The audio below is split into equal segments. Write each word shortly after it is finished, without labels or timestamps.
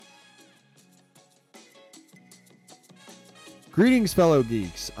Greetings, fellow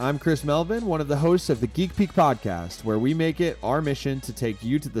geeks. I'm Chris Melvin, one of the hosts of the Geek Peak podcast, where we make it our mission to take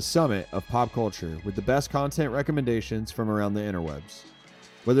you to the summit of pop culture with the best content recommendations from around the interwebs.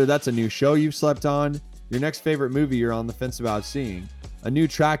 Whether that's a new show you've slept on, your next favorite movie you're on the fence about seeing, a new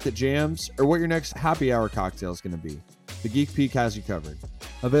track that jams, or what your next happy hour cocktail is going to be, the Geek Peak has you covered.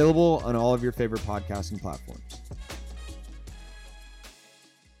 Available on all of your favorite podcasting platforms.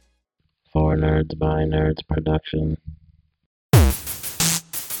 For Nerds by Nerds production.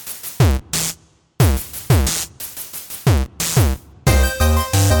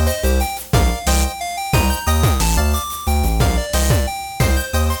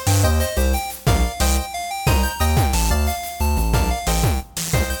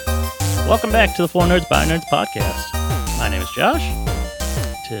 Welcome back to the For Nerds by Nerds podcast. My name is Josh.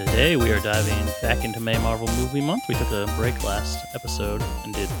 Today we are diving back into May Marvel Movie Month. We took a break last episode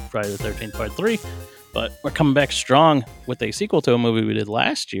and did Friday the 13th Part 3, but we're coming back strong with a sequel to a movie we did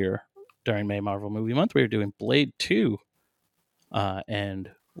last year during May Marvel Movie Month. We are doing Blade 2. And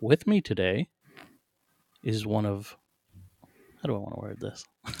with me today is one of... How do I want to word this?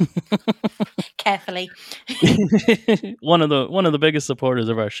 Carefully. one of the biggest supporters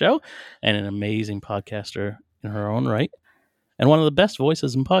of our show and an amazing podcaster in her own right. And one of the best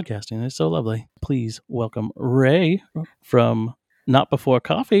voices in podcasting. It's so lovely. Please welcome Ray from Not Before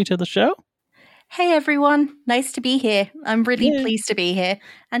Coffee to the show. Hey everyone, nice to be here. I'm really Yay. pleased to be here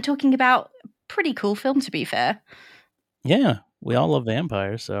and talking about a pretty cool film, to be fair. Yeah, we all love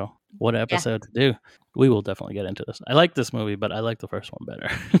vampires, so what episode to do? We will definitely get into this. I like this movie, but I like the first one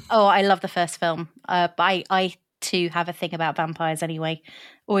better. Oh, I love the first film. But I too have a thing about vampires anyway.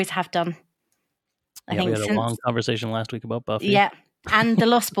 Always have done. I think we had a long conversation last week about Buffy. Yeah, and The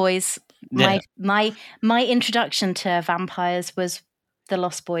Lost Boys. Yeah. My introduction to vampires was The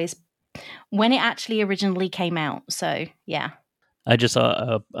Lost Boys when it actually originally came out. So yeah, I just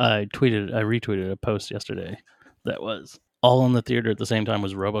saw I retweeted a post yesterday that was all in the theater at the same time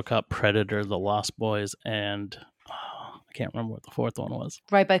was RoboCop, Predator, The Lost Boys, and I can't remember what the fourth one was.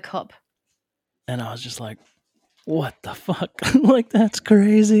 RoboCop. And I was just like, what the fuck? Like, that's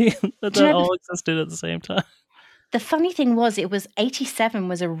crazy that all existed at the same time. The funny thing was, 87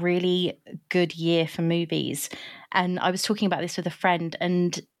 was a really good year for movies. And I was talking about this with a friend,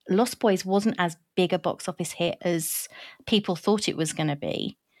 and Lost Boys wasn't as big a box office hit as people thought it was going to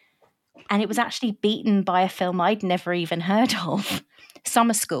be. And it was actually beaten by a film I'd never even heard of,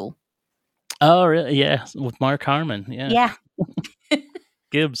 Summer School. Oh, really? Yeah, with Mark Harmon. Yeah.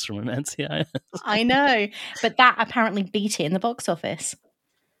 Gibbs from NCIS. I know. But that apparently beat it in the box office.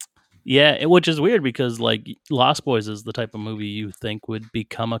 Yeah, which is weird because, like, Lost Boys is the type of movie you think would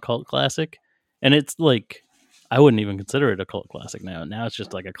become a cult classic. And it's like, I wouldn't even consider it a cult classic now. Now it's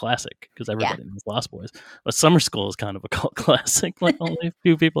just like a classic because everybody knows Lost Boys. But Summer School is kind of a cult classic. Like, only a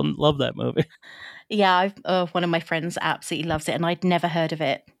few people love that movie. Yeah, one of my friends absolutely loves it, and I'd never heard of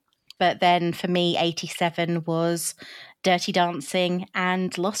it. But then for me, 87 was Dirty Dancing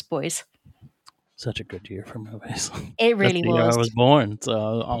and Lost Boys. Such a good year for movies. It really That's the was. year I was born,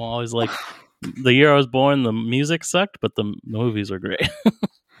 so I'm always like, the year I was born, the music sucked, but the movies were great.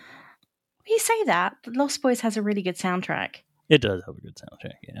 You say that, but Lost Boys has a really good soundtrack. It does have a good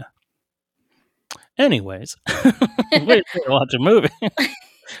soundtrack, yeah. Anyways, we're here to watch a movie.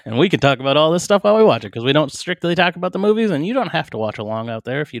 And we can talk about all this stuff while we watch it, because we don't strictly talk about the movies, and you don't have to watch along out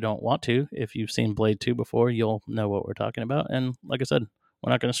there if you don't want to. If you've seen Blade 2 before, you'll know what we're talking about. And like I said,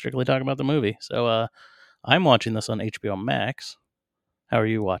 we're not going to strictly talk about the movie. So I'm watching this on HBO Max. How are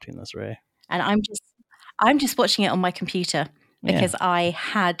you watching this, Ray? And I'm just watching it on my computer because I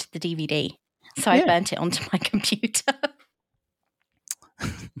had the DVD. So I burnt it onto my computer.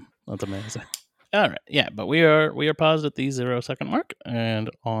 That's amazing. All right, yeah, but we are paused at the 0-second mark, and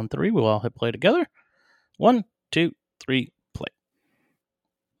on 3 we'll all hit play together. 1, 2, 3, play.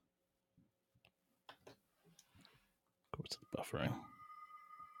 Of course, it's buffering.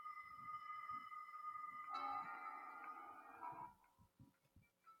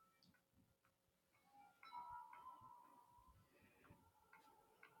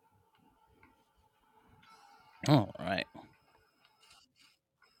 All right.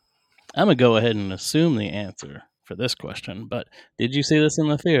 I'm going to go ahead and assume the answer for this question, but did you see this in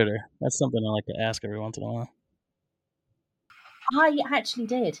the theater? That's something I like to ask every once in a while. I actually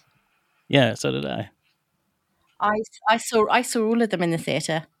did. Yeah, so did I. I saw all of them in the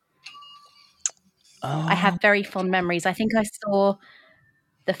theatre. I have very fond memories. I think I saw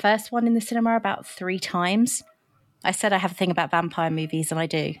the first one in the cinema about 3 times. I said I have a thing about vampire movies, and I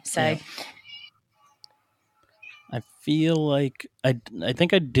do. So I feel like I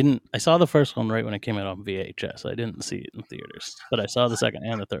think I didn't. I saw the first one right when it came out on VHS. I didn't see it in theaters, but I saw the second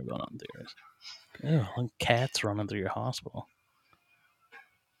and the third one on theaters. Ew, like cats running through your hospital.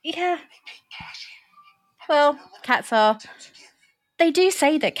 Yeah. Well, cats are. They do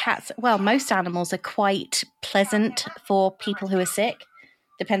say that cats, well, most animals are quite pleasant for people who are sick.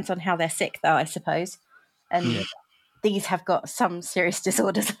 Depends on how they're sick, though, I suppose. And Yeah. these have got some serious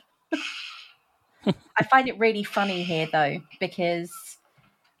disorders. I find it really funny here, though, because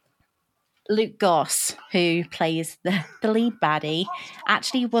Luke Goss, who plays the lead baddie,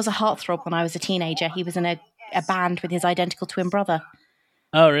 actually was a heartthrob when I was a teenager. He was in a band with his identical twin brother.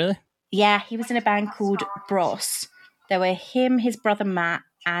 Oh, really? Yeah, he was in a band called Bros. There were him, his brother Matt,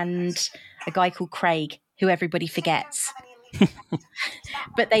 and a guy called Craig, who everybody forgets.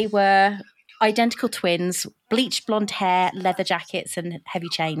 But they were identical twins, bleached blonde hair, leather jackets, and heavy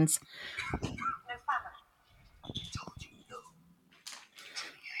chains.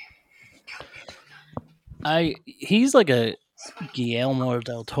 He's like a Guillermo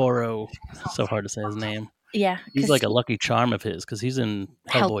del Toro. So hard to say his name. Yeah. He's like a Lucky Charm of his because he's in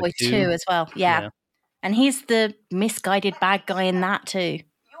Hellboy 2 as well. Yeah. And he's the misguided bad guy in that too.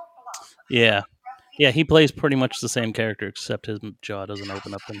 Yeah. Yeah, he plays pretty much the same character, except his jaw doesn't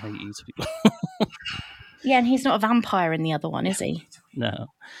open up and he eats people. Yeah, and he's not a vampire in the other one, is he? No.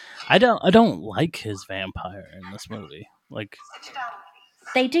 I don't like his vampire in this movie. Like,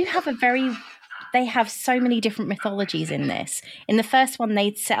 they do have they have so many different mythologies in this. In the first one,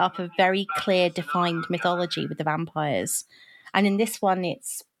 they'd set up a very clear, defined mythology with the vampires. And in this one,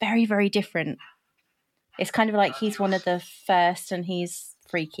 it's very, very different. It's kind of like he's one of the first and he's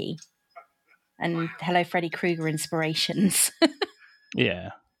freaky. And hello, Freddy Krueger inspirations. Yeah.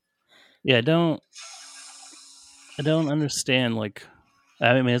 Yeah, I don't understand, like,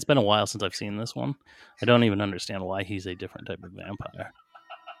 I mean, it's been a while since I've seen this one. I don't even understand why he's a different type of vampire.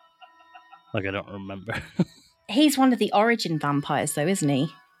 Like, I don't remember. He's one of the origin vampires, though, isn't he?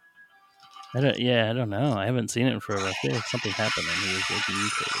 I don't know. I haven't seen it forever. I feel like something happened and he was like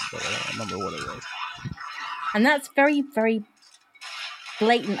mutated, but I don't remember what it was. And that's very, very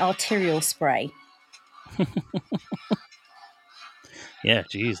blatant arterial spray. Yeah,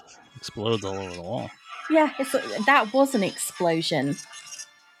 Jesus. Explodes all over the wall. Yeah, that was an explosion.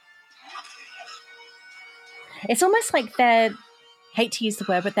 It's almost like hate to use the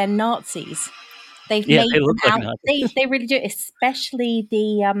word, but they're Nazis. They've made they look them like out. Nazis. They really do, especially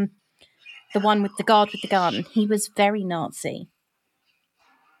the one with the guard with the gun. He was very Nazi.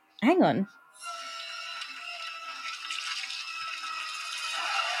 Hang on.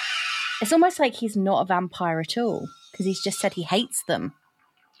 It's almost like he's not a vampire at all because he's just said he hates them.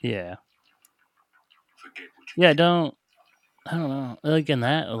 Yeah. Yeah, I don't know. Like in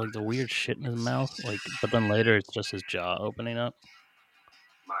that, like the weird shit in his mouth, like, but then later it's just his jaw opening up.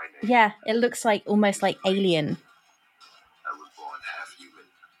 Yeah, it looks like almost like Alien. I was born half human,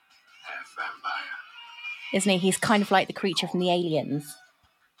 half vampire. Isn't he? He's kind of like the creature from the Aliens.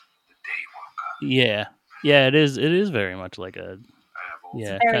 The Daywalker. Yeah. Yeah, it is. It is very much like a.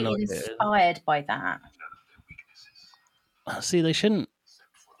 Yeah, very kind of inspired by that. See, they shouldn't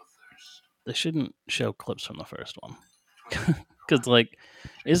show clips from the first one because, like,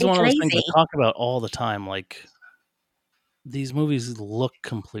 it's one of those things I talk about all the time. Like, these movies look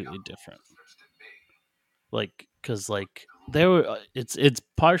completely different. Like, because like it's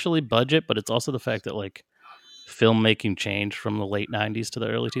partially budget, but it's also the fact that like filmmaking changed from the late 90s to the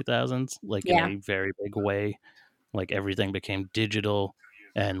early 2000s, like in a very big way. Like everything became digital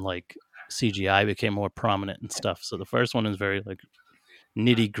and like CGI became more prominent and stuff. So the first one is very like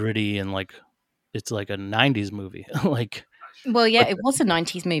nitty gritty and like it's like a 90s movie. Like, well, yeah, it was a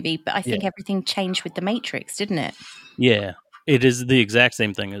 90s movie, but I think everything changed with The Matrix, didn't it? Yeah, it is the exact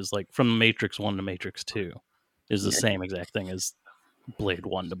same thing as like from Matrix 1 to Matrix 2 is the same exact thing as Blade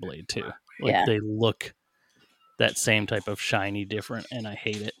 1 to Blade 2. Like they look that same type of shiny different, and I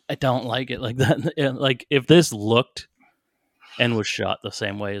hate it. I don't like it like that. Like if this looked and was shot the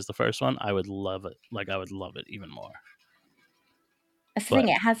same way as the first one, I would love it. Like I would love it even more. That's the thing,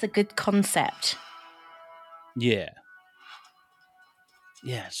 it has a good concept. Yeah.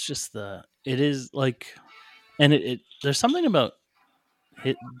 Yeah, it's just it is like, and it there's something about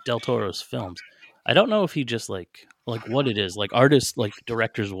Del Toro's films. I don't know if he just like what it is. Like artists, like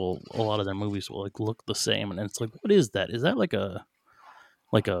directors will, a lot of their movies will like look the same, and it's like, what is that? Is that like a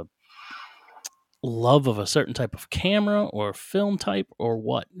love of a certain type of camera or film type or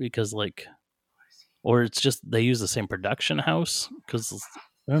what? Because like, or it's just they use the same production house. Because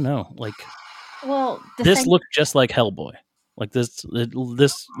I don't know. Like, well, this looked just like Hellboy. Like this,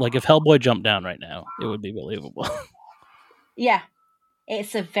 like if Hellboy jumped down right now, it would be believable. Yeah,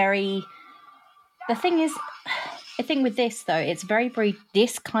 it's a very. The thing is, I think with this though, it's very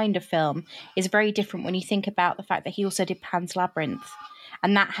this kind of film is very different when you think about the fact that he also did Pan's Labyrinth,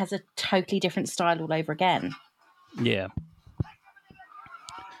 and that has a totally different style all over again. Yeah.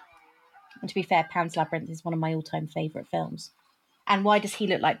 And to be fair, Pan's Labyrinth is one of my all-time favorite films. And why does he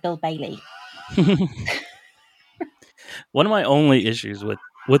look like Bill Bailey? One of my only issues with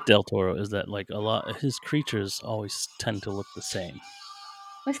Del Toro is that like a lot of his creatures always tend to look the same.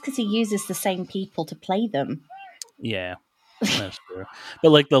 Well, it's because he uses the same people to play them. Yeah, that's true. But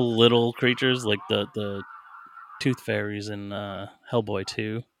like the little creatures, like the tooth fairies in Hellboy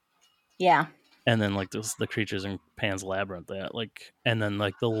 2, Yeah. and then like the creatures in Pan's Labyrinth, that like, and then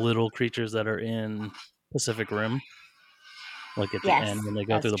like the little creatures that are in Pacific Rim, like at the Yes, end when they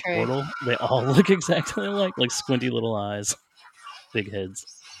go that's through the true. portal, they all look exactly like squinty little eyes, big heads.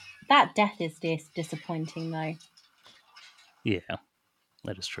 That death is disappointing though. Yeah,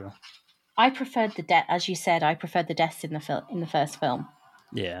 that is true. I preferred the death, as you said. I preferred the deaths in the first film.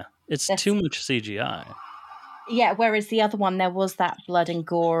 Yeah, it's That's- too much CGI. Yeah, whereas the other one, there was that blood and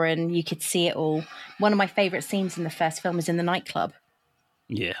gore, and you could see it all. One of my favorite scenes in the first film is in the nightclub.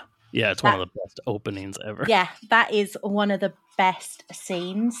 Yeah, it's one of the best openings ever. Yeah, that is one of the best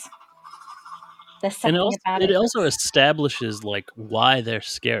scenes. There's something about it. It also establishes like why they're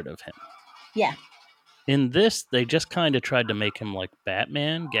scared of him. Yeah. In this, they just kind of tried to make him like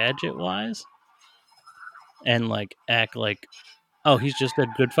Batman, gadget wise, and like act like, oh, he's just a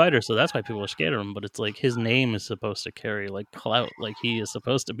good fighter, so that's why people are scared of him. But it's like his name is supposed to carry like clout, like he is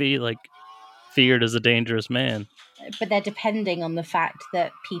supposed to be like feared as a dangerous man. But they're depending on the fact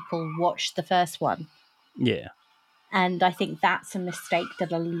that people watched the first one. Yeah. And I think that's a mistake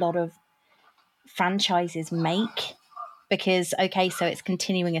that a lot of franchises make. Because, okay, so it's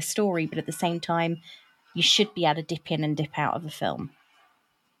continuing a story, but at the same time, you should be able to dip in and dip out of a film.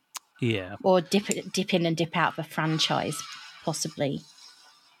 Yeah. Or dip in and dip out of a franchise, possibly.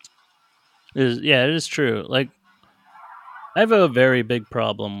 It is true. Like, I have a very big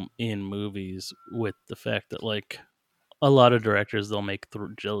problem in movies with the fact that, like, a lot of directors,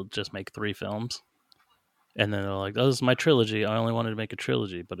 they'll just make 3 films. And then they're like, oh, this is my trilogy. I only wanted to make a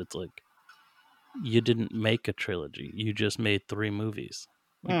trilogy. But it's like, you didn't make a trilogy. You just made 3 movies.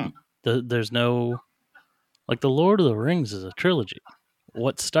 Like, there's no... Like, The Lord of the Rings is a trilogy.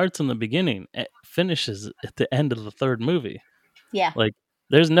 What starts in the beginning, it finishes at the end of the 3rd movie. Yeah. Like,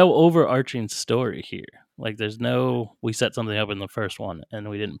 there's no overarching story here. Like, there's no, we set something up in the first one and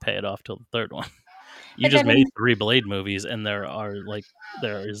we didn't pay it off till the 3rd one. You just made 3 Blade movies, and there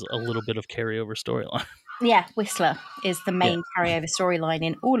is a little bit of carryover storyline. Yeah, Whistler is the main carryover storyline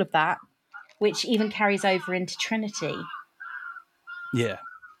in all of that, which even carries over into Trinity. Yeah.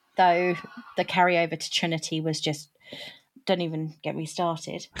 Though the carryover to Trinity was just, don't even get me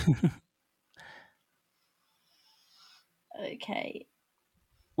started. Okay.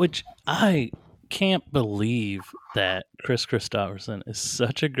 Which I can't believe that Chris Christopherson is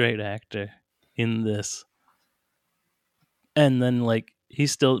such a great actor in this. And then like he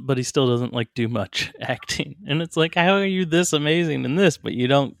still doesn't like do much acting. And it's like, how are you this amazing in this, but you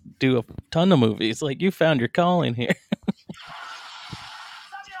don't do a ton of movies? Like, you found your calling here.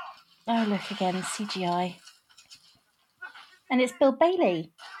 Oh, look again, CGI. And it's Bill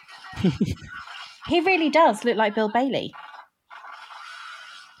Bailey. He really does look like Bill Bailey.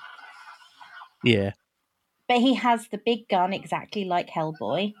 Yeah. But he has the big gun exactly like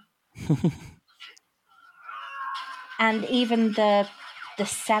Hellboy. And even the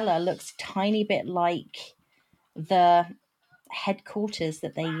cellar looks a tiny bit like the headquarters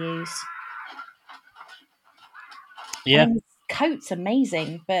that they use. Yeah. I mean, his coat's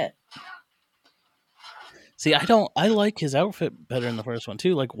amazing, but... See, I like his outfit better in the first one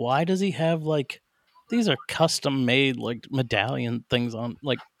too. Like, why does he have like, these are custom made like medallion things on,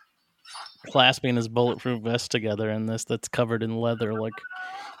 like clasping his bulletproof vest together in this that's covered in leather. Like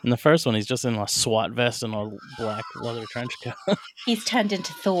in the first one, he's just in a SWAT vest and a black leather trench coat. He's turned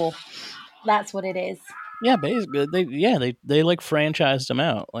into Thor. That's what it is. Yeah, basically, they like franchised him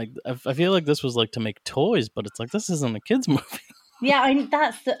out. Like, I feel like this was like to make toys, but it's like, this isn't a kids movie. Yeah, I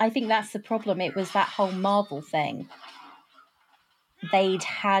think that's the problem. It was that whole Marvel thing. I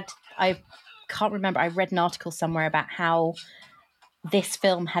can't remember. I read an article somewhere about how this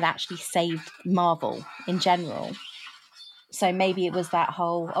film had actually saved Marvel in general. So maybe it was that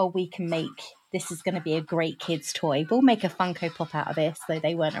whole, this is going to be a great kids' toy. We'll make a Funko Pop out of this, though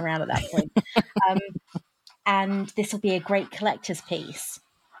they weren't around at that point. And this will be a great collector's piece.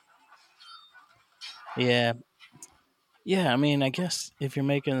 Yeah. Yeah, I mean, I guess if you're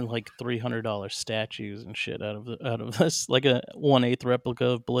making like $300 statues and shit out of this, like a 1/8 replica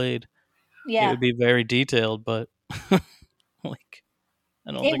of Blade, it Yeah. would be very detailed. But like,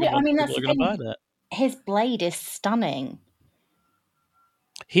 I don't think a I bunch mean, of that's people the are gonna buy thing. that. His blade is stunning.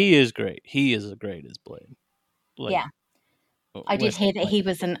 He is great. He is as great as Blade. Like, Yeah. I did Wesley hear that Snipes he is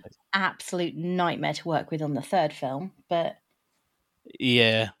was an amazing. absolute nightmare to work with on the third film, but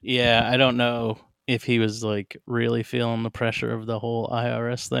Yeah. I don't know if he was like really feeling the pressure of the whole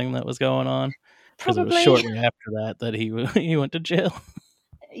IRS thing that was going on, because it was probably, shortly after that he he went to jail.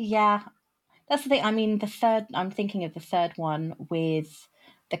 yeah. That's the thing. I mean, I'm thinking of the third one with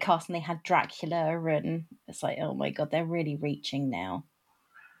the cast, and they had Dracula, and it's like, oh my god, they're really reaching now.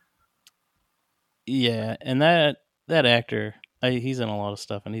 Yeah, and that actor, he's in a lot of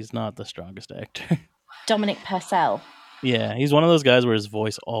stuff, and he's not the strongest actor. Dominic Purcell. Yeah, he's one of those guys where his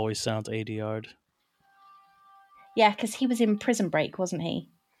voice always sounds ADR'd. Yeah, because he was in Prison Break, wasn't he?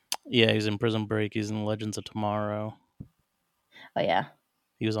 Yeah, he's in Prison Break. He's in Legends of Tomorrow. Oh yeah,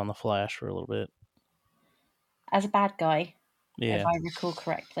 He was on The Flash for a little bit. as a bad guy, if Yeah, I recall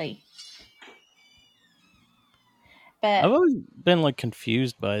correctly. But I've always been like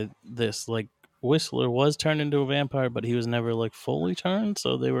confused by this. Like, Whistler was turned into a vampire, but he was never like fully turned,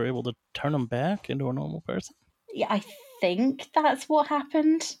 so they were able to turn him back into a normal person. yeah, I think that's what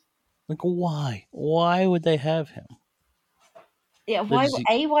happened. Like, why? Why would they have him? Yeah, They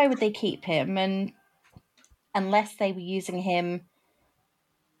just- why would they keep him? And unless they were using him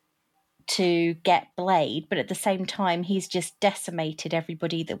to get Blade, but at the same time, he's just decimated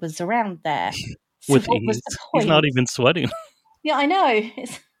everybody that was around there. So with what was ease. the point? He's not even sweating. Yeah, I know.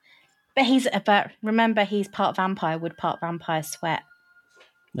 But remember, he's part vampire. Would part vampire sweat?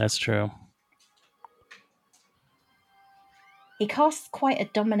 That's true. He casts quite a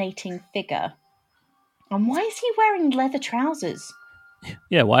dominating figure. And why is he wearing leather trousers?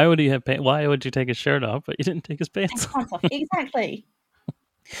 Yeah, why would he have? Why would you take his shirt off, but you didn't take his pants off? Pants off. Exactly.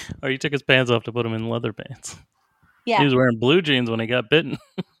 Or you took his pants off to put him in leather pants? He Yeah. was wearing blue jeans when he got bitten.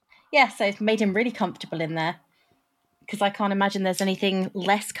 Yeah, so it's made him really comfortable in there. Because I can't imagine there's anything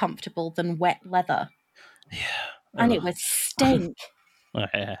less comfortable than wet leather. Yeah, And it would stink. Oh,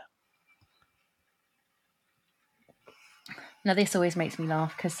 yeah. Now, this always makes me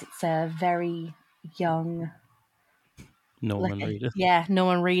laugh because it's a very young Norman Reedus. Yeah,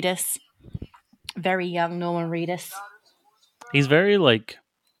 Norman Reedus. Very young Norman Reedus. He's very like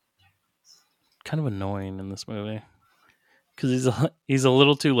kind of annoying in this movie because he's a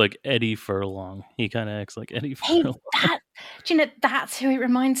little too like Eddie Furlong. He kind of acts like Eddie Furlong. Do you know, that's who it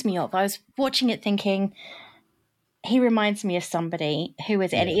reminds me of. I was watching it thinking, he reminds me of somebody who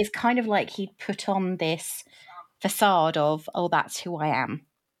is, and it is kind of like he'd put on this facade of, oh, that's who I am.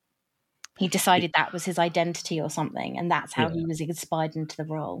 He decided that was his identity or something, and that's how he was inspired into the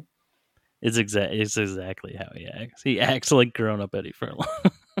role. It's exactly how he acts. He acts like grown-up Eddie Furlong.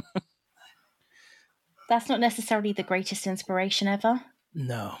 That's not necessarily the greatest inspiration ever.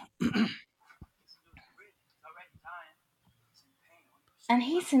 No. And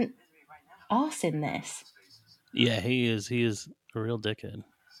he's an arse in this. Yeah, he is. He is a real dickhead.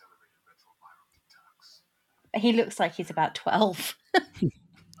 He looks like he's about 12.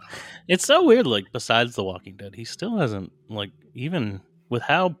 It's so weird. Like, besides The Walking Dead, he still hasn't, like, even with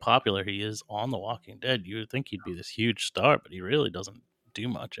how popular he is on The Walking Dead, you would think he'd be this huge star, but he really doesn't do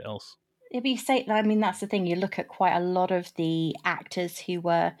much else. I mean, that's the thing. You look at quite a lot of the actors who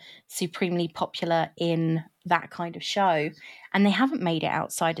were supremely popular in that kind of show, and they haven't made it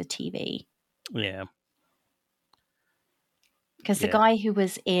outside of TV. Yeah. Because the guy who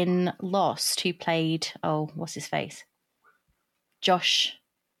was in Lost, who played, what's his face? Josh.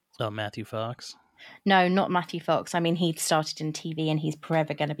 Oh, Matthew Fox. No, not Matthew Fox. I mean, he started in TV and he's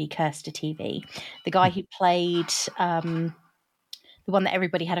forever going to be cursed to TV. The guy who played the one that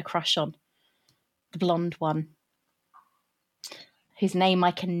everybody had a crush on, the blonde one, whose name I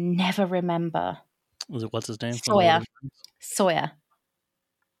can never remember. What's his name? Sawyer.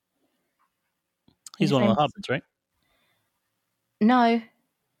 He's one of the hobbits, right? No.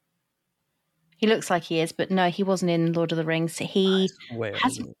 He looks like he is, but no, he wasn't in Lord of the Rings. He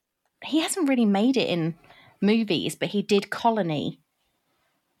hasn't really made it in movies, but he did Colony.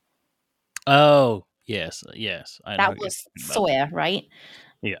 Oh, yes. I know that was Sawyer, right?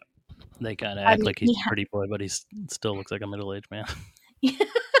 Yeah. They kind of act like he's a pretty boy, but he still looks like a middle-aged man.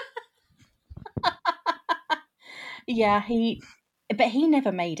 Yeah, but he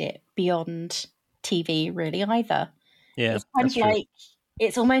never made it beyond TV really either. Yeah, it's kind of like,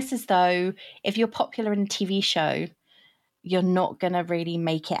 it's almost as though if you're popular in a TV show, you're not going to really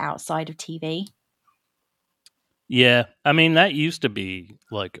make it outside of TV. Yeah, I mean, that used to be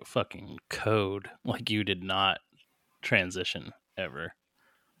like a fucking code. Like, you did not transition ever.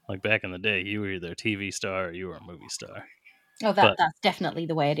 Like, back in the day, you were either a TV star or you were a movie star. Oh, But- that's definitely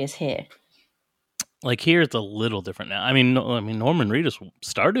the way it is here. Like, here it's a little different now. I mean, Norman Reedus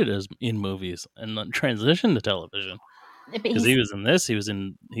started as in movies and then transitioned to television. But Because he's, he was in this, he was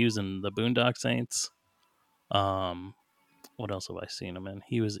in the Boondock Saints. What else have I seen him in?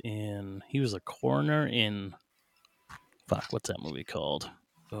 He was a coroner in what's that movie called?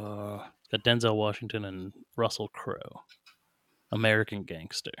 Got Denzel Washington and Russell Crowe. American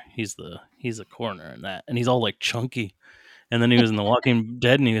Gangster. He's a coroner in that, and he's all like chunky. And then he was in The Walking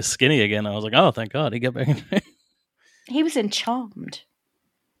Dead, and he was skinny again. I was like, oh, thank God he got back in there. he was in Charmed.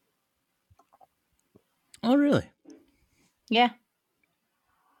 Oh, really? Yeah.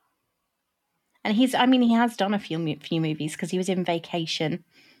 And he has done a few movies, because he was in Vacation,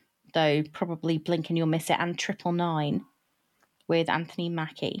 though probably Blink and You'll Miss It, and 999 with Anthony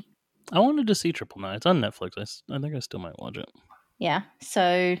Mackie. I wanted to see 999. It's on Netflix. I think I still might watch it. Yeah.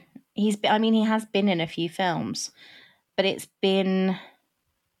 So he has been in a few films, but it's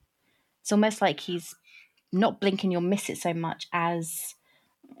almost like he's not Blink and You'll Miss It so much as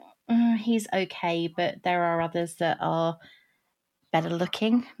he's okay, but there are others that are better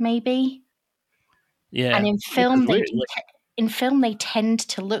looking, maybe. Yeah. And in film, weird, they tend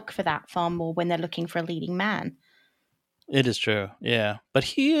to look for that far more when they're looking for a leading man. It is true, yeah. But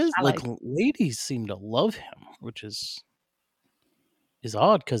he is Hello. like, ladies seem to love him, which is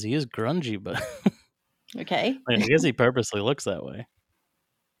odd because he is grungy, but Okay. I guess he purposely looks that way.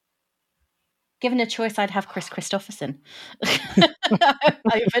 Given a choice, I'd have Chris Christopherson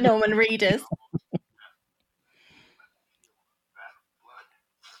over Norman Reedus.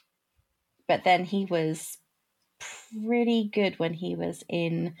 But then he was pretty good when he was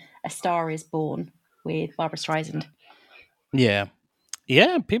in A Star Is Born with Barbara Streisand. Yeah,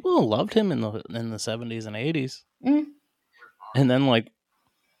 yeah. People loved him in the 70s and 80s, and then like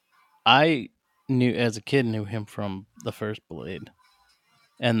I knew as a kid knew him from the first Blade,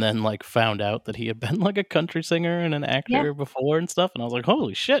 and then like found out that he had been like a country singer and an actor before and stuff, and I was like,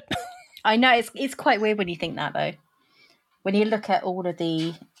 holy shit. I know it's quite weird when you think that though. When you look at all of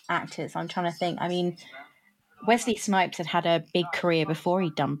the actors, I'm trying to think. I mean, Wesley Snipes had a big career before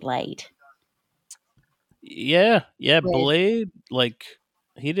he'd done Blade. Yeah, Blade, like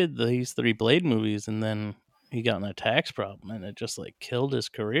he did these 3 Blade movies, and then he got in a tax problem, and it just like killed his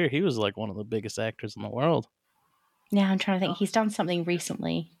career. He was like one of the biggest actors in the world. Yeah, I'm trying to think. He's done something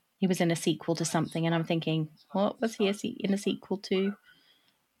recently. He was in a sequel to something, and I'm thinking, what was he in a sequel to?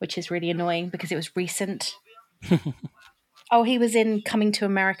 Which is really annoying because it was recent. Oh, he was in Coming to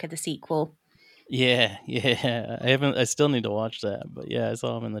America, the sequel. Yeah. I still need to watch that, but yeah, I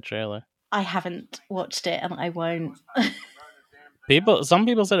saw him in the trailer. I haven't watched it, and I won't. Some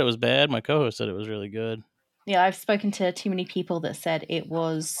people said it was bad. My co-host said it was really good. Yeah, I've spoken to too many people that said it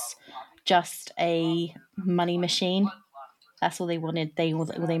was just a money machine. That's all they wanted.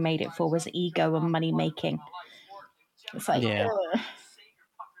 All they made it for was ego and money making. It's like, yeah. Ugh.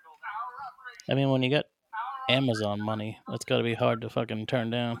 I mean, when you get Amazon money, that's got to be hard to fucking turn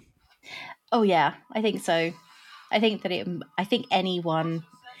down. Oh yeah, I think so. I think anyone,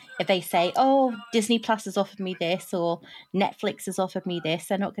 if they say, "Oh, Disney Plus has offered me this," or Netflix has offered me this,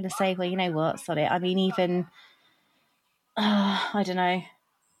 they're not going to say, "Well, you know what, sorry." I mean, even I don't know,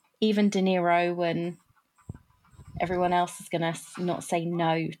 even De Niro and everyone else is going to not say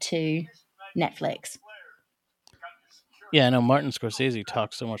no to Netflix. Yeah, I know Martin Scorsese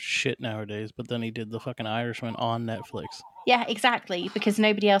talks so much shit nowadays, but then he did The fucking Irishman on Netflix. Yeah, exactly, because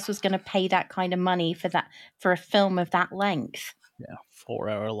nobody else was going to pay that kind of money for a film of that length. Yeah,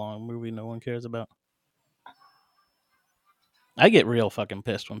 4-hour-long movie no one cares about. I get real fucking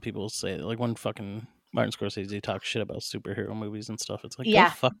pissed when people say, like, when fucking Martin Scorsese talks shit about superhero movies and stuff. It's like, go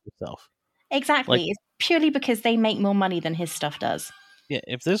fuck yourself. Exactly. Like, it's purely because they make more money than his stuff does. Yeah,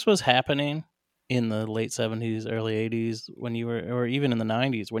 if this was happening in the late 70s, early 80s, when you were, or even in the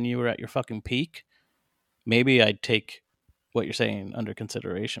 90s, when you were at your fucking peak, maybe I'd take what you're saying under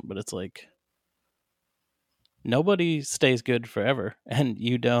consideration. But it's like, nobody stays good forever. And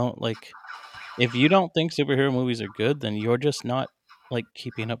you don't, like, if you don't think superhero movies are good, then you're just not, like,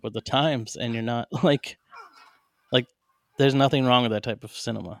 keeping up with the times. And you're not, like, there's nothing wrong with that type of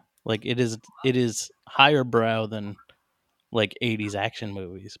cinema. Like, it is higher brow than, like, 80s action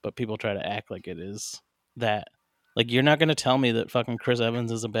movies, but people try to act like it is that. Like, you're not going to tell me that fucking Chris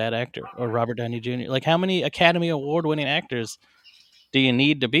Evans is a bad actor or Robert Downey Jr. Like, how many Academy Award winning actors do you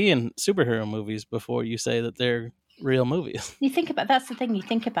need to be in superhero movies before you say that they're real movies? That's the thing. You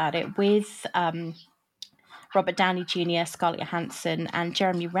think about it with Robert Downey Jr., Scarlett Johansson, and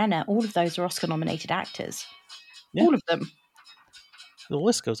Jeremy Renner. All of those are Oscar-nominated actors. Yeah. All of them. The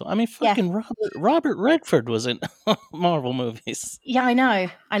list goes on. I mean, Yeah. fucking Robert Redford was in Marvel movies. Yeah, I know.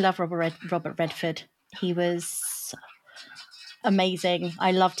 I love Robert Redford. He was amazing.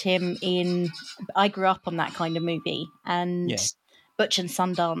 I loved him I grew up on that kind of movie. And Yeah. Butch and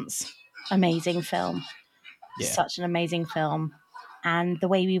Sundance, amazing film. Yeah. Such an amazing film. And The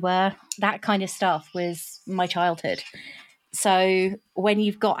Way We Were, that kind of stuff was my childhood. So when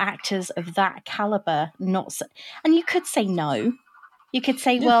you've got actors of that caliber, and you could say no. You could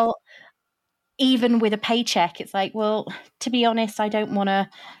say, well, even with a paycheck, it's like, well, to be honest, I don't want to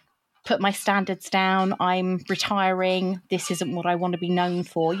put my standards down. I'm retiring. This isn't what I want to be known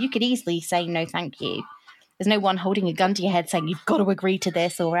for. You could easily say, no, thank you. There's no one holding a gun to your head saying you've got to agree to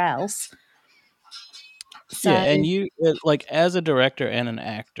this or else. So, yeah, and you, like, as a director and an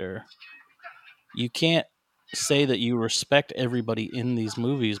actor, you can't say that you respect everybody in these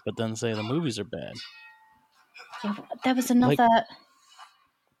movies, but then say the movies are bad. there was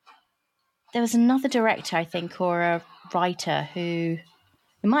another director, I think, or a writer who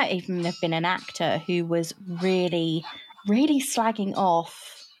might even have been an actor who was really, really slagging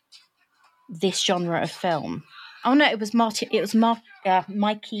off this genre of film. Oh no, it was Mickey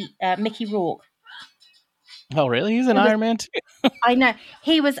Rourke. Oh, really? He's an Iron Man too. I know.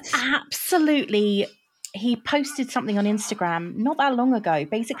 He was absolutely. He posted something on Instagram not that long ago,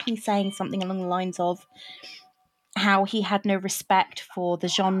 basically saying something along the lines of how he had no respect for the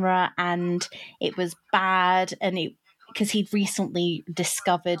genre and it was bad, and because he'd recently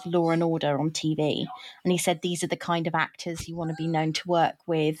discovered Law and Order on TV, and he said these are the kind of actors you want to be known to work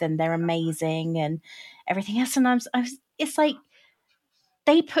with, and they're amazing and everything else. And it's like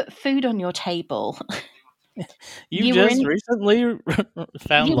they put food on your table. You just recently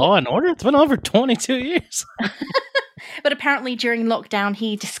found Law and Order? It's been over 22 years. But apparently during lockdown,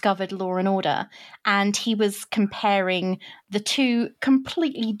 he discovered Law and Order, and he was comparing the two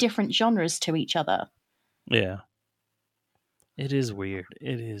completely different genres to each other. Yeah. It is weird.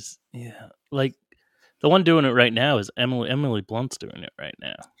 It is, yeah. Like, the one doing it right now is Emily Blunt's doing it right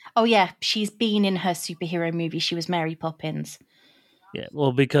now. Oh, yeah. She's been in her superhero movie. She was Mary Poppins. Yeah,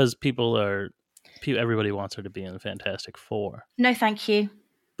 well, because everybody wants her to be in Fantastic Four. No, thank you.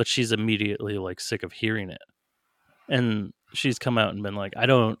 But she's immediately, like, sick of hearing it. And she's come out and been like, I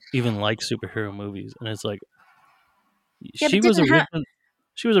don't even like superhero movies. And it's like, yeah, she was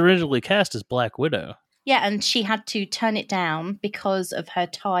originally cast as Black Widow. Yeah, and she had to turn it down because of her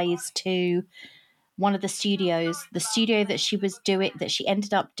ties to one of the studios. The studio that she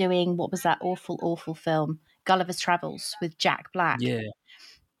ended up doing, what was that awful, awful film? Gulliver's Travels with Jack Black. Yeah.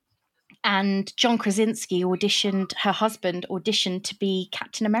 And John Krasinski her husband auditioned to be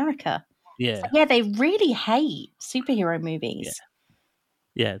Captain America. Yeah. So, yeah, they really hate superhero movies.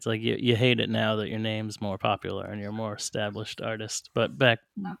 Yeah, it's like you hate it now that your name's more popular and you're a more established artist. But back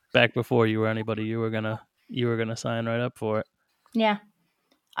before you were anybody, you were gonna sign right up for it. Yeah.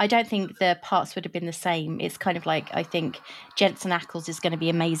 I don't think the parts would have been the same. It's kind of like, I think Jensen Ackles is going to be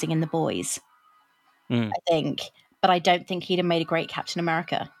amazing in The Boys. I think. But I don't think he'd have made a great Captain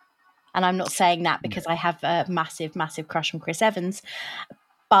America. And I'm not saying that because I have a massive, massive crush on Chris Evans.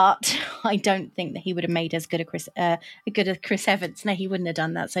 But I don't think that he would have made as good a Chris Evans. No, he wouldn't have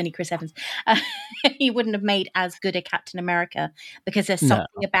done that. It's only Chris Evans. He wouldn't have made as good a Captain America because there's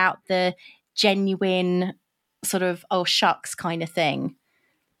something about the genuine sort of, oh, shucks kind of thing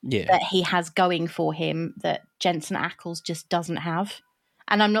that he has going for him that Jensen Ackles just doesn't have.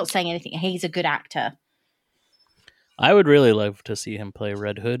 And I'm not saying anything. He's a good actor. I would really love to see him play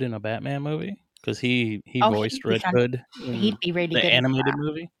Red Hood in a Batman movie. Because he voiced Red Hood in he'd be really the good animated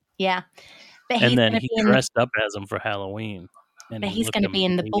movie. Yeah. But and then he dressed up as him for Halloween. But he's going to be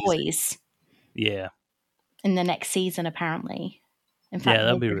in The Boys. Yeah. In the next season, apparently. In fact,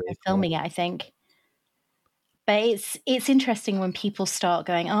 that'd be really filming it, I think. But it's interesting when people start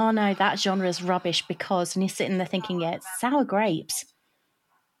going, oh, no, that genre is rubbish because... And you're sitting there thinking, yeah, it's sour grapes.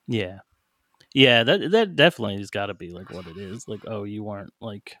 Yeah. Yeah, that definitely has got to be like what it is. Like, oh, you weren't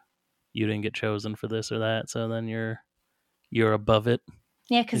like... You didn't get chosen for this or that, so then you're above it.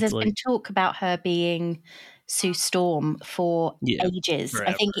 Yeah, because there's been talk about her being Sue Storm for ages. Forever.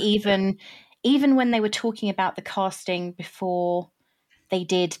 I think even when they were talking about the casting before they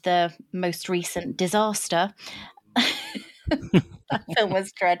did the most recent Disaster, that film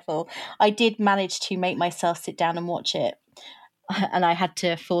was dreadful. I did manage to make myself sit down and watch it. And I had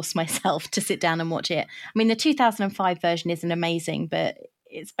to force myself to sit down and watch it. I mean, the 2005 version isn't amazing, but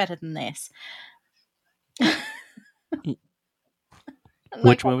it's better than this.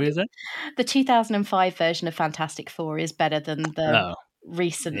 Which movie is it? The 2005 version of Fantastic Four is better than the Oh,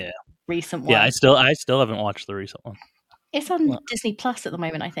 recent yeah. recent one. Yeah, I still haven't watched the recent one. It's on Well, Disney Plus at the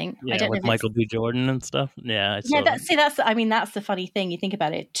moment, I think. I Yeah, don't know with if it's- Michael B. Jordan and stuff. Yeah, I Yeah, still haven't. that's the funny thing. You think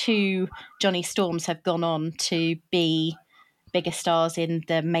about it. 2 Johnny Storms have gone on to be bigger stars in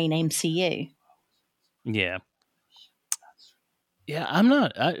the main MCU. Yeah. Yeah, I'm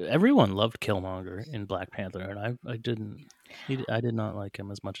not. Everyone loved Killmonger in Black Panther, and I didn't. I did not like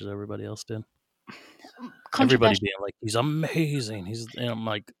him as much as everybody else did. Everybody being like, "He's amazing." And I'm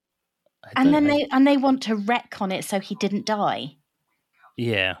like, they want to retcon it so he didn't die,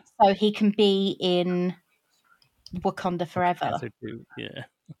 yeah, so he can be in Wakanda forever. Panther too, yeah.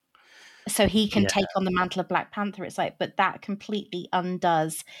 So he can Yeah. take on the mantle of Black Panther. It's like, but that completely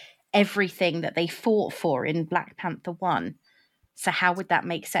undoes everything that they fought for in Black Panther 1. So how would that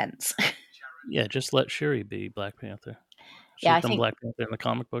make sense? Yeah, just let Shuri be Black Panther. She's Yeah, I been think Black Panther in the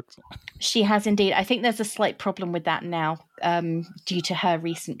comic books. she has indeed. I think there's a slight problem with that now, due to her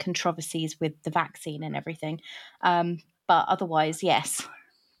recent controversies with the vaccine and everything. But otherwise, yes.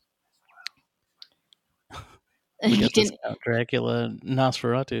 We You got this didn't- Count Dracula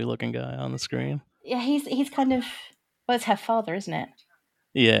Nosferatu looking guy on the screen. Yeah, he's kind of, well, it's her father, isn't it?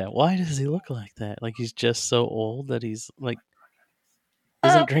 Yeah, why does he look like that? Like he's just so old that he's like,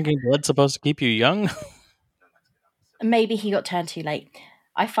 isn't drinking blood supposed to keep you young? Maybe he got turned too late.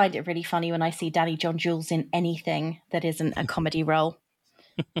 I find it really funny when I see Danny John Jules in anything that isn't a comedy role.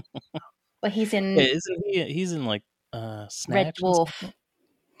 Well, he's in Yeah, isn't he? He's in like Red Snatch. and Dwarf. stuff?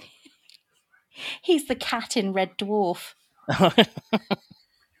 He's the cat in Red Dwarf.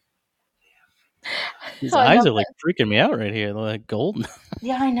 His Oh, I eyes love are like freaking me out right here. They're like golden.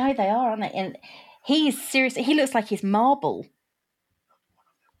 Yeah, I know they are, aren't they? And he's seriously, he looks like he's marble.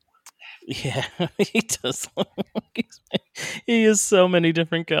 Yeah, he does. He has so many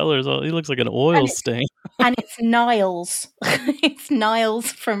different colors. Oh, he looks like an oil stain. And it's Niles. It's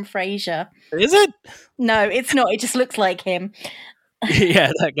Niles from Frasier. Is it? No, it's not. It just looks like him. Yeah,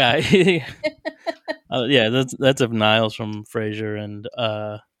 that guy. Yeah, that's if Niles from Frasier and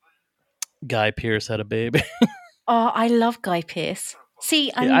Guy Pearce had a baby. Oh, I love Guy Pearce.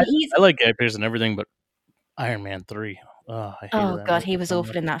 See, I Yeah, mean, he's. I like Guy Pearce and everything, but Iron Man 3. Oh, I hated Oh that God, movie he was so awful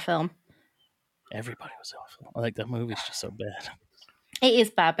much. in that film. Everybody was awful. I like that movie's just so bad. It is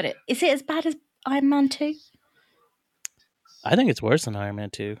bad, but is it as bad as Iron Man 2? I think it's worse than Iron Man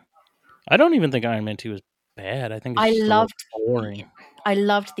 2. I don't even think Iron Man 2 is bad. I think it's just a little boring. I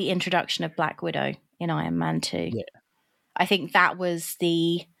loved the introduction of Black Widow in Iron Man 2. Yeah. I think that was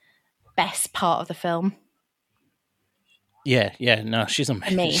the best part of the film. Yeah, no, she's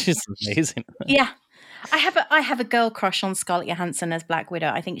amazing. Me. She's amazing. Yeah. I have a girl crush on Scarlett Johansson as Black Widow.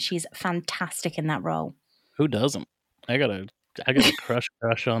 I think she's fantastic in that role. Who doesn't? I got a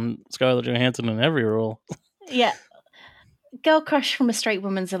crush on Scarlett Johansson in every role. Yeah. Girl crush from a straight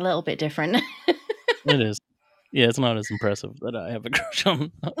woman's a little bit different. It is. Yeah, it's not as impressive that I have a crush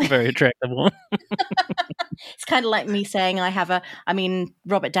on a very attractive woman. It's kind of like me saying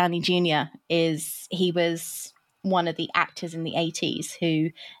Robert Downey Jr. he was one of the actors in the 80s who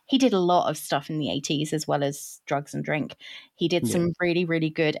he did a lot of stuff in the 80s as well as drugs and drink. He did some really,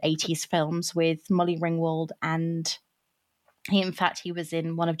 really good 80s films with Molly Ringwald, and he was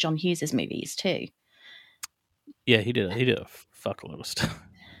in one of John Hughes's movies too. Yeah, he did a fuckload of stuff.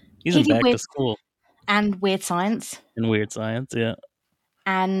 He's in Back to School. And Weird Science. In Weird Science, yeah.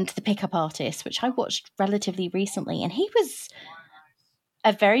 And The Pickup Artist, which I watched relatively recently, and he was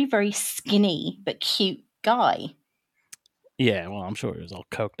a very, very skinny but cute guy. Yeah, well, I'm sure he was all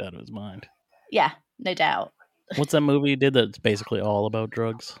coked out of his mind. Yeah, no doubt. What's that movie he did that's basically all about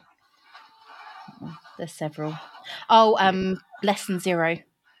drugs? There's several. Oh, Lesson Zero.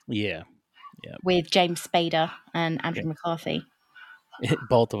 Yeah. With James Spader and Andrew McCarthy.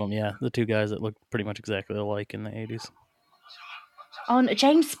 Both of them, yeah. The two guys that looked pretty much exactly alike in the 80s. Oh, no,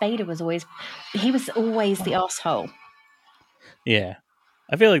 James Spader was always the asshole. Yeah.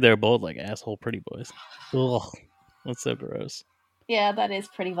 I feel like they're both like asshole pretty boys. Ugh. That's so gross. Yeah, that is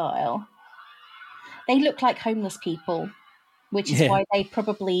pretty vile. They look like homeless people, which is why they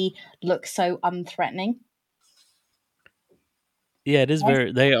probably look so unthreatening. Yeah, it is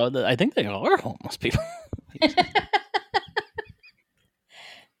very. I think they are homeless people.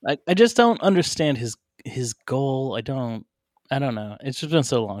 I just don't understand his goal. I don't know. It's just been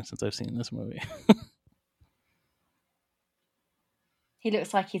so long since I've seen this movie. He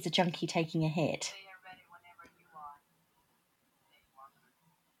looks like he's a junkie taking a hit.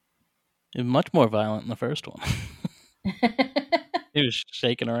 It was much more violent in the first one. He was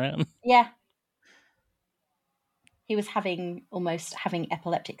shaking around. Yeah. He was almost having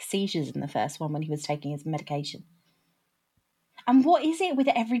epileptic seizures in the first one when he was taking his medication. And what is it with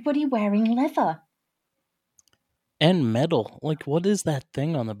everybody wearing leather? And metal. Like, what is that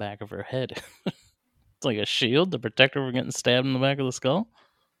thing on the back of her head? It's like a shield to protect her from getting stabbed in the back of the skull?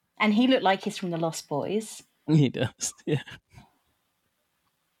 And he looked like he's from the Lost Boys. He does, yeah.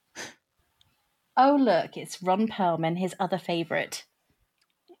 Oh, look, it's Ron Perlman, his other favourite.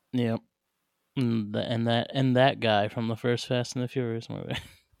 Yep. And that guy from the first Fast and the Furious movie.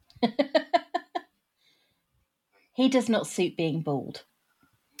 He does not suit being bald.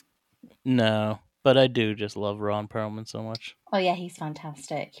 No, but I do just love Ron Perlman so much. Oh yeah, he's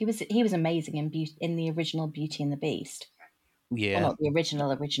fantastic. He was amazing in the original Beauty and the Beast. Yeah. Well, not the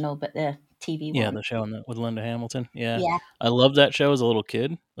original, but the TV one. Yeah, the show with Linda Hamilton. Yeah. Yeah. I loved that show as a little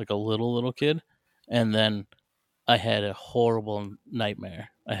kid, like a little kid. And then I had a horrible nightmare.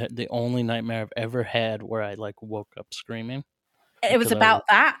 I had the only nightmare I've ever had where I like woke up screaming. It was about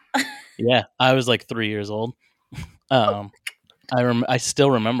that. Yeah, I was like 3 years old. I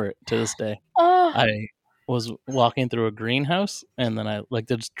still remember it to this day. Oh. I was walking through a greenhouse, and then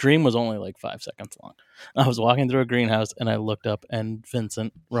the dream was only like 5 seconds long. I was walking through a greenhouse, and I looked up, and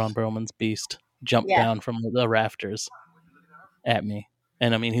Vincent, Ron Perlman's Beast, jumped down from the rafters at me.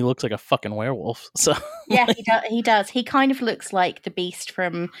 And I mean, he looks like a fucking werewolf. So yeah, he does. He kind of looks like the Beast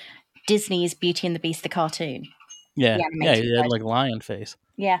from Disney's Beauty and the Beast, the cartoon. Yeah, he had like lion face.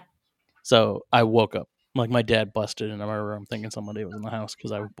 Yeah. So I woke up. Like, my dad busted into my room thinking somebody was in the house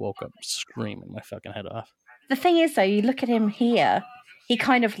because I woke up screaming my fucking head off. The thing is, though, you look at him here, he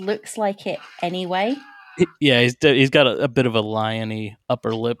kind of looks like it anyway. Yeah, he's got a bit of a lion-y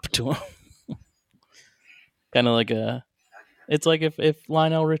upper lip to him. Kind of like it's like if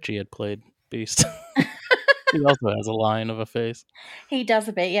Lionel Richie had played Beast. He also has a lion of a face. He does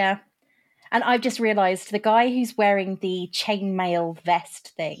a bit, yeah. And I've just realised the guy who's wearing the chainmail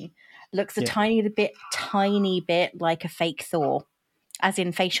vest thing looks a tiny bit like a fake Thor, as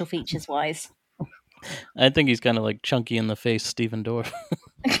in facial features wise. I think he's kind of like chunky in the face Stephen Dorff.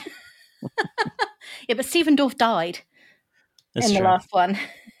 Yeah, but Stephen Dorff died in the last one.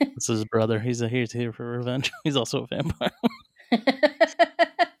 This is his brother. He's here for revenge. He's also a vampire.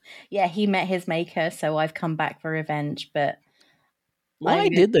 Yeah, he met his maker, so I've come back for revenge. But why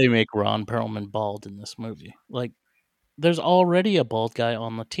did they make Ron Perlman bald in this movie? Like, there's already a bald guy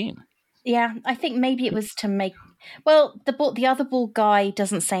on the team. Yeah, I think maybe it was to make... Well, the other bald guy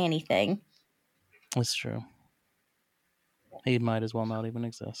doesn't say anything. That's true. He might as well not even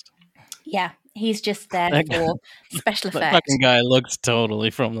exist. Yeah, he's just there for special effects. That fucking guy looks totally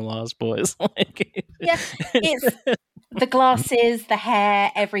from the Lost Boys. Yeah, it's the glasses, the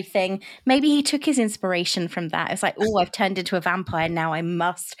hair, everything. Maybe he took his inspiration from that. It's like, oh, I've turned into a vampire, now I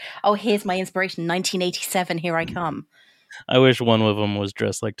must. Oh, here's my inspiration, 1987, here I come. I wish one of them was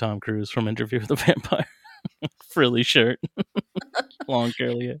dressed like Tom Cruise from Interview with the Vampire. Frilly shirt. Long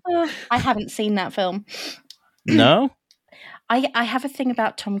curly hair. I haven't seen that film. No? I have a thing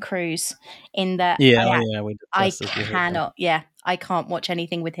about Tom Cruise in that I can't watch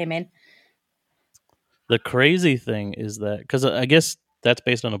anything with him in. The crazy thing is that, because I guess that's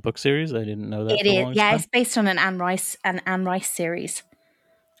based on a book series. I didn't know that. It is, yeah, it's based on an Anne Rice series.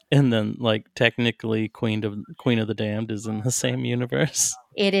 And then, like, technically, Queen of the Damned is in the same universe.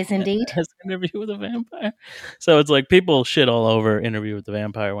 It is indeed. As Interview with a Vampire. So it's like people shit all over Interview with the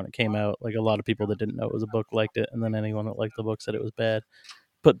Vampire when it came out. Like, a lot of people that didn't know it was a book liked it, and then anyone that liked the book said it was bad.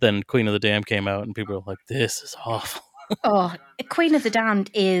 But then Queen of the Damned came out, and people were like, "This is awful." Oh, Queen of the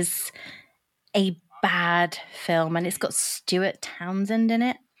Damned is a bad film, and it's got Stuart Townsend in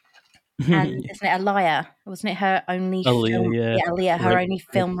it. And isn't it Aaliyah? Wasn't it her only film? Yeah. Aaliyah, her only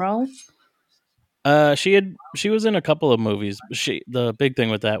film role. She was in a couple of movies. The big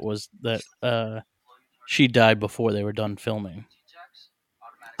thing with that was that she died before they were done filming.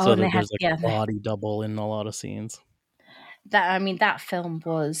 So there's like a body double in a lot of scenes. That film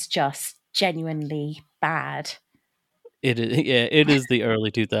was just genuinely bad. It is the early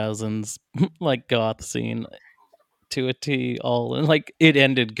 2000s like goth scene to a T, all and like it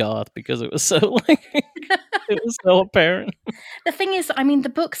ended goth because it was so like it was so apparent. The thing is,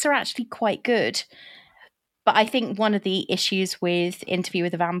 the books are actually quite good, but I think one of the issues with Interview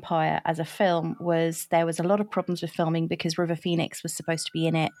with a Vampire as a film was there was a lot of problems with filming because River Phoenix was supposed to be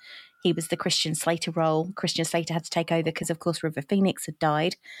in it. He was the Christian Slater role. Christian Slater had to take over because, of course, River Phoenix had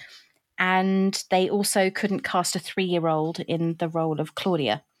died. And they also couldn't cast a 3-year-old in the role of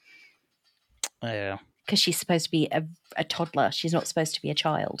Claudia. Yeah. Because she's supposed to be a toddler. She's not supposed to be a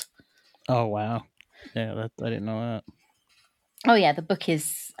child. Oh, wow. Yeah, I didn't know that. Oh, yeah, the book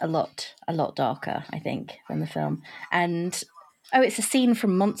is a lot darker, I think, than the film. And it's a scene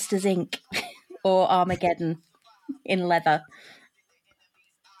from Monsters Inc. or Armageddon in leather.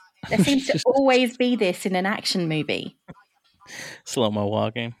 There seems to always be this in an action movie. Slow-mo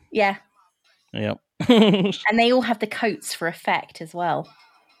walking. Yeah. Yep. And they all have the coats for effect as well.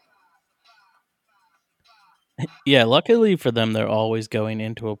 Yeah, luckily for them, they're always going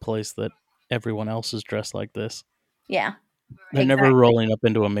into a place that everyone else is dressed like this. Yeah. They're never rolling up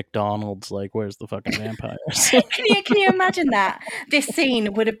into a McDonald's like, where's the fucking vampires? Can you imagine that? This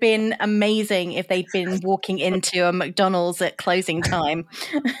scene would have been amazing if they'd been walking into a McDonald's at closing time.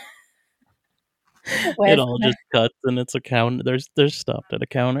 It all just cuts and it's a counter. They're stopped at a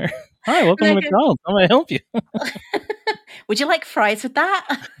counter. Hi, welcome to McDonald's. How may I help you? Would you like fries with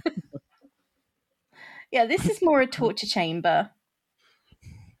that? Yeah, this is more a torture chamber.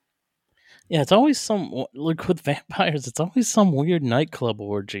 Yeah, it's always like with vampires, it's always some weird nightclub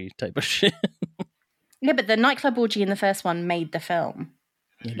orgy type of shit. Yeah, but the nightclub orgy in the first one made the film.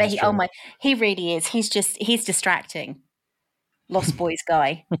 But he really is. He's distracting. Lost Boys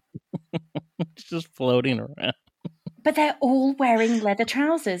guy. Just floating around. But they're all wearing leather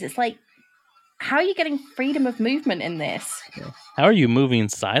trousers. It's like, how are you getting freedom of movement in this? How are you moving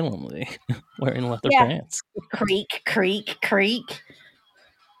silently wearing leather pants? Creak, creak, creak.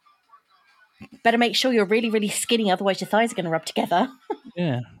 Better make sure you're really, really skinny, otherwise your thighs are going to rub together.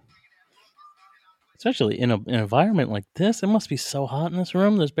 Yeah. Especially in an environment like this, it must be so hot in this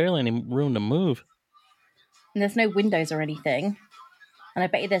room. There's barely any room to move. And there's no windows or anything. And I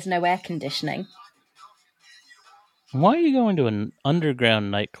bet you there's no air conditioning. Why are you going to an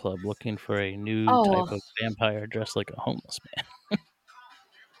underground nightclub looking for a new type of vampire dressed like a homeless man?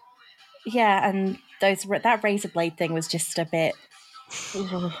 Yeah, and that razor blade thing was just a bit...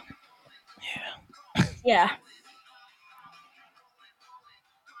 Yeah.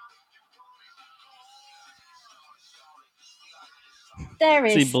 There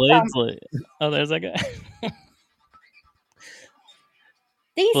is... See, Blade's like... Oh, there's that guy.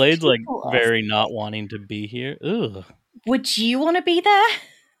 Blade's like very not wanting to be here. Ugh. Would you want to be there?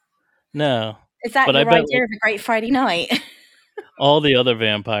 No. Is that your idea of a great Friday night? All the other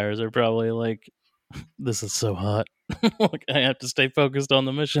vampires are probably like, this is so hot. Like, I have to stay focused on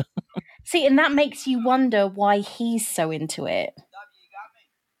the mission. See, and that makes you wonder why he's so into it.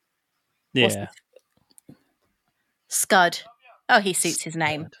 Yeah. Scud. Oh, he suits his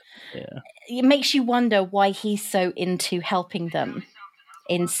name. Yeah. It makes you wonder why he's so into helping them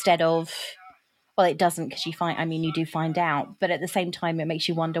instead of... Well, it doesn't, because you do find out. But at the same time, it makes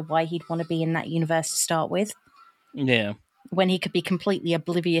you wonder why he'd want to be in that universe to start with. Yeah. When he could be completely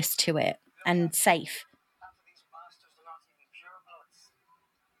oblivious to it and safe.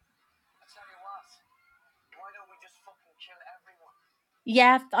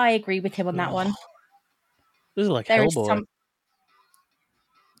 Yeah, I agree with him on that one. This is like Hellboy.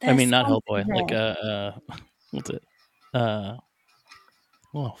 I mean, not Hellboy. Like, what's it?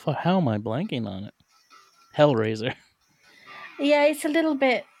 Well, how am I blanking on it? Hellraiser. Yeah, it's a little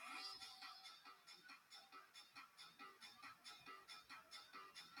bit...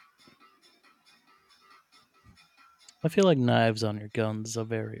 I feel like knives on your guns is a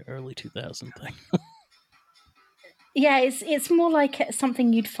very early 2000 thing. Yeah, it's more like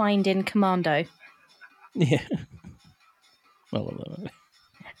something you'd find in Commando. Yeah.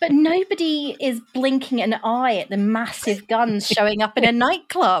 But nobody is blinking an eye at the massive guns showing up in a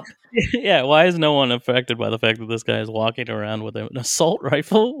nightclub. Yeah, why is no one affected by the fact that this guy is walking around with an assault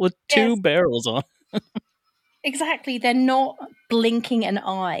rifle with two barrels on? Exactly. They're not blinking an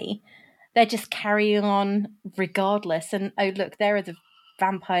eye. They're just carrying on regardless. And oh, look, there are the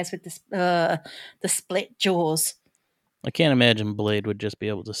vampires with the split jaws. I can't imagine Blade would just be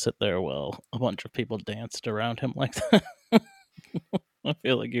able to sit there while a bunch of people danced around him like that. I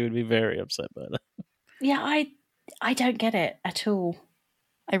feel like he would be very upset by that. Yeah, I don't get it at all.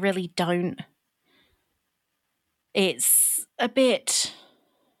 I really don't. It's a bit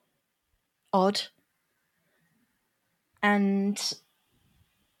odd. And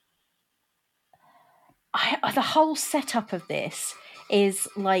the whole setup of this is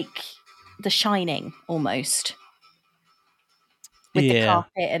like The Shining almost. With the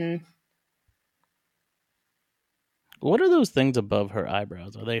carpet and... What are those things above her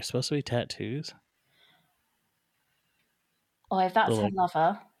eyebrows? Are they supposed to be tattoos? Oh, if that's her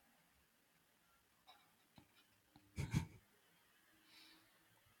lover.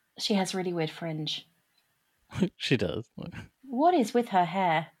 She has really weird fringe. She does. What is with her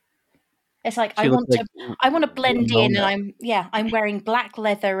hair? It's like I want to blend in, and I'm wearing black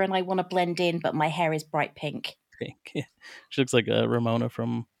leather, and I want to blend in, but my hair is bright pink. pink. She looks like Ramona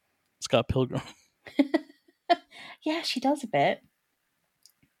from Scott Pilgrim. Yeah, she does a bit.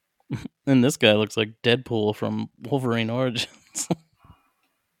 And this guy looks like Deadpool from Wolverine Origins.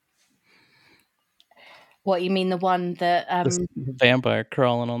 What, you mean the one that This vampire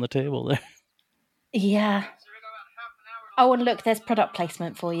crawling on the table there. yeah. Oh, and look, there's product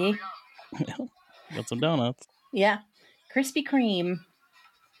placement for you. Got some donuts. Yeah. Krispy Kreme.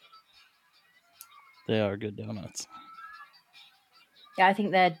 They are good donuts. Yeah, I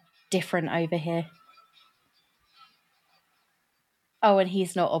think they're different over here. Oh, and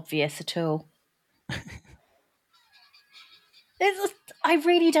he's not obvious at all. I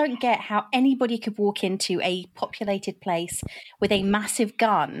really don't get how anybody could walk into a populated place with a massive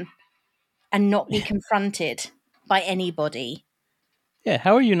gun and not be confronted by anybody. Yeah,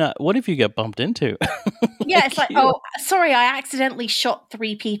 how are you not? What if you get bumped into? Yeah, it's like, oh, sorry, I accidentally shot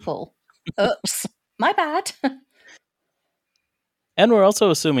 3 people. Oops, my bad. And we're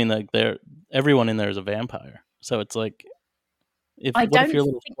also assuming that everyone in there is a vampire. So it's like, what if your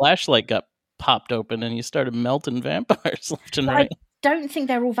little flashlight got popped open and you started melting vampires left and right? I don't think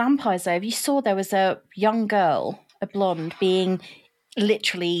they're all vampires, though. If you saw, there was a young girl, a blonde, being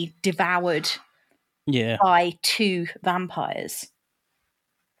literally devoured by 2 vampires.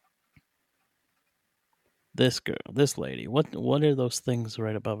 This girl, this lady, what are those things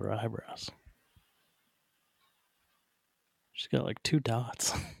right above her eyebrows? She's got like 2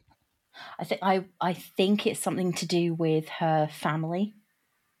 dots. I think it's something to do with her family.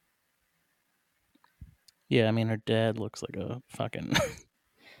 Yeah, I mean, her dad looks like a fucking...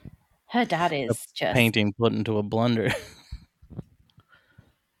 Her dad is just... painting put into a blender.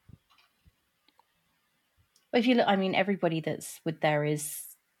 If you look, I mean, everybody that's with there is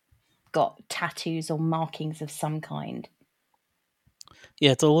got tattoos or markings of some kind.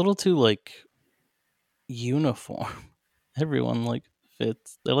 Yeah, it's a little too, like, uniform. Everyone, like,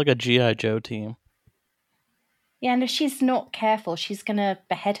 fits. They're like a G.I. Joe team. Yeah, and if she's not careful, she's going to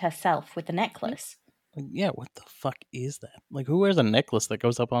behead herself with the necklace. Yeah, what the fuck is that? Like, who wears a necklace that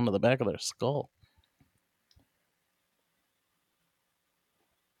goes up onto the back of their skull?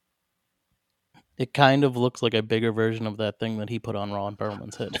 It kind of looks like a bigger version of that thing that he put on Ron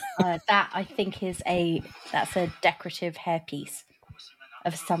Perlman's head. That, I think, that's a decorative hairpiece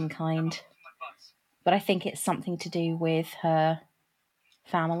of some kind. But I think it's something to do with her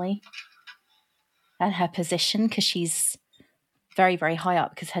family and her position, because she's very, very high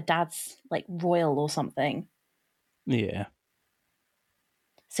up, because her dad's like royal or something. Yeah.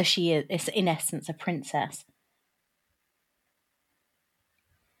 So she is, in essence, a princess.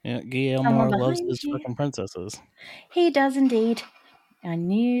 Yeah, Guillermo loves his fucking princesses. He does indeed. I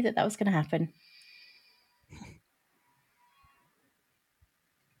knew that was going to happen.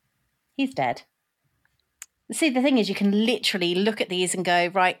 He's dead. See, the thing is, you can literally look at these and go,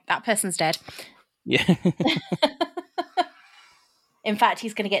 right, that person's dead. Yeah. In fact,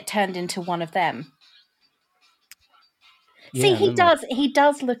 he's going to get turned into one of them. Yeah, see, he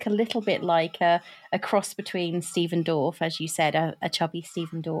does look a little bit like a cross between Stephen Dorff, as you said, a chubby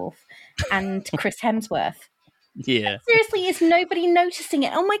Stephen Dorff, and Chris Hemsworth. Yeah. Seriously, is nobody noticing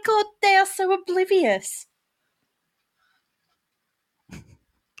it? Oh my God, they are so oblivious.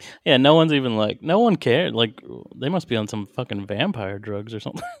 Yeah, no one's even like, no one cared. Like, they must be on some fucking vampire drugs or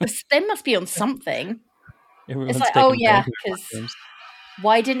something. They must be on something. Everyone's it's like, oh yeah, because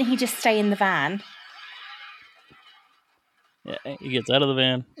why didn't he just stay in the van? Yeah, he gets out of the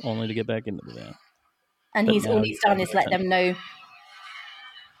van only to get back into the van. And all he's done is let them know.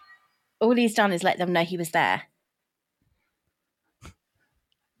 All he's done is let them know he was there.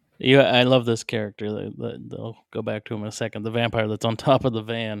 Yeah, I love this character. They'll go back to him in a second. The vampire that's on top of the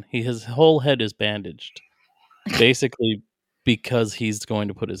van. His whole head is bandaged, basically because he's going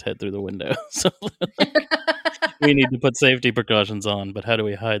to put his head through the window. So we need to put safety precautions on. But how do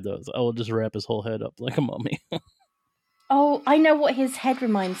we hide those? I will just wrap his whole head up like a mummy. Oh, I know what his head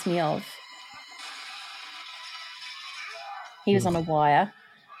reminds me of. He was on a wire.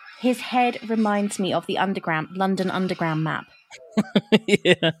 His head reminds me of the London Underground map.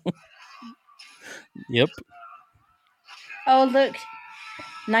 Yeah. Yep. Oh, look.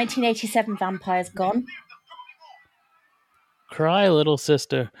 1987 vampire's gone. Cry, little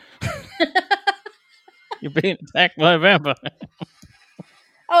sister. You're being attacked by a vampire.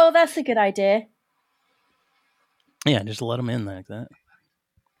 Oh, that's a good idea. Yeah, just let him in like that.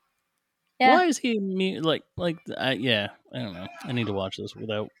 Yeah. Why is he yeah, I don't know. I need to watch this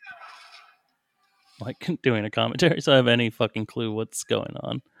without doing a commentary so I have any fucking clue what's going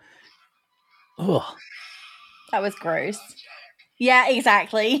on. Ugh. That was gross. Yeah,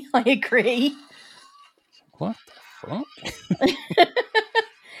 exactly. I agree. what the fuck?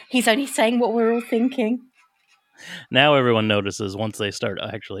 He's only saying what we're all thinking. Now everyone notices once they start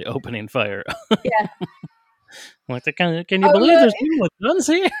actually opening fire. Yeah. Like, can you Oh, believe look. there's people with guns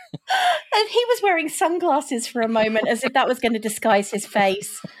here? And he was wearing sunglasses for a moment as if that was going to disguise his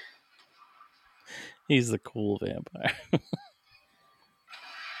face. He's the cool vampire.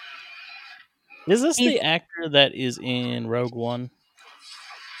 Is this He's- the actor that is in Rogue One?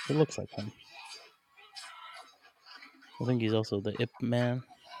 It looks like him. I think he's also the Ip Man.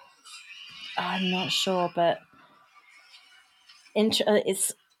 I'm not sure, but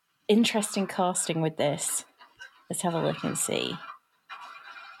it's interesting casting with this. Let's have a look and see.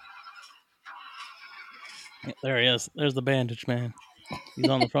 Yeah, there he is. There's the Bandage Man. He's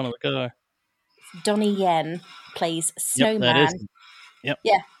on the front of the car. Donnie Yen plays Snowman. Yep, that is him. Yep.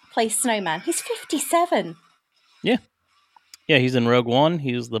 Yeah, plays Snowman. He's 57. Yeah, he's in Rogue One.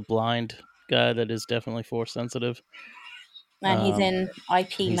 He's the blind guy that is definitely force sensitive. And he's in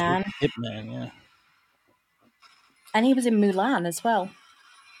IP He's Man. the Ip Man, yeah. And he was in Mulan as well,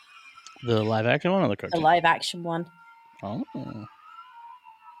 The live action one or the the cartoon? live action one. Oh.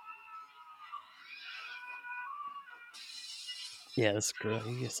 Yeah, this girl,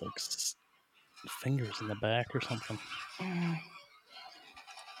 he gets like fingers in the back or something.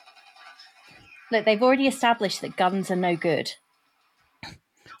 Look, they've already established that guns are no good.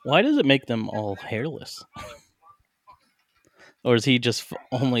 Why does it make them all hairless? Or is he just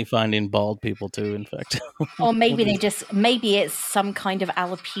only finding bald people to infect? Or maybe maybe it's some kind of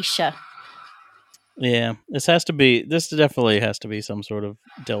alopecia. Yeah, this definitely has to be some sort of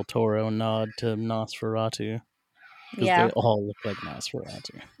Del Toro nod to Nosferatu. Because Yeah, they all look like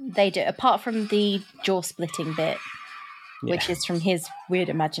Nosferatu. they do. Apart from the jaw splitting bit, which is from his weird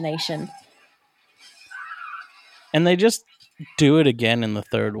imagination. And they just do it again in the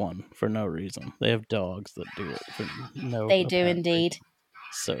third one for no reason. They have dogs that do it for no They do apparent indeed. reason.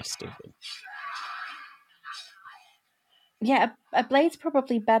 So stupid. Yeah, a blade's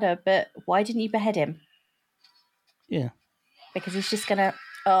probably better, but why didn't you behead him? Yeah. Because he's just gonna.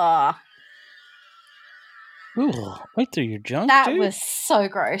 Ooh, right through your junk, That dude. was so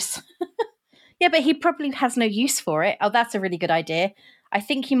gross. Yeah, but he probably has no use for it. Oh, that's a really good idea. I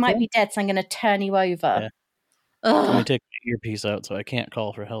think you might be dead, so I'm going to turn you over. Yeah. Let me Ugh. take my earpiece out so I can't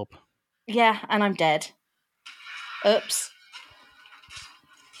call for help. Yeah, and I'm dead. Oops.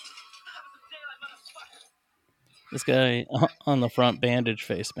 This guy on the front, bandage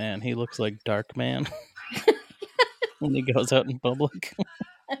face man, he looks like Dark Man when he goes out in public.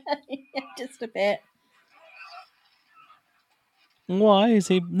 Yeah, just a bit. Why is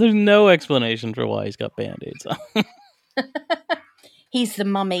he? There's no explanation for why he's got band-aids on. He's the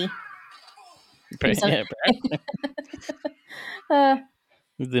mummy. He's Yeah, Uh,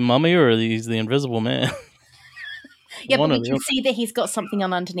 the mummy or he's the invisible man? yeah, One but or we the can other. see that he's got something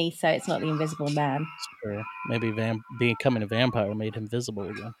on underneath, so it's not the invisible man. Or maybe becoming a vampire made him visible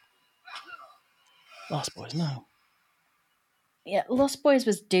again. Lost Boys, no. Yeah, Lost Boys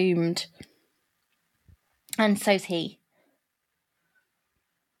was doomed. And so's he.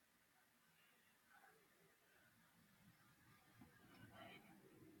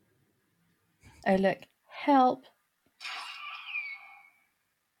 Oh, look. Help.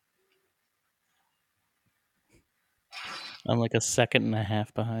 I'm like a second and a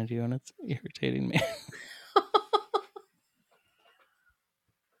half behind you, and it's irritating me.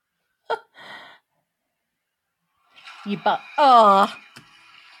 You but. Oh.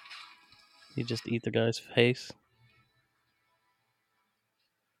 You just eat the guy's face.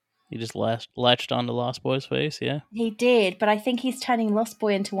 You just latched onto Lost Boy's face, yeah? He did, but I think he's turning Lost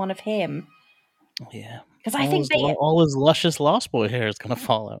Boy into one of him. Yeah. Because I think all his luscious Lost Boy hair is going to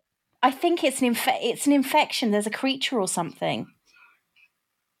fall out. I think it's an infection. There's a creature or something.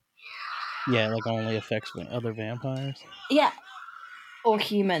 Yeah, like only affects other vampires. Yeah. Or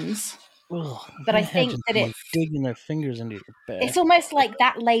humans. Ugh, But I think imagine that someone it's digging their fingers into your back. it's almost like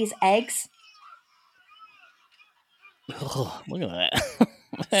that lays eggs. Ugh, look at that.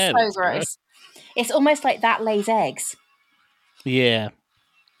 That So is gross. It's almost like that lays eggs. Yeah.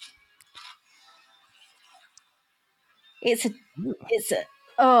 It's a What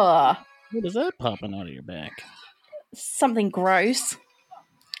is that popping out of your back? something gross.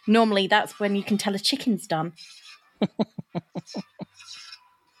 Normally that's when you can tell a chicken's done.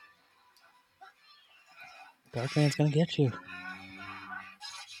 Dark Man's gonna get you.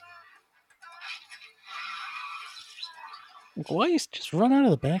 Like, why you just run out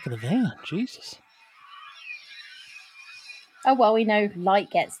of the back of the van? Jesus. Oh well, we know light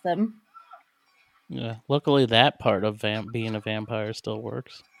gets them. Yeah. Luckily, that part of being a vampire still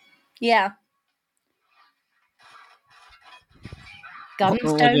works. Yeah. guns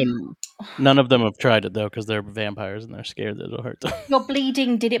Well, don't. again, none of them have tried it though because they're vampires and they're scared that it'll hurt them. You're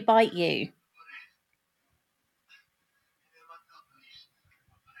bleeding. Did it bite you?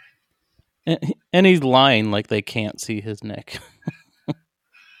 And he's lying like they can't see his neck.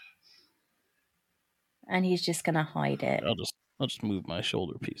 And he's just gonna hide it. I'll just move my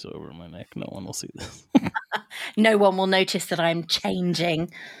shoulder piece over my neck. No one will see this. No one will notice that I'm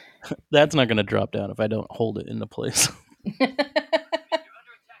changing. That's not going to drop down if I don't hold it into place.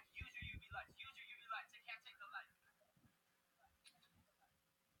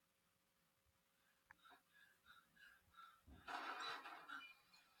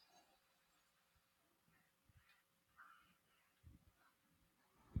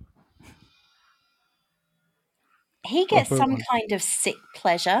 He gets some kind of sick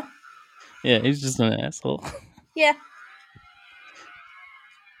pleasure. Yeah, he's just an asshole. Yeah.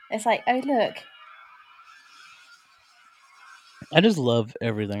 It's like, oh, look. I just love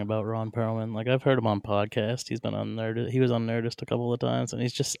everything about Ron Perlman. Like, I've heard him on podcasts. He was on Nerdist a couple of times, and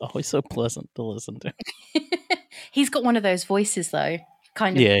he's just always so pleasant to listen to. He's got one of those voices, though.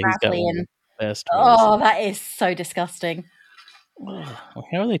 Kind of he's got gravelly one of and... the best Oh, voices. that is so disgusting.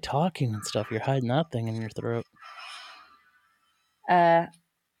 How are they talking and stuff? You're hiding that thing in your throat.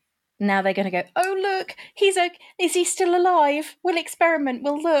 Now they're going to go, oh, look, is he still alive? We'll experiment,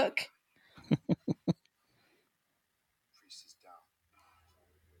 we'll look.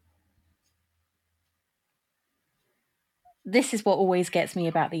 This is what always gets me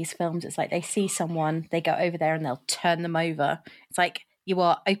about these films. It's like they see someone, they go over there and they'll turn them over. It's like, you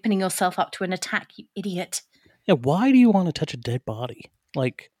are opening yourself up to an attack, you idiot. Yeah, why do you want to touch a dead body?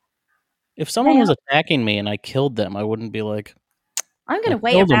 Like, if someone was attacking me and I killed them, I wouldn't be like, I'm going to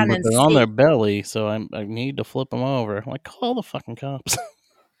wait around and they're see. on their belly, so I need to flip them over. Like, call the fucking cops.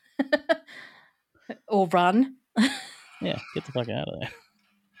 Or run. Yeah, get the fuck out of there.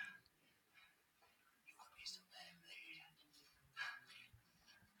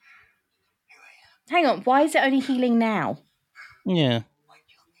 Hang on, why is it only healing now? Yeah.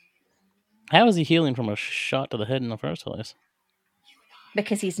 How is he healing from a shot to the head in the first place?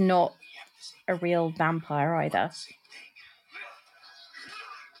 Because he's not a real vampire either.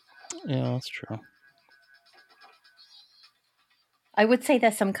 Yeah, that's true. I would say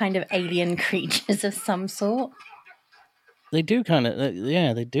there's some kind of alien creatures of some sort. They do kind of,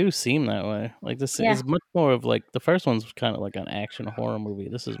 they do seem that way. Like, this is much more of like, the first one's kind of like an action horror movie.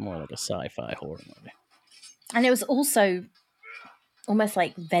 This is more like a sci-fi horror movie. And it was also almost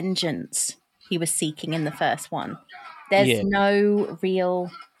like vengeance he was seeking in the first one. There's no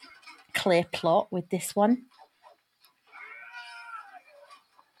real clear plot with this one.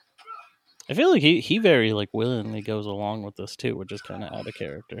 I feel like he very like willingly goes along with this too, which is kind of out of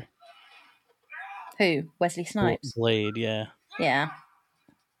character. Who? Wesley Snipes? Blade, yeah. Yeah.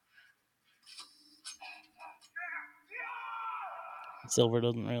 Silver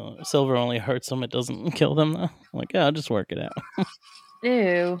only hurts them, it doesn't kill them though. Like, yeah, I'll just work it out.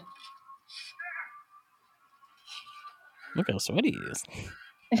 Ew. Look how sweaty he is.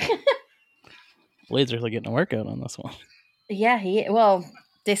 Blade's really getting a workout on this one. Yeah,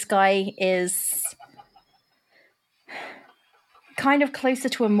 this guy is kind of closer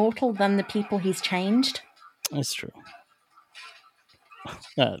to immortal than the people he's changed. That's true.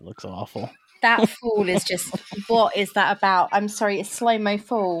 That looks awful. That fall is just, what is that about? I'm sorry, it's slow-mo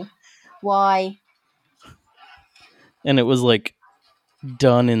fall. Why? And it was like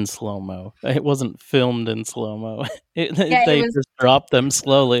done in slow-mo. It wasn't filmed in slow-mo. They just dropped them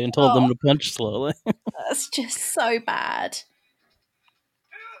slowly and told them to punch slowly. That's just so bad.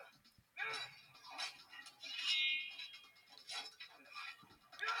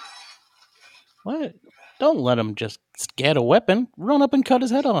 What? Don't let him just get a weapon. Run up and cut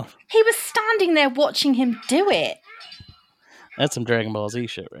his head off. He was standing there watching him do it. That's some Dragon Ball Z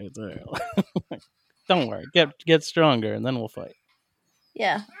shit right there. Don't worry. Get stronger and then we'll fight.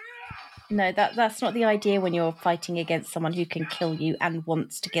 Yeah. No, that's not the idea when you're fighting against someone who can kill you and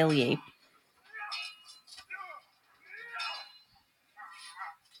wants to kill you.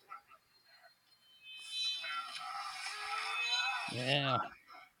 Yeah.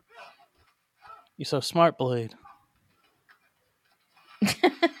 You're so smart, Blade.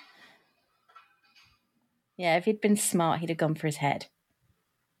 Yeah, if he'd been smart, he'd have gone for his head.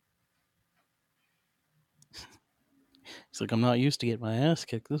 He's like, I'm not used to getting my ass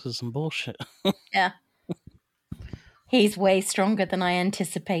kicked. This is some bullshit. Yeah. He's way stronger than I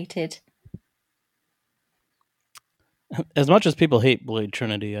anticipated. As much as people hate Blade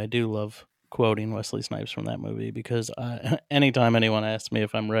Trinity, I do love quoting Wesley Snipes from that movie because anytime anyone asks me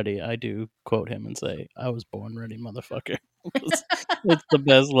if I'm ready, I do quote him and say, I was born ready, motherfucker. It's the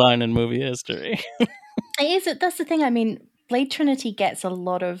best line in movie history. It is. That's the thing. I mean, Blade Trinity gets a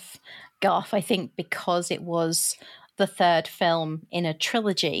lot of guff, I think, because it was the third film in a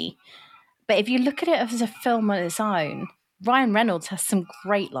trilogy. But if you look at it as a film on its own, Ryan Reynolds has some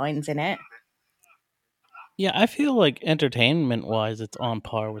great lines in it. Yeah, I feel like entertainment-wise, it's on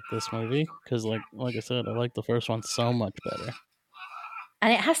par with this movie because, like I said, I like the first one so much better.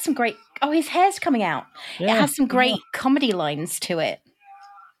 And it has some great... Oh, his hair's coming out. Yeah, it has some great comedy lines to it.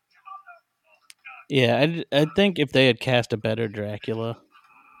 Yeah, I think if they had cast a better Dracula,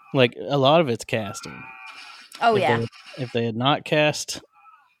 like a lot of it's casting. Oh, yeah. If they had not cast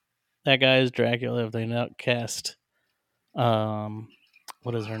that guy as Dracula, if they had not cast,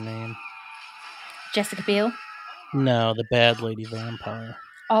 what is her name? Jessica Biel? No, the bad lady vampire.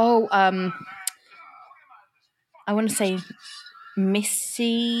 Oh, I want to say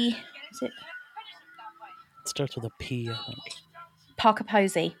Missy... Is it? It starts with a P, I think. Parker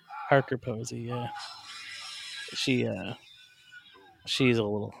Posey. Parker Posey, yeah. She's a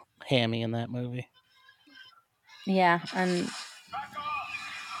little hammy in that movie. Yeah, and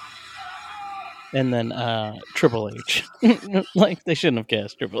then Triple H. Like they shouldn't have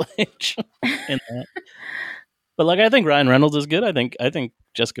cast Triple H in that. But like I think Ryan Reynolds is good. I think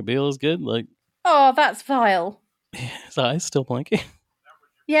Jessica Biel is good. Like, oh, that's vile. His eyes still blinking.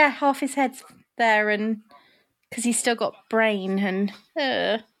 Yeah, half his head's there, and because he's still got brain and.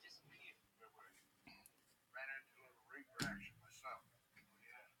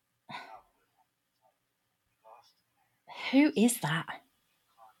 Who is that?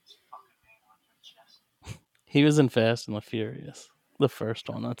 He was in Fast and the Furious, the first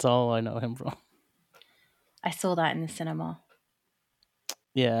one. That's all I know him from. I saw that in the cinema.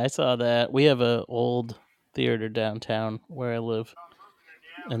 Yeah, I saw that. We have an old theater downtown where I live,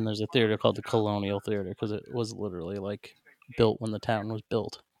 and there's a theater called the Colonial Theater because it was literally like built when the town was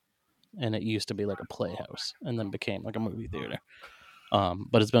built, and it used to be like a playhouse and then became like a movie theater.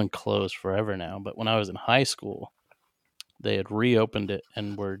 But it's been closed forever now. But when I was in high school, they had reopened it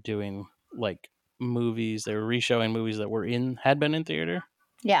and were doing like movies. They were re-showing movies that had been in theater.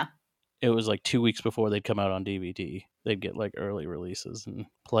 Yeah. It was like 2 weeks before they'd come out on DVD. They'd get like early releases and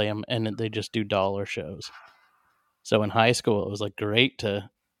play them, and they just do dollar shows. So in high school, it was like great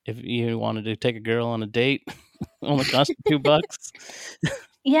to, if you wanted to take a girl on a date, only cost $2.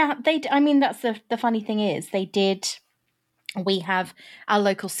 Yeah, I mean, that's the funny thing is they did. We have our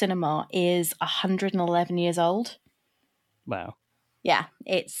local cinema is 111 years old. Wow. Yeah,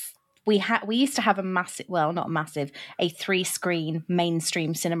 we used to have a massive, well, not massive, a 3-screen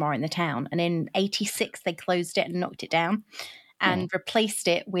mainstream cinema in the town, and in '86 they closed it and knocked it down, and replaced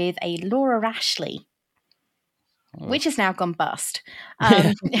it with a Laura Ashley, which has now gone bust.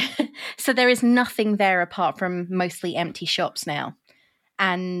 So there is nothing there apart from mostly empty shops now,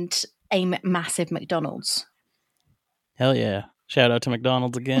 and a massive McDonald's. Hell yeah! Shout out to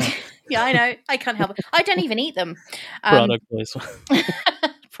McDonald's again. Yeah, I know. I can't help it. I don't even eat them. Product placement.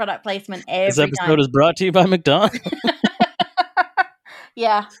 Product placement every This episode time. is brought to you by McDonald's.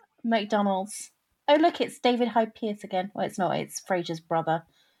 Yeah, McDonald's. Oh, look, it's David Hyde Pierce again. Well, it's not. It's Frasier's brother.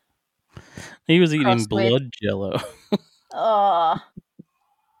 He was eating Crossed with- blood jello. Oh.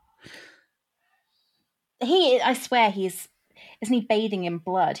 I swear isn't he bathing in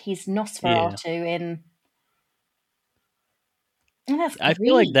blood? He's Nosferatu in... Oh, that's I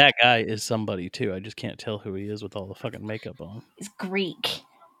feel like Greek. that guy is somebody too. I just can't tell who he is with all the fucking makeup on. It's Greek.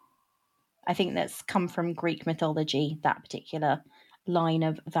 I think that's come from Greek mythology, that particular line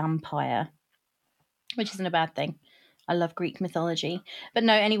of vampire, which isn't a bad thing. I love Greek mythology. But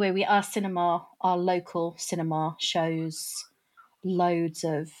no, anyway, our local cinema shows loads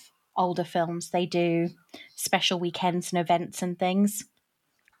of older films. They do special weekends and events and things,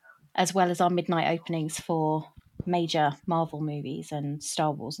 as well as our midnight openings for major Marvel movies and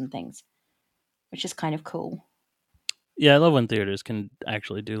Star Wars and things, which is kind of cool. Yeah, I love when theaters can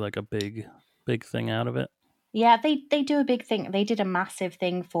actually do like a big thing out of it. Yeah, they do a big thing. They did a massive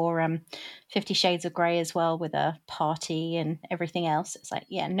thing for 50 Shades of Grey as well, with a party and everything else. It's like,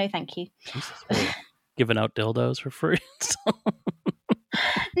 yeah, no thank you. Jesus, giving out dildos for free.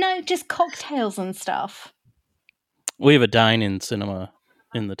 No, just cocktails and stuff. We have a dine-in cinema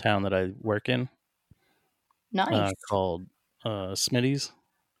in the town that I work in. Nice. Called Smitty's,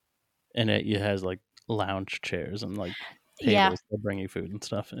 and it has like lounge chairs and like tables that bring you food and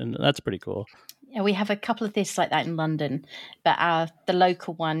stuff, and that's pretty cool. Yeah, we have a couple of theatres like that in London, but the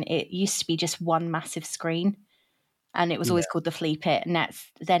local one, it used to be just one massive screen, and it was always called the Flea Pit. And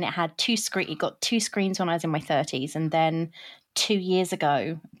then it had it got 2 screens when I was in my 30s, and then 2 years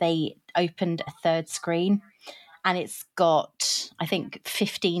ago they opened a 3rd screen, and it's got, I think,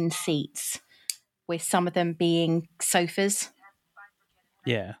 15 seats, with some of them being sofas.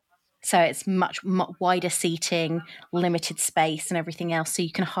 Yeah. So it's much wider seating, limited space, and everything else. So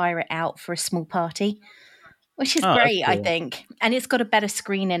you can hire it out for a small party, which is Oh, that's great, I cool. think. And it's got a better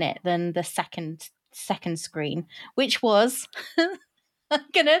screen in it than the second screen, which was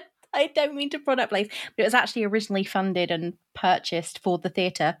I don't mean to product place, but it was actually originally funded and purchased for the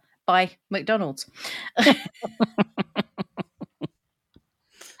theatre by McDonald's.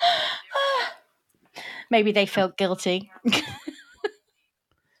 Maybe they felt guilty.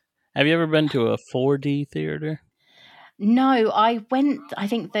 Have you ever been to a 4D theater? No, I went. I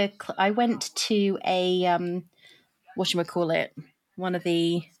think I went to a whatchamacallit, one of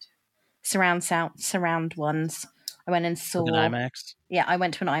the surround ones. I went and saw With an IMAX? Yeah, I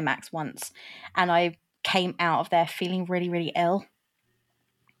went to an IMAX once, and I came out of there feeling really, really ill.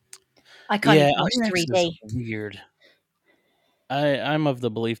 I can't even watch IMAX 3D. is weird. I'm of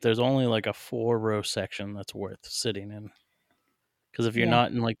the belief there's only like a 4-row section that's worth sitting in. Because if you're Yeah.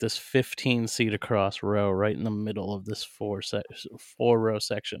 not in like this 15 seat across row right in the middle of this 4-row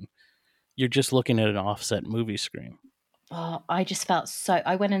section, you're just looking at an offset movie screen. Oh, I just felt so.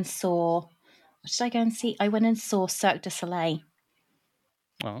 I went and saw. What did I go and see? I went and saw Cirque du Soleil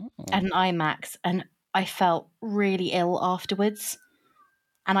Oh. at an IMAX, and I felt really ill afterwards.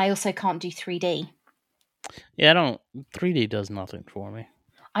 And I also can't do 3D. Yeah, 3D does nothing for me.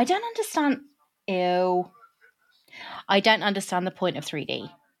 I don't understand. Ew. I don't understand the point of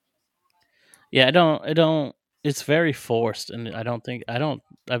 3D. Yeah, I don't. It's very forced, and I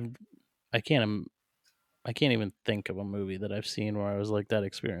can't even think of a movie that I've seen where I was like, that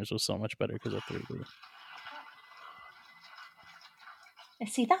experience was so much better because of 3D.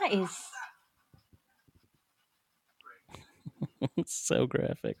 See, that is. It's so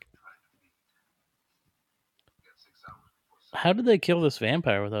graphic. How did they kill this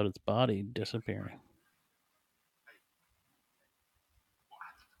vampire without its body disappearing?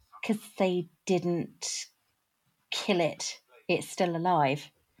 Because they didn't kill it. It's still alive.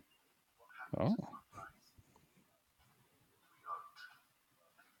 Oh.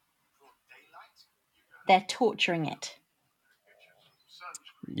 They're torturing it.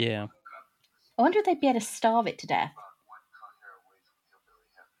 Yeah. I wonder if they'd be able to starve it to death.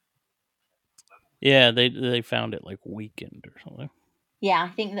 Yeah, they found it like weakened or something. Yeah, I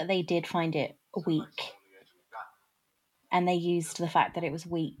think that they did find it weak. And they used the fact that it was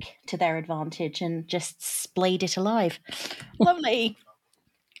weak to their advantage and just splayed it alive. Lovely.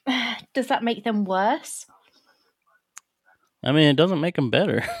 Does that make them worse? I mean, it doesn't make them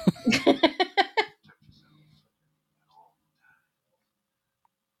better.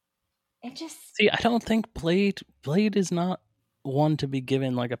 It just... See, I don't think Blade is not one to be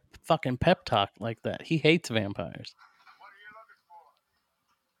given like a fucking pep talk like that. He hates vampires.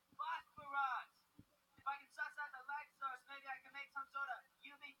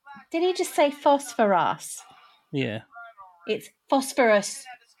 Did he just say phosphorus? Yeah. It's phosphorus.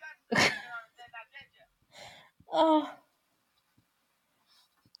 Oh,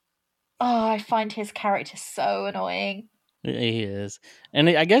 I find his character so annoying. He is. And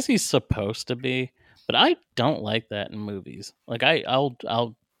I guess he's supposed to be, but I don't like that in movies. Like I'll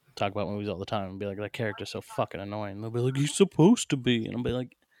talk about movies all the time and be like, that character's so fucking annoying. And they'll be like, he's supposed to be. And I'll be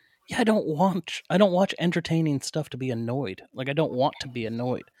like, yeah, I don't watch entertaining stuff to be annoyed. Like, I don't want to be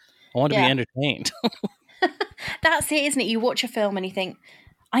annoyed. I want to be entertained. That's it, isn't it? You watch a film and you think,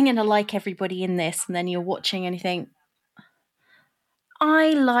 I'm going to like everybody in this. And then you're watching and you think,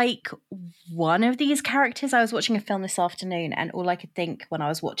 I like one of these characters. I was watching a film this afternoon and all I could think when I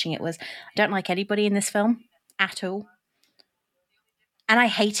was watching it was, I don't like anybody in this film at all. And I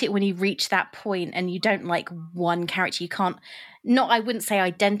hate it when you reach that point and you don't like one character. You can't, I wouldn't say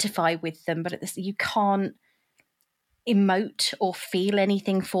identify with them, but you can't emote or feel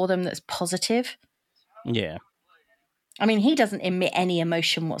anything for them that's positive. Yeah. I mean, he doesn't emit any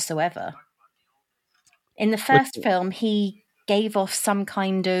emotion whatsoever. In the first film, he gave off some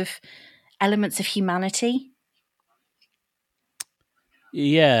kind of elements of humanity.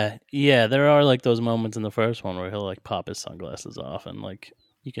 Yeah, there are like those moments in the first one where he'll like pop his sunglasses off and like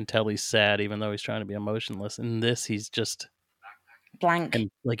you can tell he's sad even though he's trying to be emotionless. In this, he's just blank.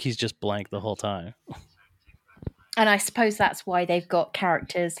 And like he's just blank the whole time. And I suppose that's why they've got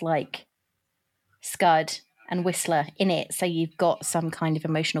characters like Scud and Whistler in it, so you've got some kind of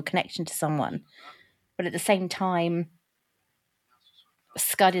emotional connection to someone. But at the same time,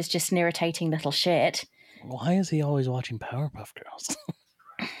 Scud is just an irritating little shit. Why is he always watching Powerpuff Girls?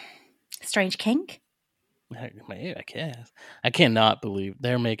 Strange kink? Maybe, I guess. I cannot believe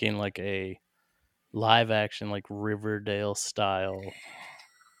they're making like a live action, like Riverdale style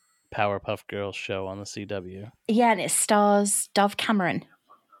Powerpuff Girls show on the CW. Yeah, and it stars Dove Cameron.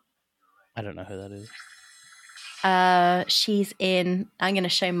 I don't know who that is. She's in, I'm going to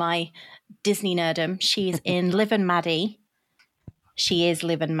show my Disney nerdom. She's in Liv and Maddie. She is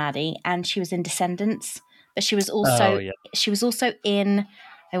Liv and Maddie, and she was in Descendants. But she was also in,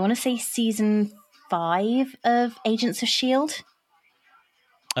 I want to say, season 5 of Agents of S.H.I.E.L.D.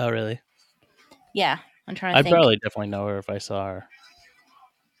 Oh, really? Yeah, I'm trying to I'd think. probably definitely know her if I saw her.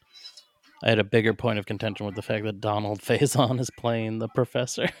 I had a bigger point of contention with the fact that Donald Faison is playing the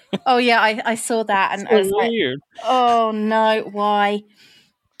professor. Oh yeah, I saw that, and I was weird. like, oh no, why?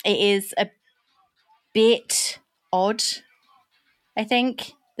 It is a bit odd, I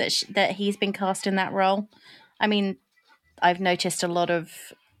think, that he's been cast in that role. I mean, I've noticed a lot of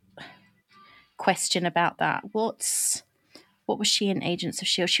question about that. What was she in Agents of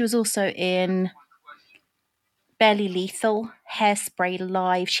S.H.I.E.L.D.? She was also in Barely Lethal, Hairspray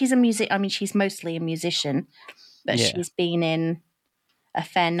Live. She's a she's mostly a musician, but Yeah. she's been in a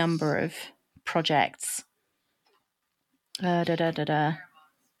fair number of projects. Because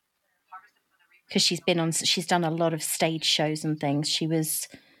she's done a lot of stage shows and things. She was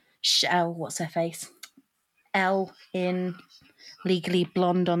what's her face? Elle in Legally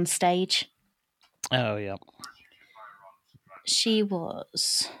Blonde on stage. Oh, yeah. She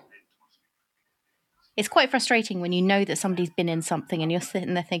was. It's quite frustrating when you know that somebody's been in something and you're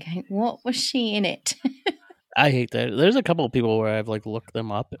sitting there thinking, what was she in it? I hate that. There's a couple of people where I've like looked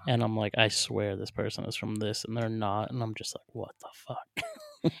them up and I'm like, I swear this person is from this, and they're not, and I'm just like, what the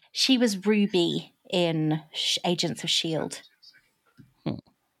fuck? She was Ruby in Agents of S.H.I.E.L.D. Hmm.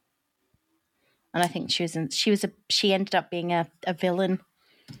 And I think she ended up being a villain.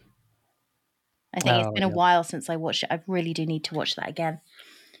 I think it's been a while since I watched it. I really do need to watch that again.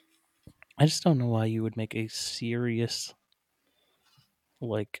 I just don't know why you would make a serious,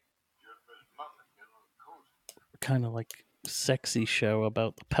 like, kind of like sexy show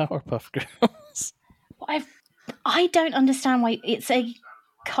about the Powerpuff Girls. I don't understand why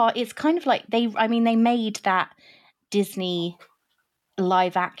it's kind of like they made that Disney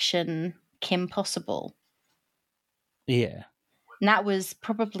live action Kim Possible. Yeah. And that was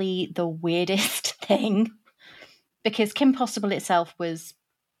probably the weirdest thing, because Kim Possible itself was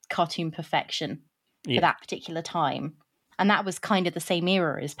cartoon perfection for that particular time. And that was kind of the same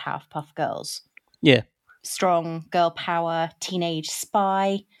era as Powerpuff Girls. Yeah. Strong girl power, teenage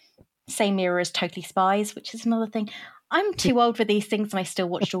spy. Same era as Totally Spies, which is another thing. I'm too old for these things, and I still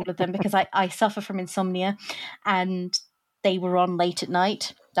watched all of them because I suffer from insomnia, and they were on late at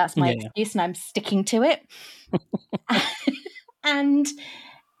night. That's my excuse, and I'm sticking to it. And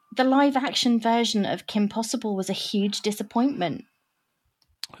the live action version of Kim Possible was a huge disappointment.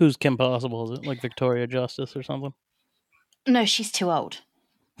 Who's Kim Possible? Is it like Victoria Justice or something? No, she's too old.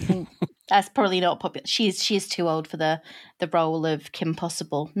 That's probably not popular. She is too old for the role of Kim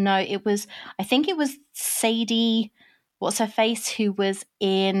Possible. No, I think it was Sadie, what's her face, who was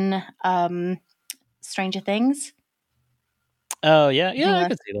in Stranger Things. Oh, yeah, I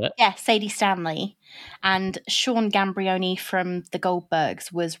could see that. Yeah, Sadie Stanley. And Sean Gambrioni from The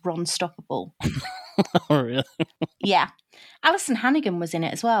Goldbergs was Ron Stoppable. Oh, really? Yeah. Alison Hannigan was in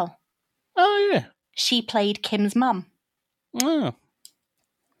it as well. Oh, yeah. She played Kim's mum. Oh.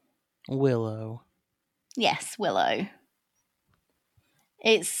 Willow. Yes, Willow.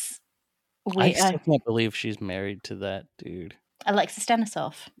 It's weird. I still can't believe she's married to that dude. Alexis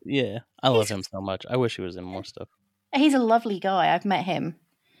Denisov. Yeah, I love him so much. I wish he was in more stuff. He's a lovely guy. I've met him,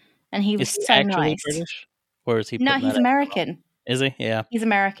 and he was is he so actually nice. British, or is he? No, he's American. Is he? Yeah, he's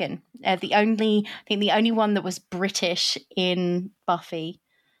American. The only one that was British in Buffy.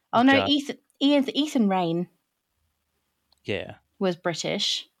 Oh no, Ethan Rayne. Yeah, was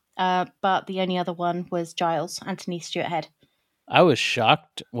British, but the only other one was Giles, Anthony Stewart Head. I was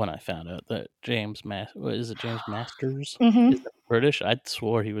shocked when I found out that James Masters Mm-hmm. is British. I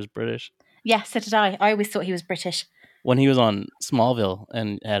swore he was British. Yeah, so did I. I always thought he was British. When he was on Smallville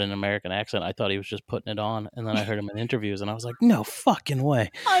and had an American accent, I thought he was just putting it on. And then I heard him in interviews, and I was like, no fucking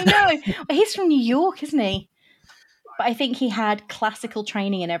way. I know. Well, he's from New York, isn't he? But I think he had classical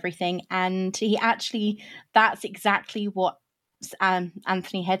training and everything. And that's exactly what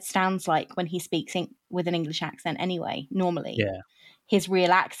Anthony Head sounds like when he speaks with an English accent anyway, normally. Yeah. His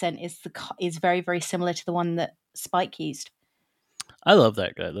real accent is very, very similar to the one that Spike used. I love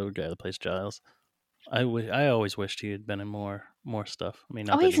that guy, the guy that plays Giles. I always wished he had been in more stuff. I mean,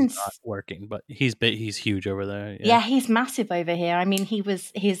 not that he's not working, but he's huge over there. Yeah, he's massive over here. I mean,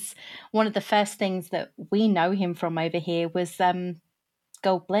 he's one of the first things that we know him from over here was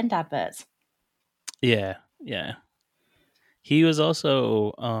Gold Blend adverts. Yeah, yeah. He was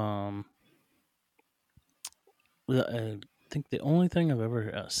also I think the only thing I've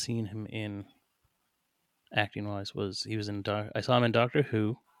ever seen him in acting wise was he was in I saw him in Doctor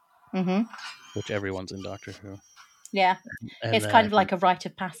Who, Hmm. which everyone's in Doctor Who. Yeah. And It's then kind of like a rite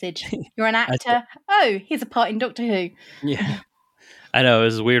of passage. You're an I saw, actor. Oh, here's a part in Doctor Who. yeah. I know, it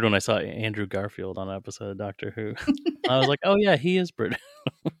was weird when I saw Andrew Garfield on an episode of Doctor Who. I was like, "Oh yeah, he is British."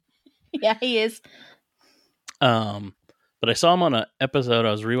 Yeah, he is. But I saw him on an episode.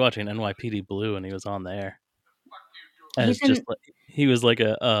 I was rewatching NYPD Blue, and he was on there as He's in. he was like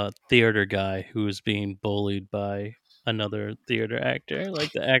a theater guy who was being bullied by another theater actor.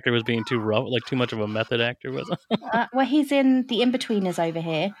 Like the actor was being too rough, like too much of a method actor was. Well, he's in The In-Betweeners over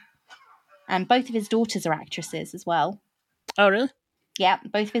here, and both of his daughters are actresses as well. Oh really? Yeah,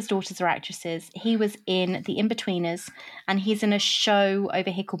 both of his daughters are actresses. He was in The In-Betweeners, and he's in a show over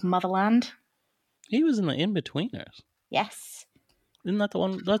here called Motherland. He was in the In-Betweeners. Yes. Isn't that the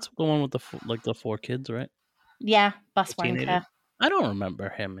one? That's the one with the 4 kids, right? Yeah, Bus The teenagers? Wanker. I don't remember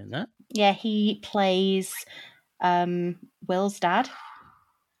him in that. Yeah, he plays Will's dad.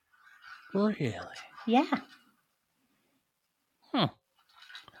 Really? Yeah. Huh.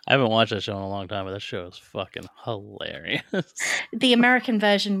 I haven't watched that show in a long time, but that show is fucking hilarious. The American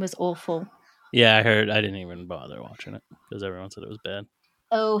version was awful. Yeah, I heard. I didn't even bother watching it because everyone said it was bad.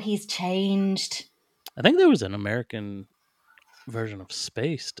 Oh, he's changed. I think there was an American version of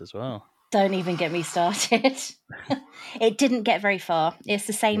Spaced as well. Don't even get me started. It didn't get very far. It's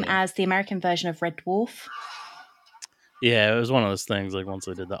the same as the American version of Red Dwarf. Yeah, it was one of those things. Like once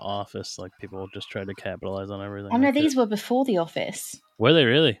they did The Office, like people just tried to capitalize on everything. Oh no, these were before The Office. Were they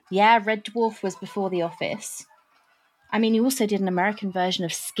really? Yeah, Red Dwarf was before The Office. I mean, you also did an American version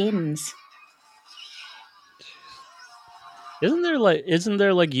of Skins. Isn't there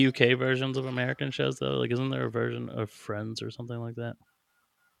like UK versions of American shows though? Like, isn't there a version of Friends or something like that?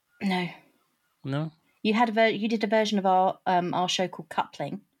 No. No. You had you did a version of our show called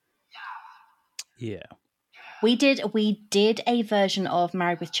Coupling. Yeah. We did a version of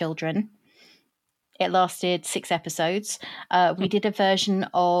Married with Children. It lasted 6 episodes. We did a version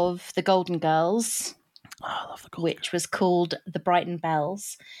of The Golden Girls. Oh, I love the Golden which was called The Brighton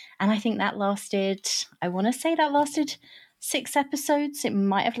Bells. And I think that lasted, I want to say that lasted 6 episodes. It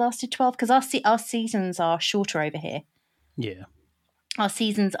might have lasted 12 because our seasons are shorter over here. Yeah. Our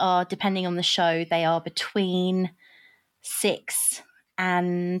seasons are, depending on the show, they are between 6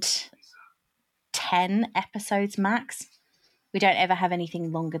 and 10 episodes max. We don't ever have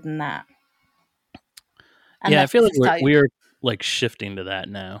anything longer than that. Yeah, I feel like we're like shifting to that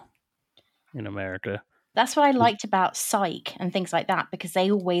now in America. That's what I liked about Psych and things like that, because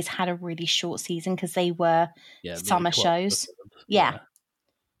they always had a really short season because they were summer shows. Yeah.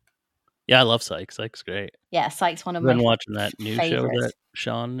 Yeah, I love Psych. Psych's great. Yeah, Psych's one of my I've been watching that new favorites. show that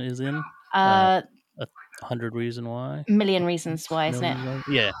Sean is in. 100 Reasons Why. Million Reasons Why, isn't it?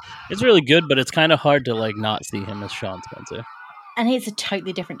 Yeah. It's really good, but it's kind of hard to like not see him as Sean Spencer. And he's a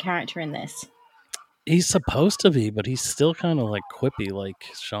totally different character in this. He's supposed to be, but he's still kind of like quippy like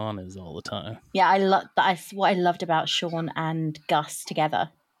Sean is all the time. Yeah, I love that. What I loved about Sean and Gus together.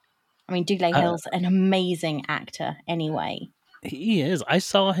 I mean, Dougalé Hill's an amazing actor anyway. He is. I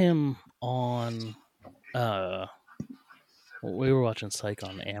saw him on we were watching Psych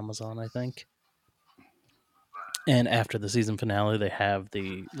on Amazon, I think. And after the season finale, they have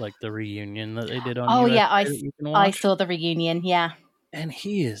the reunion that they did on. Oh USA yeah, I saw the reunion. Yeah, and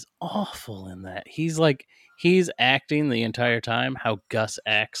he is awful in that. He's acting the entire time how Gus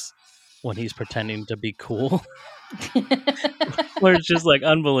acts when he's pretending to be cool, where it's just like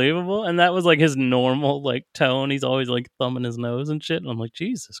unbelievable. And that was like his normal like tone. He's always like thumbing his nose and shit. And I'm like,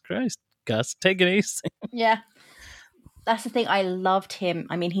 Jesus Christ, Gus, take it easy. Yeah. That's the thing. I loved him.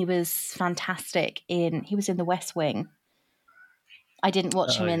 I mean, he was fantastic he was in The West Wing. I didn't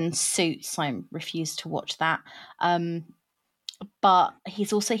watch him in Suits, so I refused to watch that. But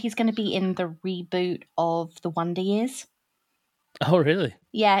he's going to be in the reboot of The Wonder Years. Oh, really?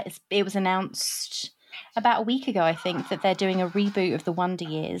 Yeah, it was announced about a week ago, I think, that they're doing a reboot of The Wonder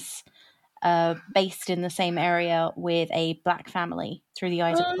Years, based in the same area with a black family, through the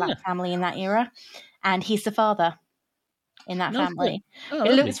eyes of a black family in that era. And he's the father in that family.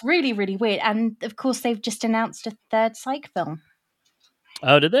 It looks really, really weird. And of course, they've just announced a 3rd Psych film.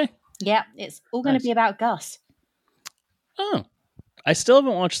 Oh, did they? Yeah, it's all going to be about Gus. Oh, I still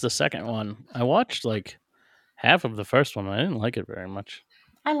haven't watched the second one. I watched like half of the first one. I didn't like it very much.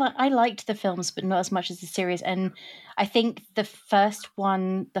 I liked the films, but not as much as the series. And I think the first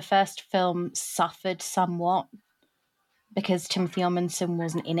film suffered somewhat because Timothy Omundson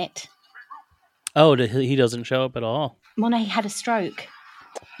wasn't in it. Oh, he doesn't show up at all. Well, no, he had a stroke.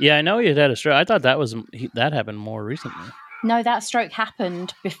 Yeah, I know he had a stroke. I thought that happened more recently. No, that stroke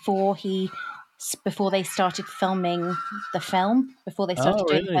happened before they started filming the film, before they started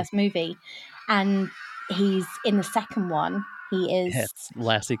doing the really? first movie. And he's in the second one. He is Yeah,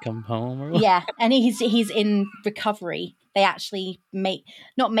 Lassie come home. Or what? yeah, and he's in recovery. They actually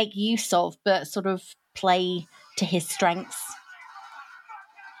not make use of, but sort of play to his strengths.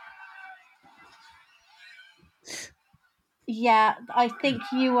 Yeah, I think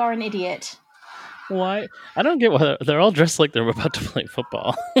you are an idiot. Why? I don't get why they're all dressed like they're about to play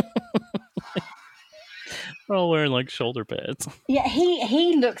football. They're all wearing like shoulder pads. Yeah,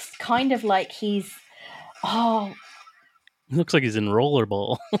 he looks kind of like he's He looks like he's in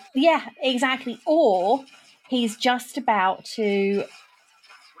rollerball. yeah, exactly. Or he's just about to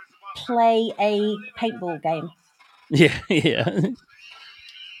play a paintball game. Yeah.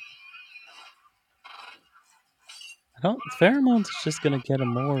 Pheromones is just gonna get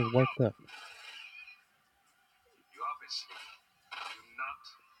him more worked up. You obviously do not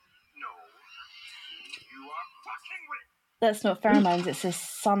know who you are fucking with. That's not pheromones, it's a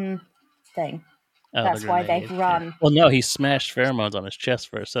sun thing. Oh, That's the why grenade, they've run. Yeah. Well, no, he smashed pheromones on his chest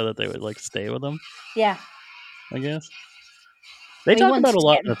first so that they would like stay with him. Yeah. I guess. They talk about a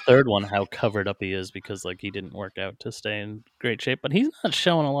lot in the third one how covered up he is because like he didn't work out to stay in great shape, but he's not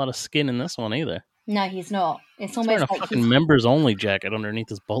showing a lot of skin in this one either. No, he's not. It's He's almost wearing a like fucking members only jacket underneath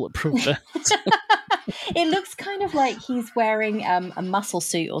his bulletproof vest. it looks kind of like he's wearing a muscle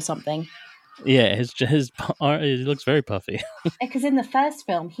suit or something. Yeah, he looks very puffy. Because in the first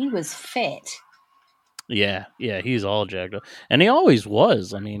film, he was fit. Yeah, he's all jacked up, and he always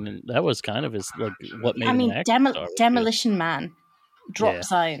was. I mean, that was kind of his like what made him an action star. Demolition Man, Drop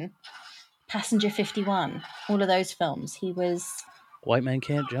Zone, Passenger 51, all of those films. He was White Man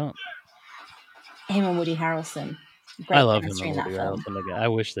Can't Jump. Him and Woody Harrelson. I love him and Woody Harrelson again. I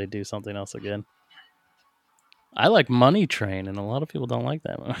wish they'd do something else again. I like Money Train, and a lot of people don't like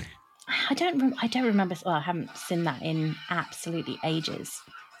that movie. I don't remember. Well, I haven't seen that in absolutely ages.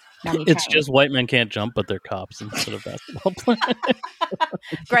 It's just White Men Can't Jump, but they're cops instead of basketball players.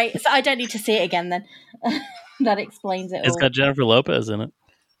 Great. So I don't need to see it again then. That explains it. It's got Jennifer Lopez in it.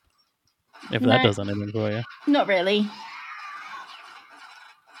 If that does anything for you. Not really.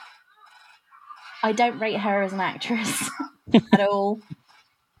 I don't rate her as an actress at all.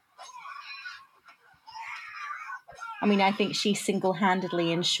 I mean, I think she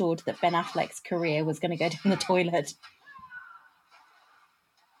single-handedly ensured that Ben Affleck's career was going to go down the toilet.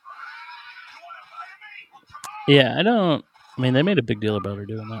 Yeah, I mean, they made a big deal about her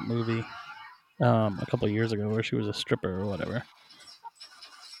doing that movie a couple of years ago where she was a stripper or whatever.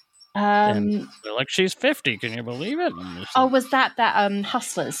 And they're like, she's 50. Can you believe it? Oh, was that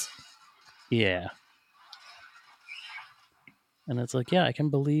Hustlers? Yeah. And it's like, yeah, I can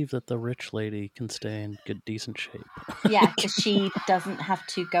believe that the rich lady can stay in good, decent shape. Yeah, because she doesn't have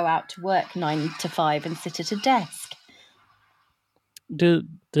to go out to work 9 to 5 and sit at a desk. Did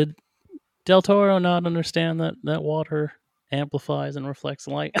Del Toro not understand that water amplifies and reflects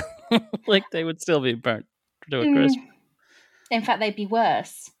light? Like they would still be burnt to a crisp. In fact, they'd be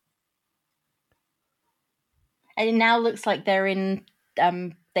worse. And it now looks like they're in.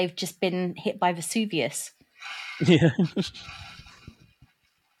 They've just been hit by Vesuvius. Yeah.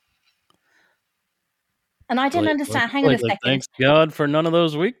 And I don't understand. Hang on a second. Thanks God for none of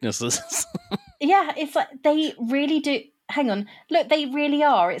those weaknesses. Yeah, it's like they really do. Hang on. Look, they really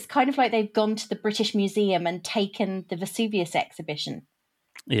are. It's kind of like they've gone to the British Museum and taken the Vesuvius exhibition.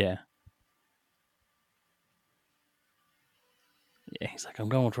 Yeah. Yeah, he's like, I'm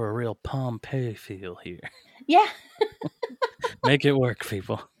going for a real Pompeii feel here. Yeah. Make it work,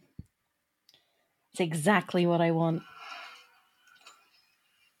 people. It's exactly what I want.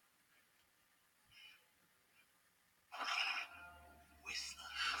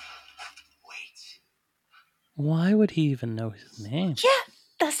 Why would he even know his name? Yeah,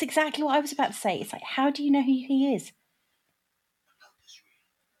 that's exactly what I was about to say. It's like, how do you know who he is?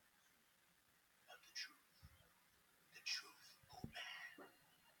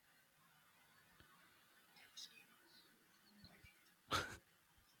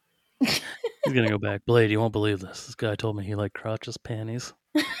 He's gonna go back. Blade, you won't believe this. This guy told me he liked crotchless panties.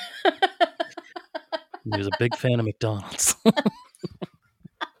 He was a big fan of McDonald's.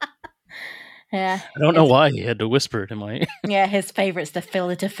 Yeah. I don't know why he had to whisper it in my ear. Yeah, his favourite's the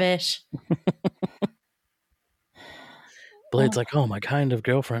fillet of fish. Blade's like, oh, my kind of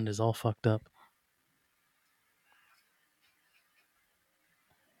girlfriend is all fucked up.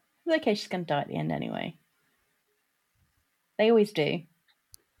 It's okay, she's going to die at the end anyway. They always do.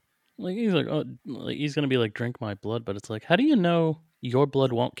 Like he's like, oh, like, he's gonna be like, drink my blood, but it's like, how do you know your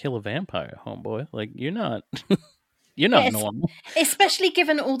blood won't kill a vampire, homeboy? Like you're not, you're not Yes. normal. Especially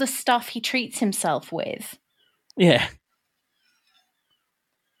given all the stuff he treats himself with. Yeah.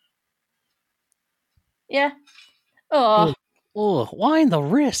 Yeah. Oh, Oh, why in the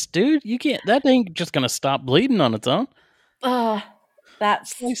wrist, dude? You can't. That ain't just gonna stop bleeding on its own.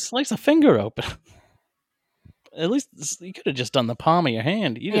 that's Slice a finger open. At least you could have just done the palm of your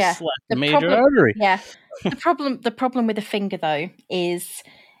hand. You just slapped the major artery. Yeah. The problem with the finger though is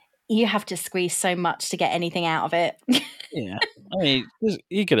you have to squeeze so much to get anything out of it. Yeah. I mean,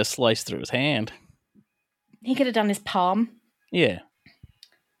 he could have sliced through his hand. He could have done his palm. Yeah.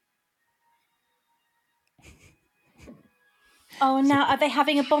 Oh, and now are they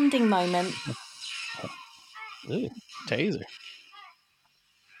having a bonding moment? Ooh, taser.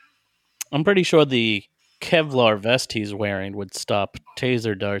 I'm pretty sure the Kevlar vest he's wearing would stop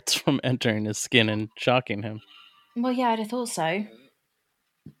taser darts from entering his skin and shocking him. Well, yeah, I'd have thought so.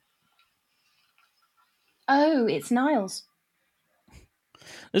 Oh, it's Niles.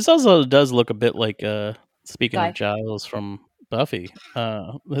 This also does look a bit like, speaking Guy. of Giles from Buffy,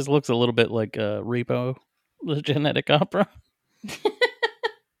 this looks a little bit like Repo, the genetic opera. It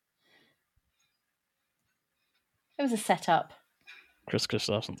was a setup. Chris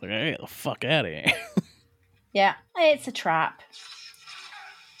Christopher's like, hey, get the fuck out of here. Yeah, it's a trap.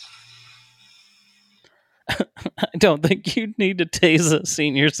 I don't think you'd need to tase a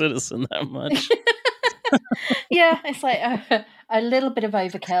senior citizen that much. Yeah, it's like a little bit of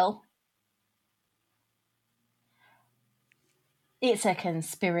overkill. It's a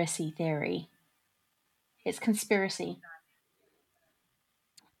conspiracy theory. It's conspiracy.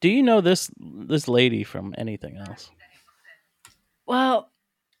 Do you know this lady from anything else? Well,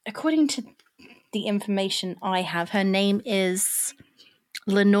 according to the information I have, her name is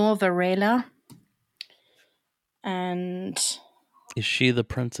Lenore Varela. And Is she the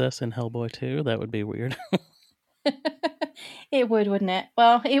princess in Hellboy 2? That would be weird. it would, wouldn't it?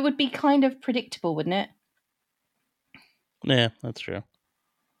 Well, it would be kind of predictable, wouldn't it? Yeah, that's true.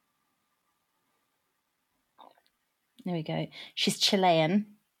 There we go. She's Chilean.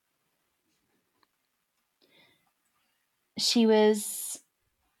 She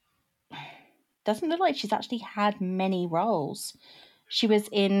doesn't look like she's actually had many roles. She was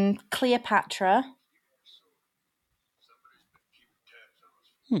in Cleopatra.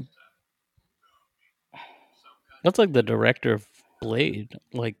 That's like the director of Blade.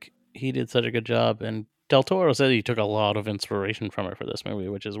 Like, he did such a good job. And Del Toro said he took a lot of inspiration from her for this movie,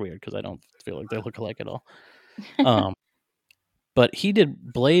 which is weird because I don't feel like they look alike at all. But he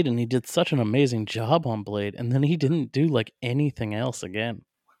did Blade, and he did such an amazing job on Blade, and then he didn't do like anything else again.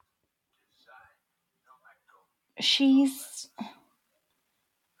 She's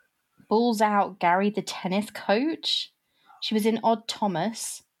balls out Gary the tennis coach. She was in Odd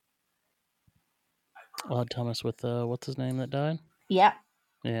Thomas. Odd Thomas with what's his name that died? Yep.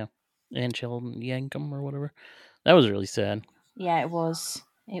 Yeah, Anchel Yankum or whatever. That was really sad. Yeah, it was.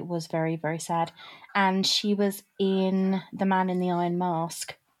 It was very, very sad. And she was in The Man in the Iron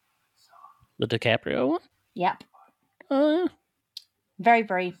Mask. The DiCaprio one? Yep. Oh, yeah. Very,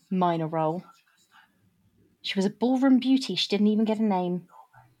 very minor role. She was a ballroom beauty. She didn't even get a name.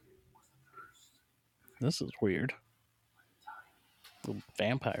 This is weird. Little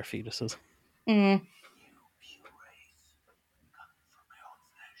vampire fetuses. Mm.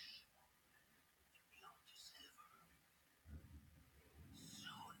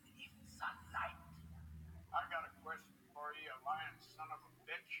 I got a question for you, lying son of a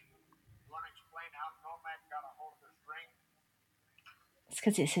bitch. You want to explain how Nomak got a hold of this ring? It's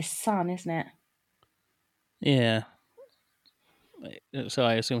because it's his son, isn't it? Yeah. So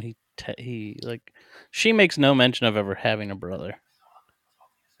I assume he like, she makes no mention of ever having a brother.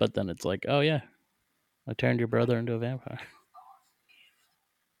 But then it's like, oh yeah, I turned your brother into a vampire.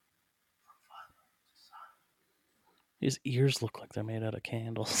 His ears look like they're made out of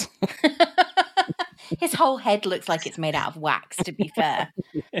candles. His whole head looks like it's made out of wax, to be fair.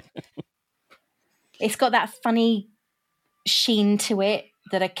 It's got that funny sheen to it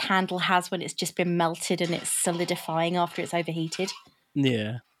that a candle has when it's just been melted and it's solidifying after it's overheated.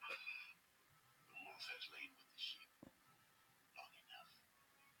 Yeah.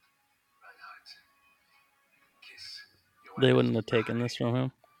 They wouldn't have taken this from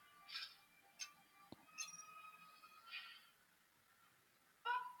him.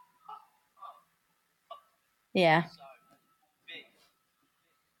 Yeah.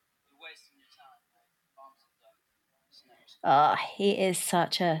 Oh, he is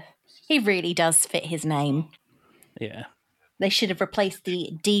such a... He really does fit his name. Yeah. They should have replaced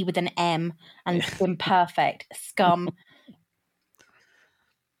the D with an M and been perfect. Scum.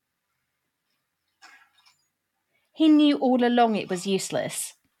 He knew all along it was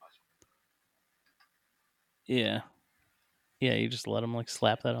useless. Yeah. Yeah, you just let him like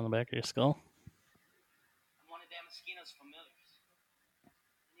slap that on the back of your skull. I'm one of Damaskino's familiars.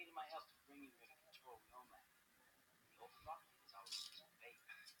 I needed my help to bring you into control of Nomad. The old fuck was always his bait.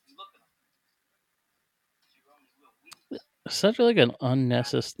 And look at him. Jerome's real weak. Such like an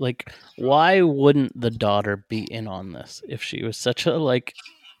unnecessary, like, why wouldn't the daughter be in on this if she was such a like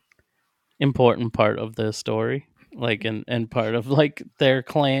important part of the story, like, and part of like their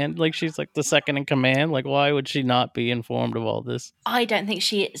clan? Like, she's like the second in command. Like, why would she not be informed of all this? I don't think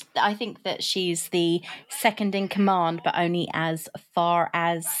she is. I think that she's the second in command, but only as far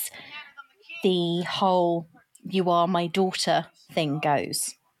as the whole "you are my daughter" thing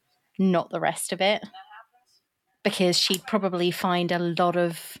goes, not the rest of it. Because she'd probably find a lot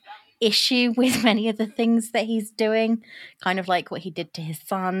of issue with many of the things that he's doing, kind of like what he did to his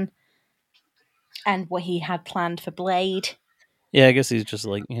son and what he had planned for Blade. Yeah, I guess he's just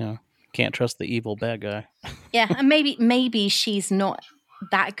like, can't trust the evil bad guy. Yeah, and maybe she's not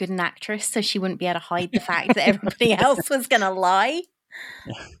that good an actress, so she wouldn't be able to hide the fact that everybody else was going to lie.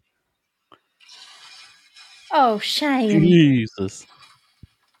 Oh, shame. Jesus.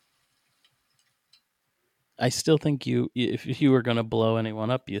 I still think if you were going to blow anyone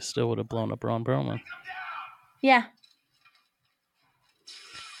up, you still would have blown up Ron Perlman. Yeah.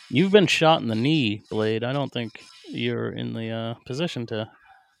 You've been shot in the knee, Blade. I don't think you're in the position to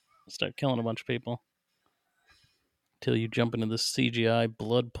start killing a bunch of people until you jump into this CGI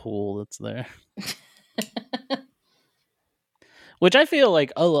blood pool that's there. Which I feel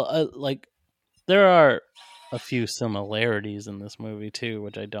like there are a few similarities in this movie too,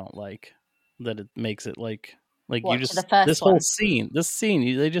 which I don't like. That it makes it like What, you just to the first this one? whole scene,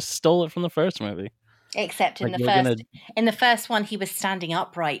 they just stole it from the first movie. Except in Like, in the first one, he was standing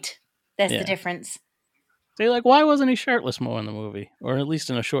upright. There's Yeah. the difference. So you're like, why wasn't he shirtless more in the movie, or at least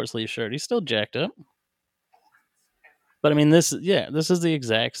in a short sleeve shirt? He's still jacked up. But I mean, this is the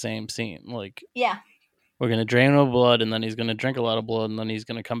exact same scene. Like, Yeah. we're gonna drain him of blood, and then he's gonna drink a lot of blood, and then he's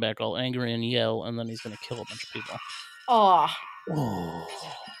gonna come back all angry and yell, and then he's gonna kill a bunch of people. Oh,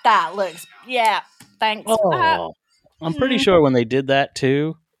 that looks. Yeah. Thanks. for that. Oh, I'm pretty sure when they did that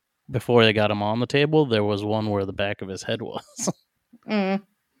too, before they got him on the table, there was one where the back of his head was. Mm.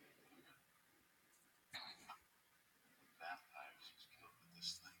 Vampires is killed with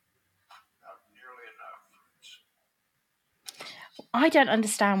this thing. Not nearly enough. I don't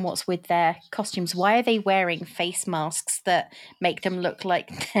understand what's with their costumes. Why are they wearing face masks that make them look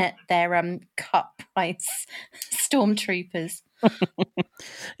like they're cut price stormtroopers?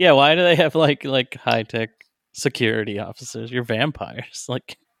 Yeah, why do they have like high tech security officers? You're vampires.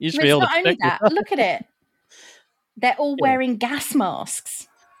 Like, you should But be it's able to not only protect that. yourself. Look at it. They're all Yeah. wearing gas masks.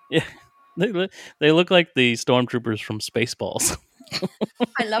 Yeah, they look like the stormtroopers from Spaceballs.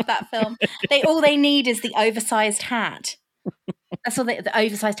 I love that film. All they need is the oversized hat. That's all. The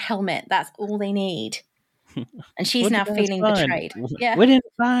oversized helmet. That's all they need. And she's What now did you guys feeling find? betrayed. Yeah. We didn't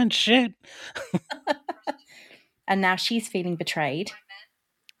find shit. And now she's feeling betrayed.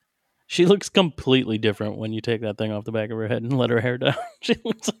 She looks completely different when you take that thing off the back of her head and let her hair down. She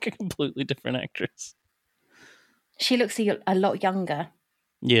looks like a completely different actress. She looks a lot younger.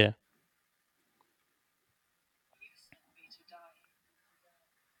 Yeah.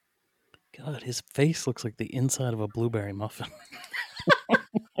 God, his face looks like the inside of a blueberry muffin.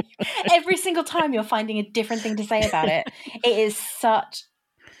 Every single time you're finding a different thing to say about it. It is such.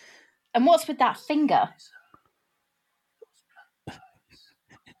 And what's with that finger?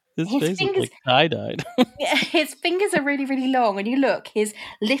 His His face is fingers- like tie-dyed. His fingers are really, really long. And you look, his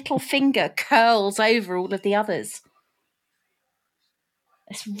little finger curls over all of the others.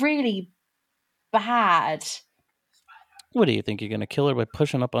 It's really bad. What do you think? You're going to kill her by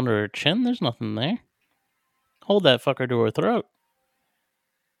pushing up under her chin? There's nothing there. Hold that fucker to her throat.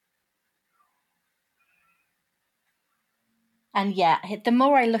 And yeah, the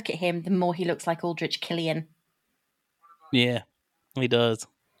more I look at him, the more he looks like Aldrich Killian. Yeah, he does.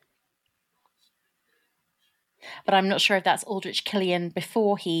 But I'm not sure if that's Aldrich Killian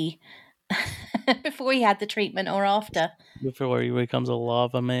before he before he had the treatment or after. Before he becomes a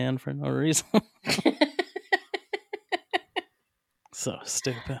lava man for no reason. So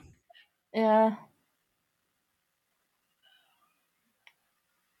stupid. Yeah.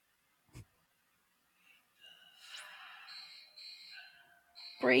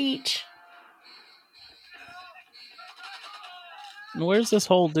 Breach. And where's this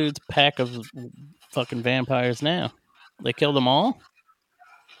whole dude's pack of fucking vampires now? They killed them all?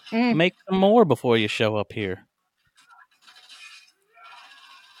 Mm. Make some more before you show up here.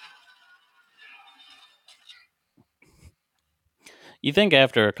 You think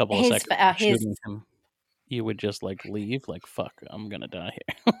after a couple of His, seconds of shooting him, you would just like leave? Like, fuck, I'm gonna die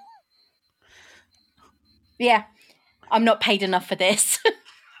here. yeah, I'm not paid enough for this.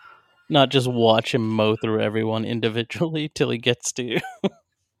 Not just watch him mow through everyone individually till he gets to you.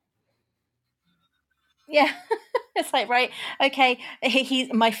 Yeah, it's like, right, okay,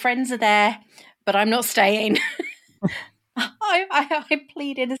 my friends are there, but I'm not staying. I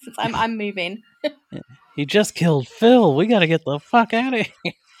plead innocence. I'm moving. He just killed Phil. We gotta get the fuck out of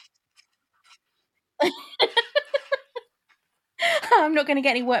here. I'm not going to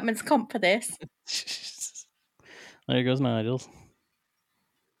get any workman's comp for this. There goes Nigel.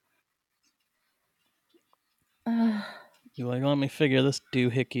 You're like, let me figure this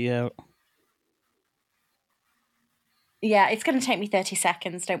doohickey out. Yeah, it's going to take me 30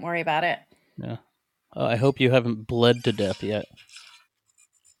 seconds. Don't worry about it. Yeah. I hope you haven't bled to death yet.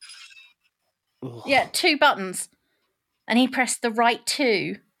 Ugh. Yeah, 2 buttons. And he pressed the right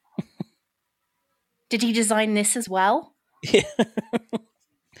 2. Did he design this as well? Yeah.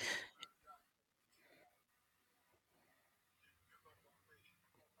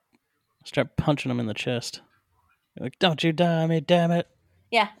 Start punching him in the chest. You're like, don't you die on me, damn it.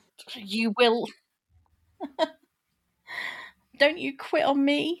 Yeah, you will. Don't you quit on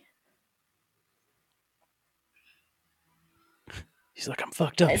me. He's like, I'm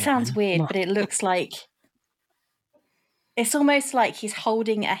fucked up. It sounds weird, but it looks like... It's almost like he's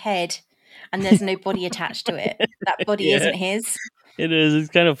holding a head and there's no body attached to it. That body isn't his. It is. He's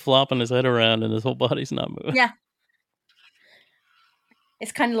kind of flopping his head around and his whole body's not moving. Yeah.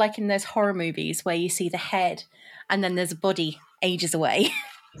 It's kind of like in those horror movies where you see the head and then there's a body ages away.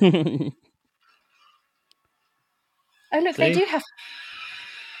 Oh, look, they do have...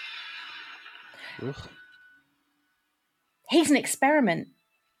 Ugh. He's an experiment.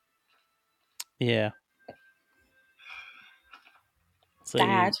 Yeah. So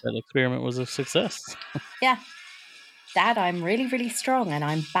Dad. that experiment was a success. Yeah. Dad, I'm really, really strong and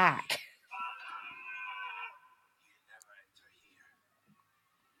I'm back.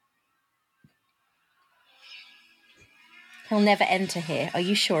 He'll never enter here. Are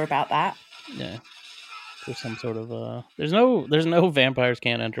you sure about that? Yeah. There's some sort of there's no vampires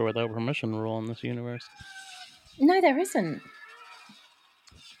can't enter without permission rule in this universe. No, there isn't.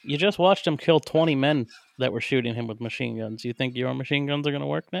 You just watched him kill 20 men that were shooting him with machine guns. You think your machine guns are going to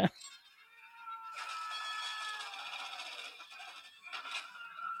work now?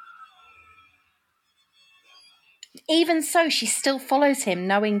 Even so, she still follows him,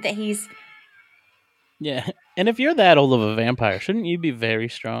 knowing that he's... Yeah. And if you're that old of a vampire, shouldn't you be very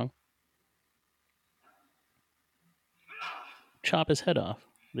strong? Chop his head off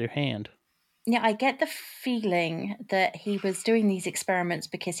with your hand. Yeah, I get the feeling that he was doing these experiments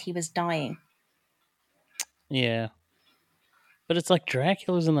because he was dying. Yeah. But it's like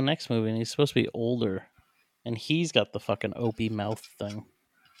Dracula's in the next movie and he's supposed to be older. And he's got the fucking opie mouth thing.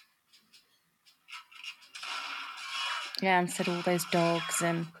 Yeah, and said all those dogs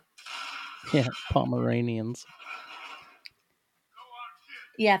and... Yeah, Pomeranians.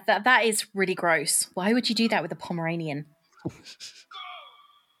 Yeah, that is really gross. Why would you do that with a Pomeranian?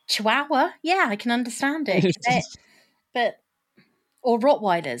 Chihuahua? Yeah, I can understand it. But... Or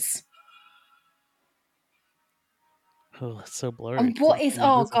Rottweilers. Oh, it's so blurry. And what is...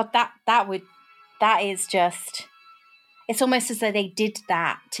 Oh, God, that is just... It's almost as though they did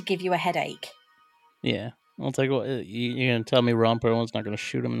that to give you a headache. Yeah. I'll take what you're going to tell me Ron Perlman's not going to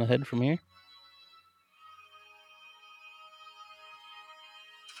shoot him in the head from here?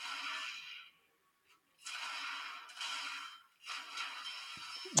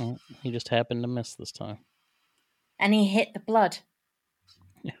 Oh, he just happened to miss this time. And he hit the blood.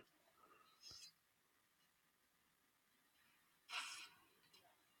 Yeah.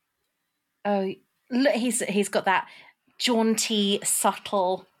 Oh, look, he's got that jaunty,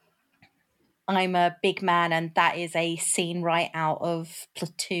 subtle... I'm a big man, and that is a scene right out of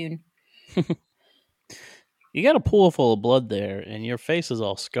Platoon. You got a pool full of blood there, and your face is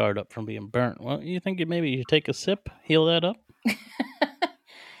all scarred up from being burnt. Well, you think maybe you should take a sip, heal that up?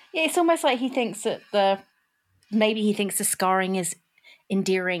 Yeah, it's almost like he thinks that maybe he thinks the scarring is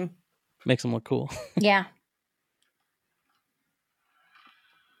endearing. Makes him look cool. Yeah.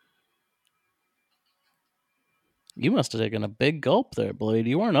 You must have taken a big gulp there, Blade.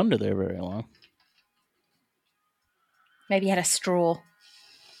 You weren't under there very long. Maybe he had a straw.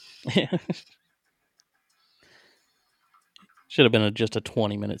 Yeah. Should have been just a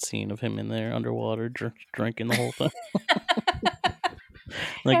 20-minute scene of him in there underwater drinking the whole thing.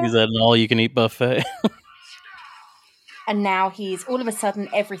 Like he's at an all-you-can-eat buffet. And now he's all of a sudden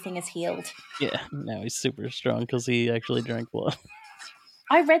everything is healed. Yeah, now he's super strong because he actually drank blood.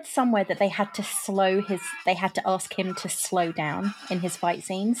 I read somewhere that they had to ask him to slow down in his fight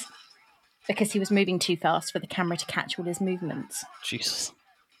scenes because he was moving too fast for the camera to catch all his movements. Jesus.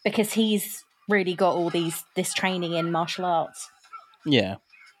 Because he's really got all this training in martial arts. Yeah.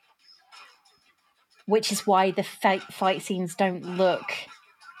 Which is why the fight scenes don't look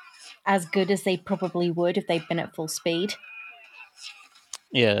as good as they probably would if they'd been at full speed.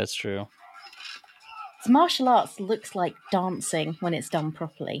 Yeah, that's true. Martial arts looks like dancing when it's done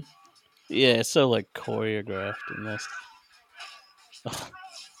properly. Yeah, it's so like choreographed in this.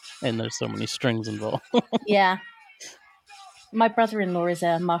 And there's so many strings involved. Yeah. My brother-in-law is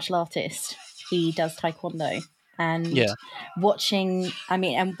a martial artist. He does taekwondo. And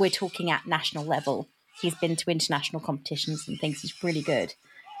and we're talking at national level. He's been to international competitions and things. He's really good.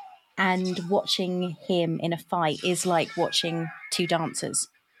 And watching him in a fight is like watching two dancers.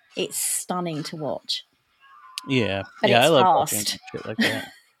 It's stunning to watch. Yeah. But yeah, it's I love fast. watching shit like that.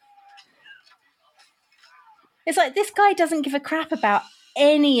 It's like this guy doesn't give a crap about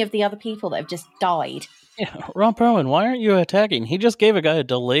any of the other people that have just died. Yeah, Ron Perlman, why aren't you attacking? He just gave a guy a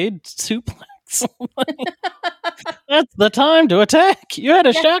delayed suplex. That's the time to attack. You had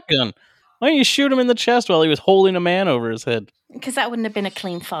a shotgun. Why don't you shoot him in the chest while he was holding a man over his head? Because that wouldn't have been a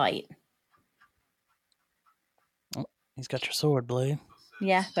clean fight. Oh, he's got your sword blade.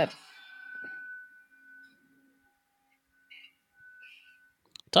 Yeah, but...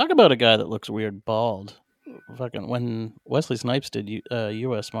 Talk about a guy that looks weird bald. Fucking when Wesley Snipes did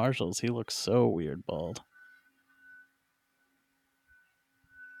U.S. Marshals, he looks so weird bald.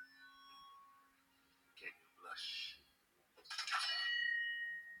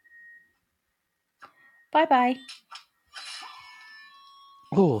 Bye-bye.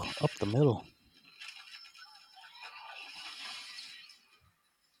 Oh, up the middle.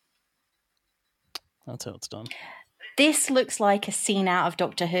 That's how it's done. This looks like a scene out of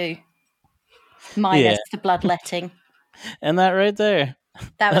Doctor Who. Minus the bloodletting. And that right there.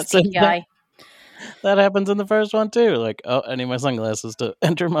 That was CGI. That happens in the first one too. Like, oh, I need my sunglasses to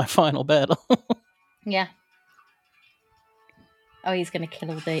enter my final battle. Yeah. Oh, he's going to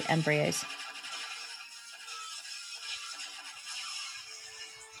kill all the embryos.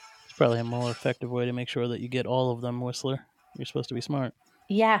 It's probably a more effective way to make sure that you get all of them, Whistler. You're supposed to be smart.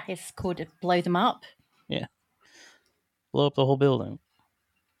 Yeah, it's called to blow them up. Yeah. Blow up the whole building.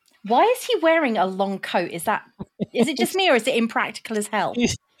 Why is he wearing a long coat? Is it just me or is it impractical as hell?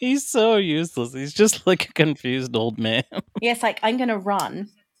 He's so useless. He's just like a confused old man. Yeah, it's like, I'm going to run,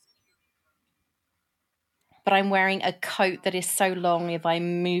 but I'm wearing a coat that is so long, if I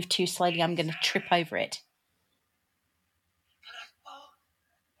move too slowly, I'm going to trip over it.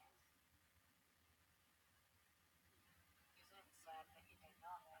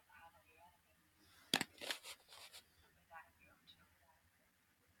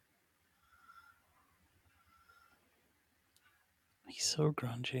 He's so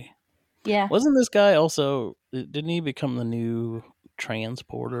grungy. Yeah. Wasn't this guy also... Didn't he become the new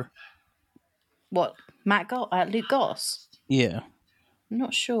transporter? What? Luke Goss? Yeah. I'm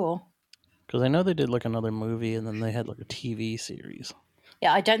not sure. Because I know they did like another movie and then they had like a TV series.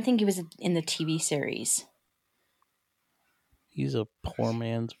 Yeah, I don't think he was in the TV series. He's a poor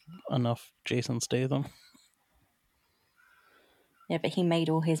man's enough Jason Statham. Yeah, but he made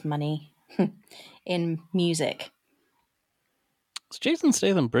all his money in music. Is Jason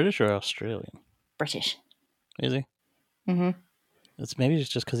Statham British or Australian? British. Is he? Mm-hmm. Maybe it's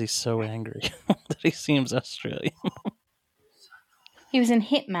just because he's so angry that he seems Australian. He was in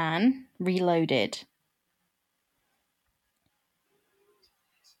Hitman Reloaded.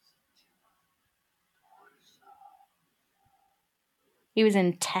 He was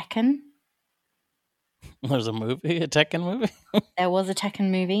in Tekken. There's a movie, a Tekken movie? There was a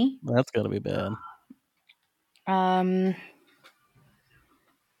Tekken movie. That's got to be bad.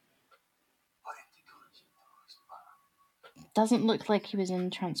 Doesn't look like he was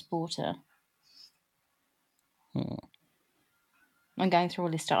in Transporter. I'm going through all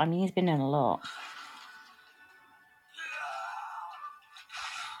this stuff. I mean, he's been in a lot.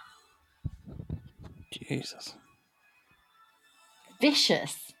 Jesus.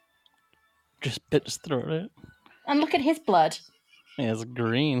 Vicious. Just bit his throat out. And look at his blood. Yeah, it's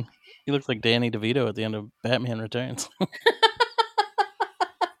green. He looks like Danny DeVito at the end of Batman Returns.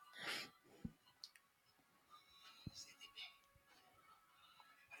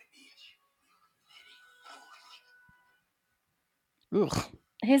 Ugh.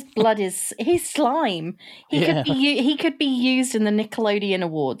 His blood is he's slime. He Yeah. could be used in the Nickelodeon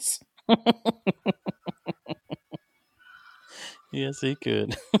Awards. Yes, he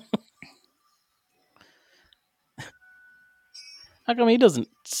could. How come he doesn't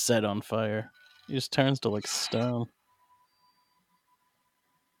set on fire? He just turns to like stone.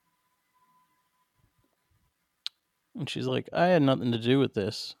 And she's like, I had nothing to do with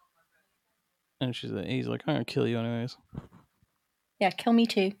this. And he's like, I'm gonna kill you anyways. Yeah, kill me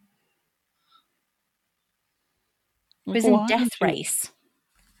too. He Like, was in why Death didn't you Race.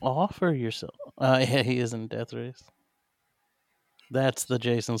 Offer yourself. Yeah, he is in Death Race. That's the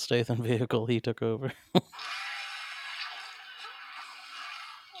Jason Statham vehicle he took over.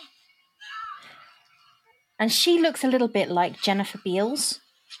 And she looks a little bit like Jennifer Beals.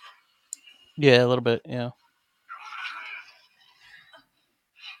 Yeah, a little bit, yeah.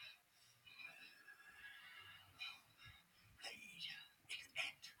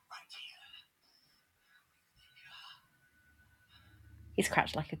 He's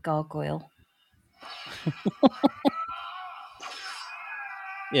crouched like a gargoyle.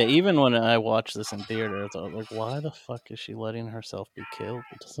 Yeah, even when I watched this in theater, I thought, like, why the fuck is she letting herself be killed?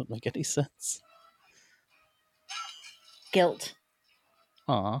 It doesn't make any sense. Guilt.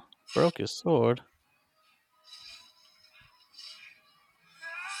 Aw, broke his sword.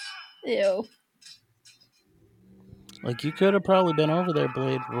 Ew. Like, you could have probably been over there,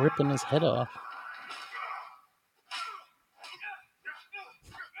 Blade, ripping his head off.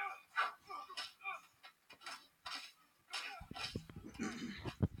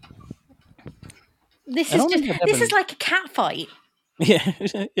 This I is don't just think it this is happened. like a cat fight. Yeah,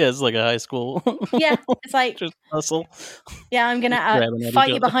 yeah, it's like a high school. Yeah, it's like Just hustle. yeah, I'm gonna grabbing at fight each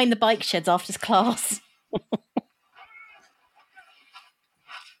you other. behind the bike sheds after class.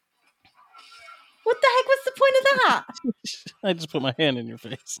 What the heck was the point of that? I just put my hand in your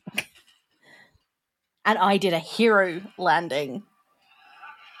face. And I did a hero landing.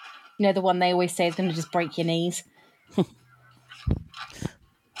 You know, the one they always say is going to just break your knees.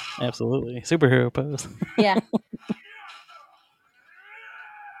 Absolutely. Superhero pose. Yeah.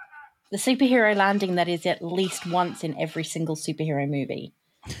 The superhero landing that is at least once in every single superhero movie.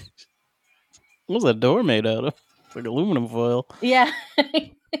 What's that door made out of? It's like aluminum foil. Yeah.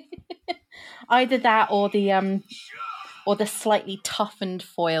 Either that or the slightly toughened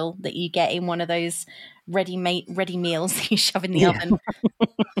foil that you get in one of those ready meals that you shove in the oven.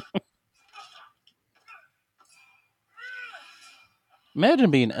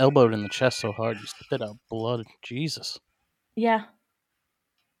 Imagine being elbowed in the chest so hard you spit out blood. Jesus. Yeah.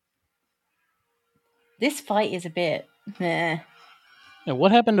 This fight is a bit meh. Yeah,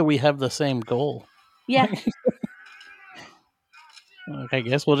 what happened to we have the same goal? Yeah. Like, I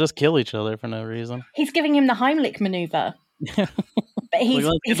guess we'll just kill each other for no reason. He's giving him the Heimlich maneuver. But Let's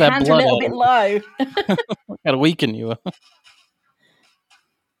get his that hand's a blood little out bit of low. Gotta weaken you.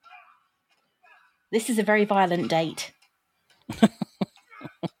 This is a very violent date. It's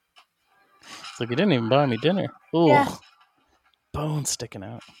like you didn't even buy me dinner. Ooh. Yeah. Bone sticking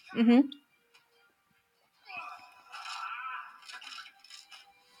out. Mm-hmm.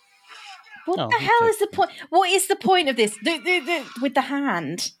 What Oh, the he hell took- is the point? What is the point of this? With the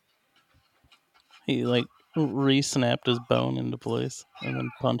hand. He like re-snapped his bone into place and then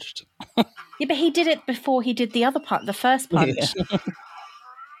punched. Yeah, but he did it before he did the other punch, the first punch. Yeah.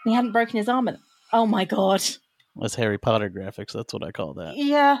 He hadn't broken his arm. Oh my god. That's Harry Potter graphics. That's what I call that.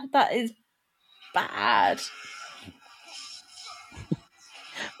 Yeah, that is bad.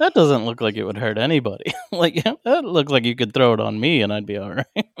 That doesn't look like it would hurt anybody. Like, that looks like you could throw it on me and I'd be all right.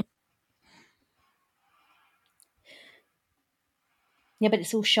 Yeah, but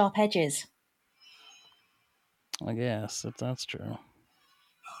it's all sharp edges. I guess, if that's true.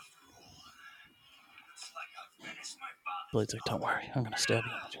 Blade's like, don't worry, I'm going to stab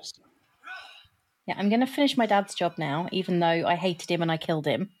you in the chest. Yeah, I'm going to finish my dad's job now, even though I hated him and I killed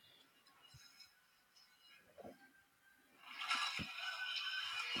him.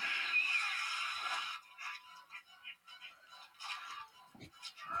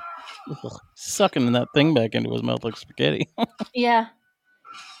 Ugh, sucking that thing back into his mouth like spaghetti. Yeah.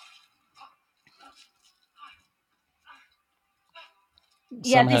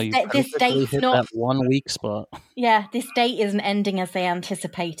 Somehow this you this perfectly date's hit not. that one weak spot. Yeah, this date isn't ending as they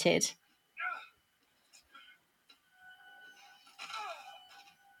anticipated.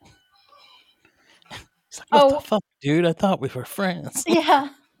 He's like, what Oh. the fuck, dude? I thought we were friends. Yeah.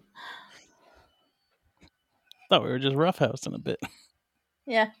 Thought we were just roughhousing a bit.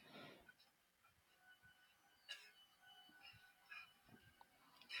 Yeah.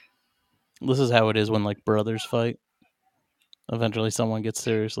 This is how it is when like brothers fight. Eventually, someone gets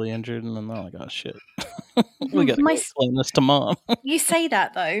seriously injured, and then they're like, "Oh shit, we gotta My go explain this to mom." You say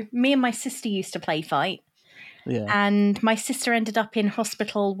that though. Me and my sister used to play fight, Yeah, and my sister ended up in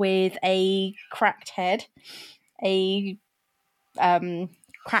hospital with a cracked head, a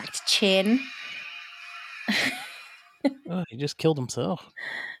cracked chin, oh, he just killed himself.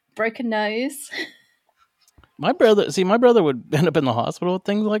 broken nose. My brother would end up in the hospital with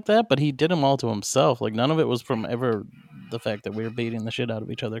things like that, but he did them all to himself. Like none of it was from ever the fact that we were beating the shit out of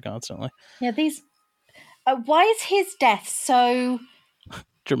each other constantly. Yeah, these. Why is his death so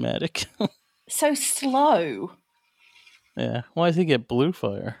Dramatic. slow? Yeah. Why does he get blue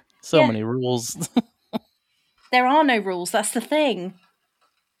fire? So Yeah. many rules. There are no rules. That's the thing.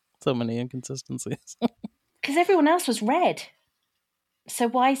 So many inconsistencies. Because everyone else was red. So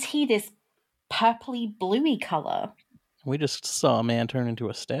why is he this purpley bluey color? We just saw a man turn into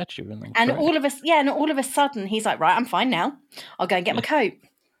a statue and then And crack. all of a sudden he's like, right, I'm fine now. I'll go and get my coat.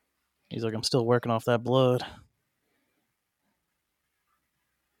 He's like, I'm still working off that blood.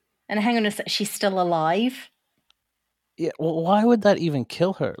 And hang on a sec, she's still alive. Yeah, well, why would that even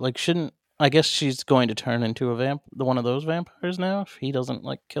kill her? Like, I guess she's going to turn into one of those vampires now if he doesn't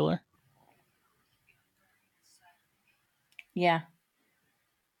like kill her. Yeah.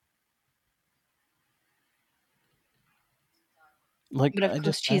 Like, But of I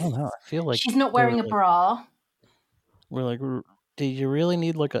course don't know. I feel like she's not wearing a bra. We're like, do you really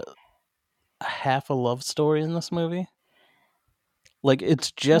need like a half a love story in this movie? Like,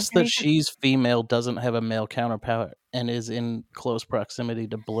 it's just that she's female, doesn't have a male counterpart, and is in close proximity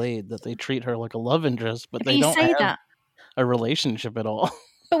to Blade, that they treat her like a love interest, but they don't have a relationship at all.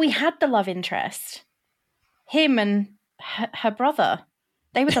 But we had the love interest. Him and her brother.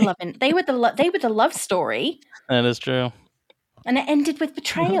 They were the love they were the love story. That is true. And it ended with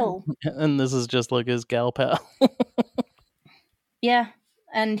betrayal. And this is just like his gal pal. Yeah.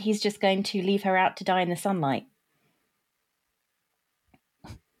 And he's just going to leave her out to die in the sunlight.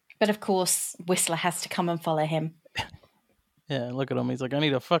 But of course, Whistler has to come and follow him. Yeah, look at him. He's like, I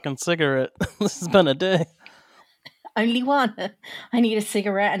need a fucking cigarette. This has been a day. Only one. I need a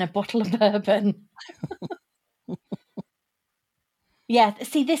cigarette and a bottle of bourbon. Yeah,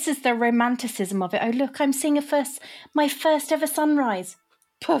 see, this is the romanticism of it. Oh, look, I'm seeing my first ever sunrise.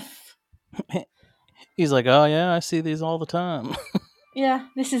 Poof. He's like, oh yeah, I see these all the time. Yeah,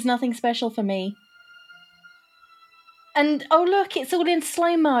 this is nothing special for me. And, oh look, it's all in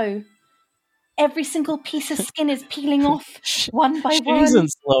slow-mo. Every single piece of skin is peeling off one by one. She's in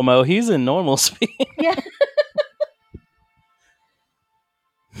slow-mo. He's in normal speed. Yeah.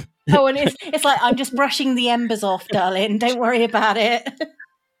 Oh, and it's like, I'm just brushing the embers off, darling. Don't worry about it.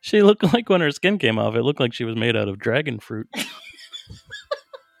 She looked like when her skin came off, it looked like she was made out of dragon fruit.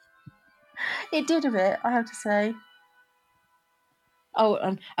 It did a bit, I have to say.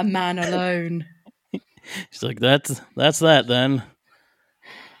 Oh, a man alone. She's like, that's that then.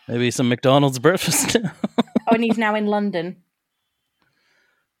 Maybe some McDonald's breakfast. Oh, and he's now in London.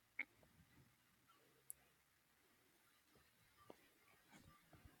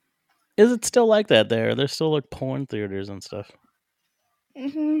 Is it still like that there? There's still like porn theaters and stuff.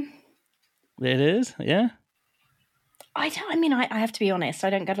 Mm-hmm. It is? Yeah? I have to be honest.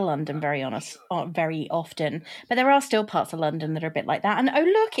 I don't go to London very often. But there are still parts of London that are a bit like that. And oh,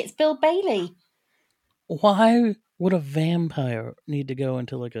 look, it's Bill Bailey. Why would a vampire need to go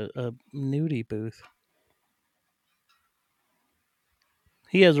into like a nudie booth?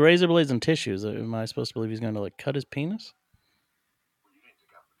 He has razor blades and tissues. Am I supposed to believe he's going to like cut his penis?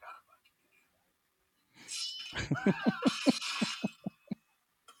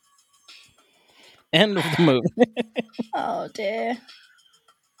 End of the movie. Oh dear.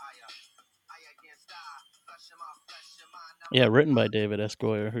 Yeah, written by David S.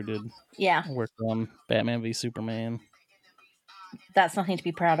 Goyer, who did work on Batman v Superman. That's nothing to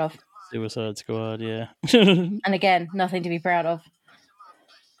be proud of. Suicide Squad, yeah. And again, nothing to be proud of.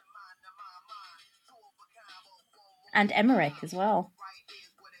 And Emmerich as well.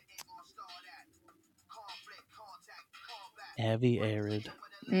 Avi Arad,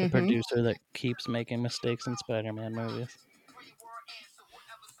 the producer that keeps making mistakes in Spider-Man movies.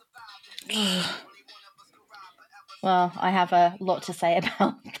 Well, I have a lot to say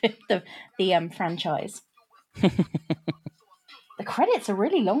about the franchise. The credits are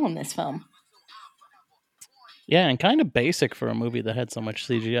really long on this film. Yeah, and kind of basic for a movie that had so much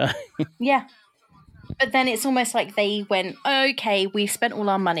CGI. Yeah. But then it's almost like they went, okay, we've spent all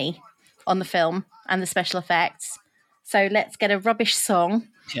our money on the film and the special effects, so let's get a rubbish song.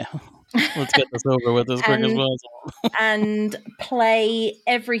 Yeah. Let's get this over with as quick as possible. And play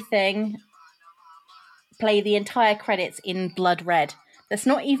everything play the entire credits in blood red. That's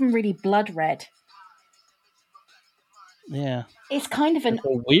not even really blood red. Yeah. It's kind of an It's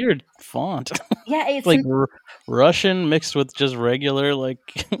a weird font. yeah. It's like Russian mixed with just regular like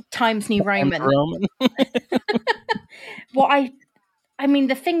Times New Times Roman. Roman. What I mean,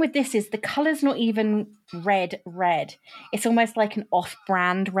 the thing with this is the color's not even red. It's almost like an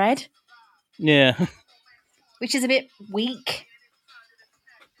off-brand red, Yeah. which is a bit weak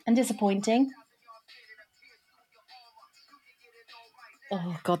and disappointing.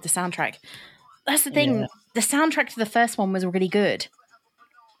 Oh god, the soundtrack. That's the thing. Yeah. The soundtrack to the first one was really good,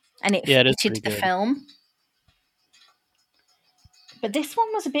 and it Yeah, it is fitted pretty the good. film. But this one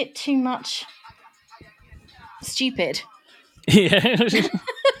was a bit too much stupid. Yeah.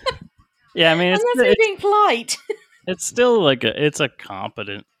 Yeah, I mean, And that's me being polite. it's still like it's a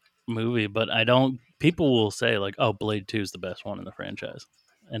competent movie, but people will say like, oh, Blade 2 is the best one in the franchise.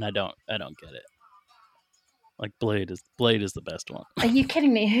 And I don't get it. Like Blade is the best one. Are you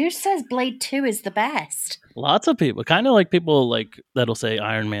kidding me? Who says Blade 2 is the best? Lots of people, kind of like people like that'll say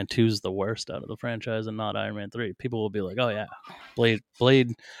Iron Man 2 is the worst out of the franchise and not Iron Man 3. People will be like, "Oh yeah, Blade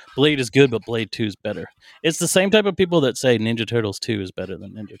is good, but Blade 2 is better." It's the same type of people that say Ninja Turtles 2 is better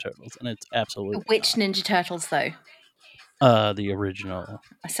than Ninja Turtles, and it's absolutely Which Ninja Turtles though? the original.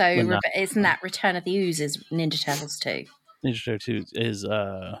 So isn't that Return of the Ooze is Ninja Turtles 2? Ninja Turtles 2 is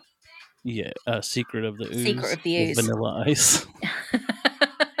Secret of the Ooze. Secret of the with Ooze. Vanilla Ice.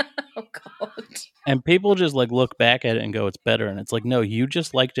 Oh god. And people just like look back at it and go, it's better. And it's like, no, you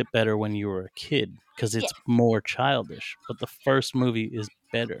just liked it better when you were a kid because it's more childish. But the first movie is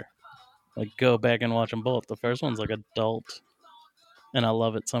better. Like, go back and watch them both. The first one's like adult. And I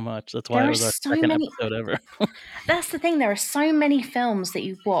love it so much. That's why There it was are our so second many- episode ever. That's the thing. There are so many films that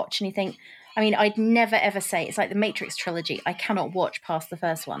you watch and you think, I mean, I'd never ever say it's like the Matrix trilogy. I cannot watch past the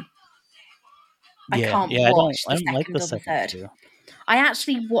first one. I can't watch I the don't like second the or the second third. two. I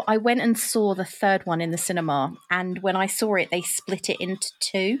actually I went and saw the third one in the cinema, and when I saw it, they split it into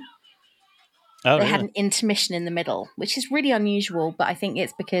two. Oh, They really? had an intermission in the middle, which is really unusual, but I think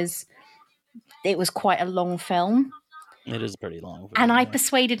it's because it was quite a long film. It is pretty long. And I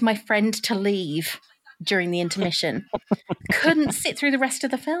persuaded my friend to leave during the intermission. Couldn't sit through the rest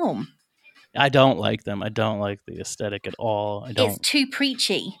of the film. I don't like them. I don't like the aesthetic at all. I don't. It's too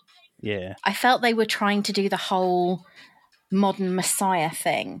preachy. Yeah. I felt they were trying to do the whole modern Messiah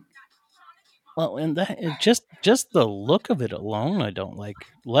thing. Well, and just the look of it alone, I don't like.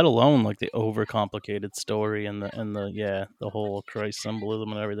 Let alone like the overcomplicated story and the whole Christ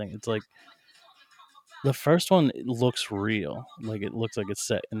symbolism and everything. It's like the first one looks real, like it looks like it's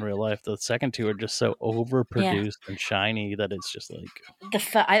set in real life. The second two are just so overproduced and shiny that it's just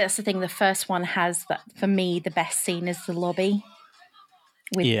like that's the thing. The first one has that for me. The best scene is the lobby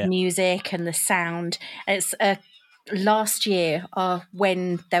with music and the sound. It's last year,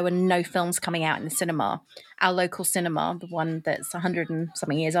 when there were no films coming out in the cinema, our local cinema, the one that's 100 and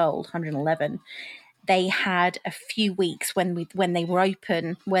something years old, 111, they had a few weeks when they were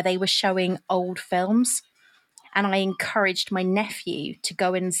open where they were showing old films. And I encouraged my nephew to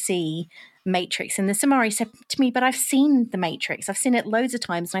go and see Matrix in the cinema. He said to me, but I've seen The Matrix. I've seen it loads of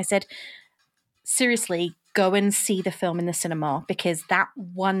times. And I said, seriously, go and see the film in the cinema, because that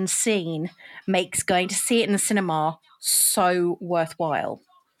one scene makes going to see it in the cinema so worthwhile.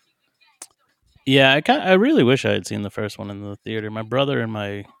 Yeah, I really wish I had seen the first one in the theater. My brother and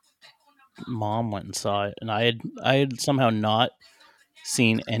my mom went and saw it, and I had somehow not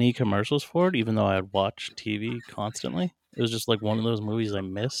seen any commercials for it, even though I had watched TV constantly. It was just like one of those movies I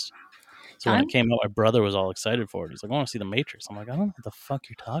missed. So when it came out, my brother was all excited for it. He's like, I want to see The Matrix. I'm like, I don't know what the fuck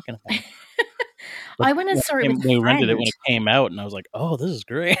you're talking about. I went and saw it with a We rented it friend. when it came out, and I was like, "Oh, this is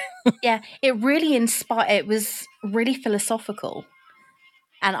great." Yeah, it really inspired. It was really philosophical,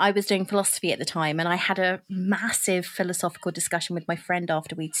 and I was doing philosophy at the time, and I had a massive philosophical discussion with my friend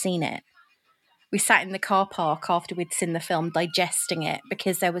after we'd seen it. We sat in the car park after we'd seen the film, digesting it,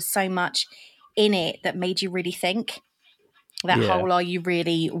 because there was so much in it that made you really think. That whole, are you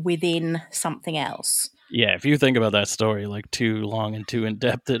really within something else? Yeah, if you think about that story like too long and too in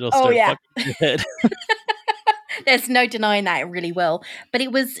depth, it'll start fucking your head. There's no denying that it really will. But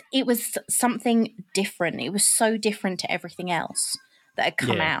it was something different. It was so different to everything else that had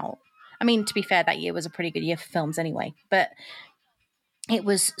come out. I mean, to be fair, that year was a pretty good year for films anyway. But it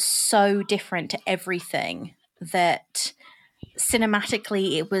was so different to everything that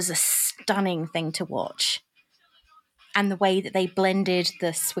cinematically it was a stunning thing to watch. And the way that they blended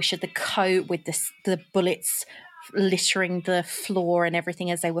the swish of the coat with the bullets littering the floor and everything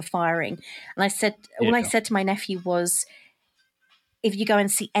as they were firing. And I said, all I said to my nephew was, if you go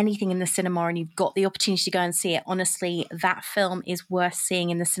and see anything in the cinema and you've got the opportunity to go and see it, honestly, that film is worth seeing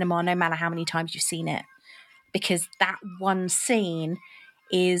in the cinema no matter how many times you've seen it. Because that one scene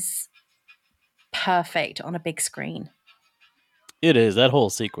is perfect on a big screen. It is. That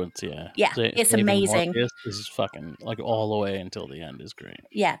whole sequence, yeah. Yeah, it's Saving amazing. Morpheus is fucking, like, all the way until the end is great.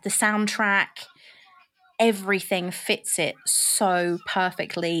 Yeah, the soundtrack, everything fits it so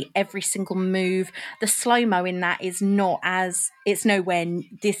perfectly. Every single move. The slow-mo in that is it's nowhere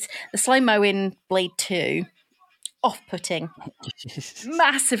the slow-mo in Blade 2, off-putting.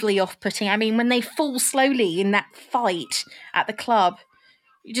 Massively off-putting. I mean, when they fall slowly in that fight at the club,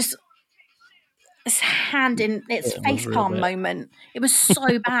 you just... It's face palm moment. It was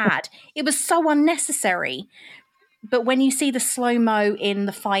so bad. It was so unnecessary. But when you see the slow-mo in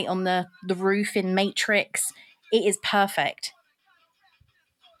the fight on the roof in Matrix, it is perfect.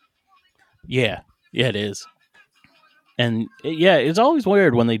 Yeah, it is. And it's always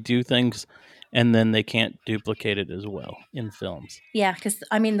weird when they do things and then they can't duplicate it as well in films. Yeah, because,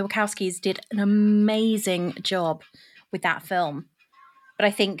 I mean, the Wachowskis did an amazing job with that film. But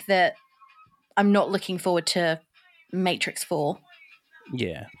I think that I'm not looking forward to Matrix 4.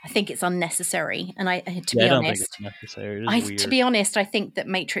 Yeah. I think it's unnecessary. And I don't think it's necessary. It is weird. To be honest, I think that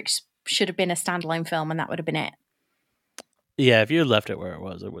Matrix should have been a standalone film and that would have been it. Yeah, if you had left it where it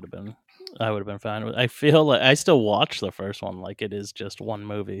was, I would have been fine with it. I feel like I still watch the first one like it is just one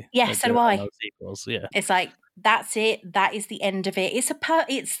movie. Yeah, like so do I. No sequels. Yeah. It's like, that's it. That is the end of it. It's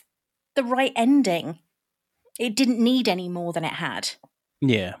the right ending. It didn't need any more than it had.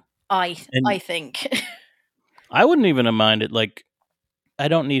 Yeah. I think. I wouldn't even have minded, like, I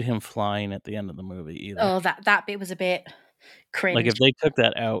don't need him flying at the end of the movie either. Oh, that bit was a bit cringe. Like, if they took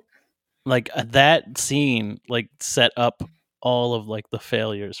that out, like, that scene, like, set up all of, like, the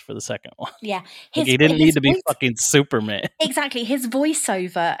failures for the second one. Yeah. Like, he didn't need to be fucking Superman. Exactly. His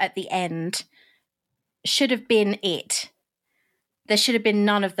voiceover at the end should have been it. There should have been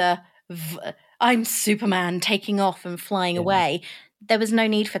none of the, I'm Superman taking off and flying away. There was no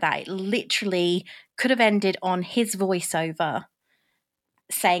need for that. It literally could have ended on his voiceover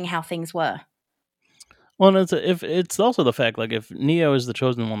saying how things were. Well, it's also the fact, like, if Neo is the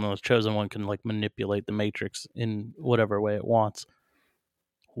chosen one can, like, manipulate the Matrix in whatever way it wants,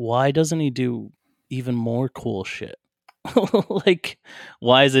 why doesn't he do even more cool shit? Like,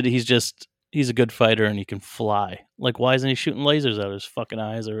 why is it he's a good fighter and he can fly? Like, why isn't he shooting lasers out of his fucking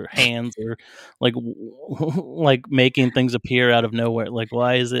eyes or hands or like making things appear out of nowhere? Like,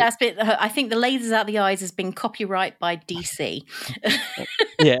 why is it? I think the lasers out of the eyes has been copyright by DC.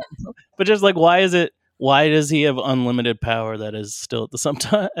 Yeah, but just like, why does he have unlimited power that is still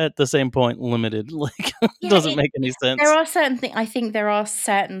at the same point limited? Like, it doesn't make any sense. There are certain things. I think there are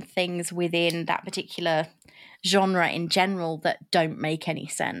certain things within that particular genre in general that don't make any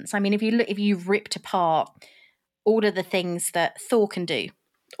sense. I mean, if you ripped apart all of the things that Thor can do,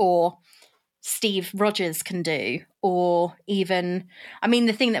 or Steve Rogers can do, or even, I mean,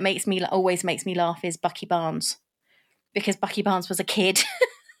 the thing that always makes me laugh is Bucky Barnes, because Bucky Barnes was a kid.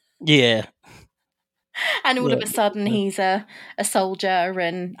 Yeah. And all of a sudden he's a soldier,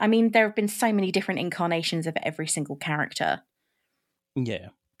 and I mean, there have been so many different incarnations of every single character. Yeah.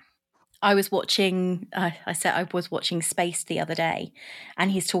 I was watching Spaced the other day,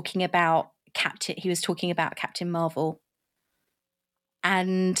 and he was talking about Captain Marvel.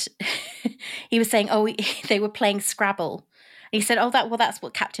 And he was saying, they were playing Scrabble. And he said, that's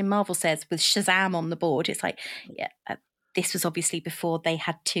what Captain Marvel says with Shazam on the board. It's like, yeah, this was obviously before they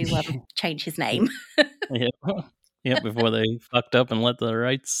had to change his name. Yeah, before they fucked up and let the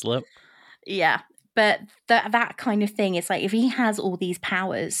rights slip. Yeah. But that kind of thing, it's like, if he has all these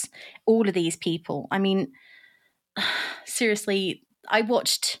powers, all of these people, I mean, seriously, I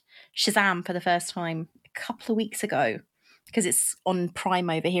watched Shazam for the first time a couple of weeks ago because it's on Prime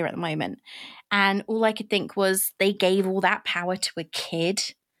over here at the moment. And all I could think was they gave all that power to a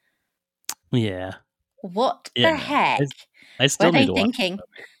kid. Yeah. What the heck? I still need to watch thinking?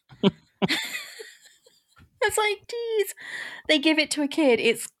 It's like, geez, they give it to a kid.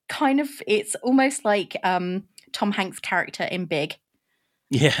 It's almost like Tom Hanks' character in Big.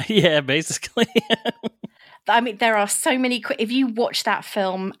 Yeah, basically. I mean, there are so many. If you watch that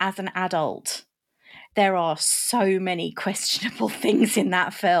film as an adult, there are so many questionable things in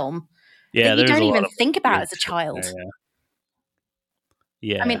that film that you don't even think about as a child.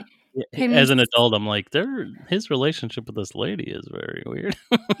 Yeah. I mean, as an adult, I'm like, his relationship with this lady is very weird.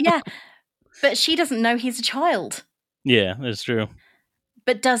 Yeah, but she doesn't know he's a child. Yeah, that's true.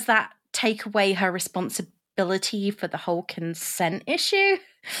 But does that take away her responsibility for the whole consent issue?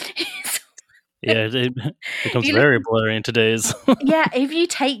 Yeah, it becomes You look- very blurry in today's. Yeah, if you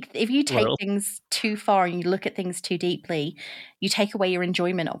take Well. things too far and you look at things too deeply, you take away your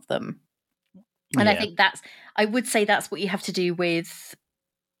enjoyment of them. And I Yeah. think I would say that's what you have to do with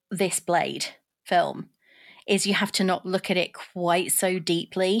this Blade film, is you have to not look at it quite so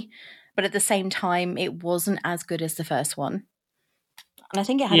deeply, but at the same time, it wasn't as good as the first one. And I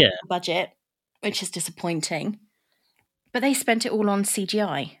think it had a Yeah. big budget, which is disappointing. But they spent it all on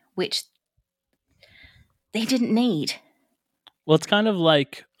CGI, which they didn't need. Well, it's kind of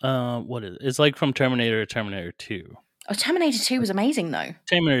like what is it? It's like from Terminator to Terminator 2. Oh, Terminator 2 was amazing, though.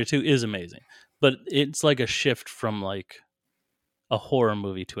 Terminator 2 is amazing, but it's like a shift from like a horror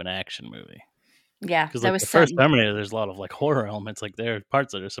movie to an action movie. Yeah, Because there like was the first certain... Terminator, there's a lot of like horror elements. Like there are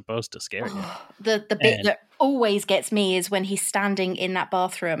parts that are supposed to scare you. The bit And- that always gets me is when he's standing in that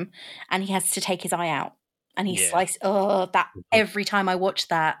bathroom and he has to take his eye out and he Yeah. slices. Oh, that every time I watch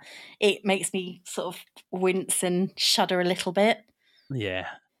that, it makes me sort of wince and shudder a little bit. Yeah.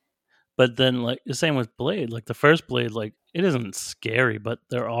 But then like the same with Blade. Like the first Blade, like it isn't scary, but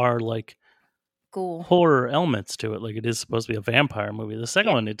there are like Gore. horror elements to it. Like it is supposed to be a vampire movie. The second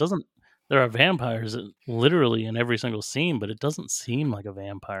Yeah. one, it doesn't. There are vampires literally in every single scene, but it doesn't seem like a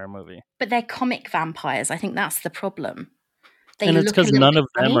vampire movie. But they're comic vampires. I think that's the problem. They And it's look a because little none bit of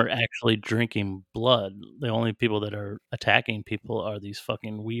them funny. are actually drinking blood. The only people that are attacking people are these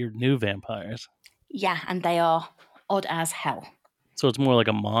fucking weird new vampires. Yeah, and they are odd as hell. So it's more like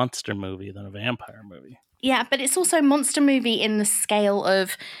a monster movie than a vampire movie. Yeah, but it's also a monster movie in the scale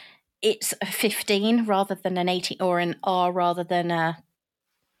of it's a 15 rather than an 18, or an R rather than a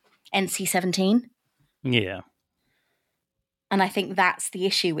NC-17. Yeah. And I think that's the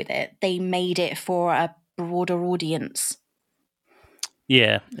issue with it. They made it for a broader audience.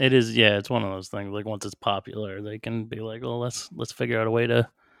 Yeah, it is. Yeah, it's one of those things. Like once it's popular, they can be like, "Well, let's figure out a way to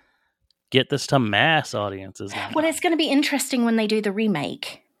get this to mass audiences." Now. Well, it's going to be interesting when they do the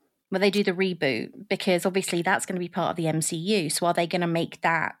remake, when they do the reboot, because obviously that's going to be part of the MCU. So are they going to make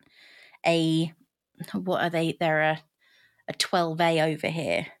that what are they? They're a 12A over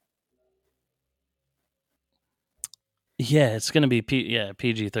here. Yeah, it's going to be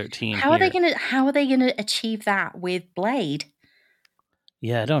PG-13. How are they going to achieve that with Blade?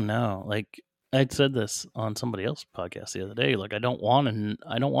 Yeah, I don't know. Like I'd said this on somebody else's podcast the other day. Like I don't want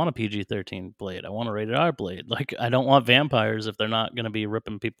a PG-13 Blade. I want a rated R Blade. Like I don't want vampires if they're not going to be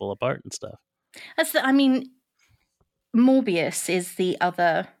ripping people apart and stuff. Morbius is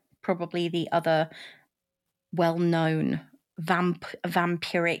probably the other well-known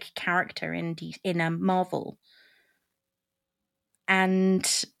vampiric character in Marvel,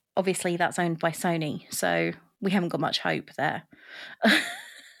 and obviously that's owned by Sony, so we haven't got much hope there.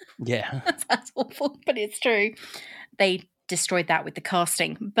 Yeah. That's awful, but it's true. They destroyed that with the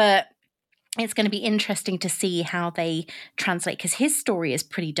casting, but it's going to be interesting to see how they translate, because his story is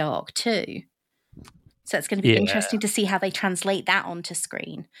pretty dark too. So it's going to be interesting to see how they translate that onto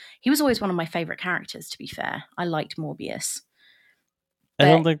screen. He was always one of my favorite characters, to be fair. I liked Morbius. I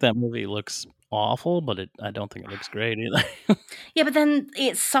don't think that movie looks awful, but I don't think it looks great either. Yeah, but then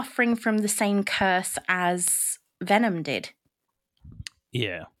it's suffering from the same curse as Venom did.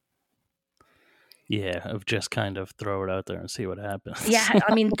 Yeah. Yeah, of just kind of throw it out there and see what happens. Yeah,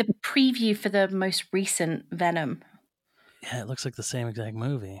 I mean, the preview for the most recent Venom. Yeah, it looks like the same exact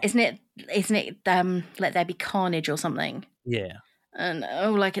movie. Isn't it Let There Be Carnage or something? Yeah. And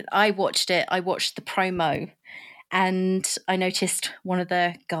I watched it. I watched the promo, and I noticed one of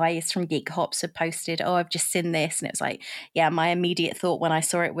the guys from Geek Hops had posted, "Oh, I've just seen this," and it was like, yeah, my immediate thought when I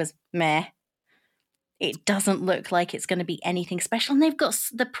saw it was meh. It doesn't look like it's going to be anything special. And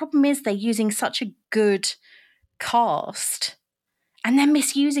the problem is they're using such a good cast and they're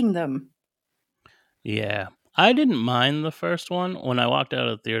misusing them. Yeah. I didn't mind the first one. When I walked out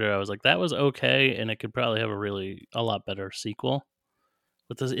of the theater, I was like, that was okay. And it could probably have a lot better sequel.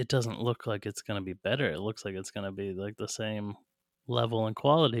 But it doesn't look like it's going to be better. It looks like it's going to be like the same level and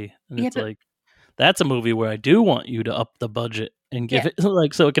quality. And it's like, that's a movie where I do want you to up the budget and give it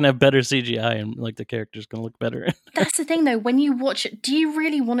like so it can have better CGI and like the character's gonna look better. That's the thing though, when you watch it, do you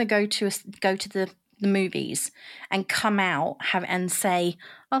really want to go to the movies and come out and say,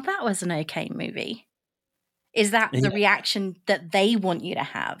 "Oh, that was an okay movie"? Is that the reaction that they want you to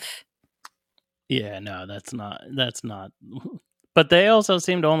have? Yeah, no, that's not. But they also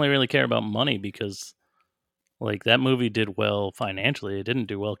seem to only really care about money because like that movie did well financially. It didn't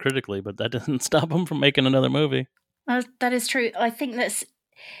do well critically, but that doesn't stop them from making another movie. That is true. I think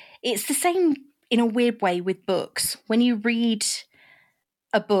it's the same in a weird way with books. When you read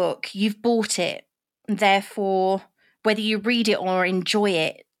a book, you've bought it. Therefore, whether you read it or enjoy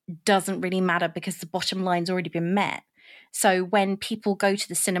it doesn't really matter because the bottom line's already been met. So when people go to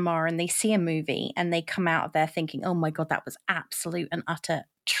the cinema and they see a movie and they come out of there thinking, oh my God, that was absolute and utter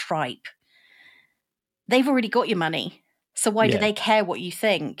tripe, they've already got your money. So why do they care what you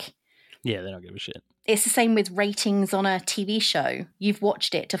think? Yeah, they don't give a shit. It's the same with ratings on a TV show. You've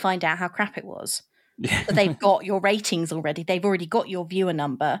watched it to find out how crap it was. But they've got your ratings already. They've already got your viewer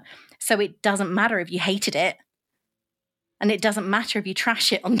number. So it doesn't matter if you hated it. And it doesn't matter if you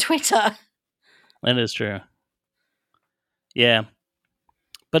trash it on Twitter. That is true. Yeah.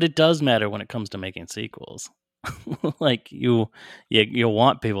 But it does matter when it comes to making sequels. Like you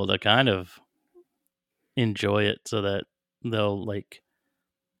want people to kind of enjoy it so that they'll like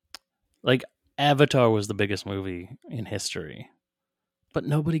Avatar was the biggest movie in history. But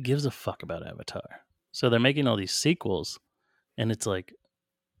nobody gives a fuck about Avatar. So they're making all these sequels, and it's like,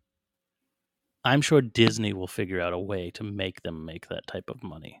 I'm sure Disney will figure out a way to make them make that type of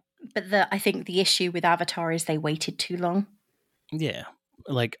money. But I think the issue with Avatar is they waited too long. Yeah.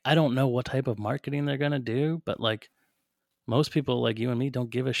 Like, I don't know what type of marketing they're going to do, but like, most people like you and me don't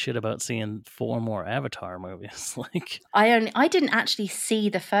give a shit about seeing 4 more Avatar movies. Like, I didn't actually see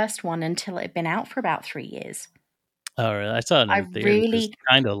the first one until it had been out for about 3 years. Oh, really? I saw it in theaters really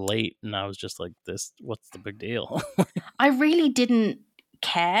kind of late, and I was just like, "This, what's the big deal?" I really didn't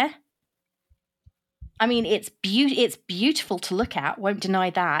care. I mean, it's beautiful to look at. Won't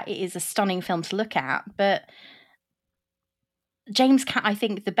deny that. It is a stunning film to look at. But I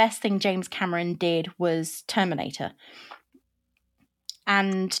think the best thing James Cameron did was Terminator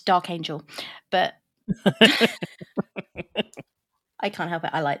and Dark Angel. But I can't help it.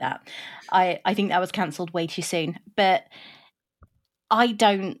 I like that. I think that was cancelled way too soon. But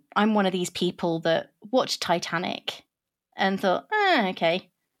I'm one of these people that watched Titanic and thought, okay,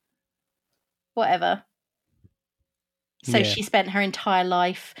 whatever. So she spent her entire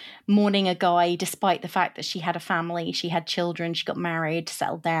life mourning a guy despite the fact that she had a family, she had children, she got married,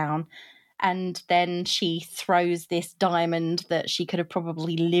 settled down. And then she throws this diamond that she could have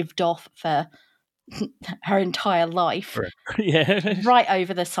probably lived off for her entire life right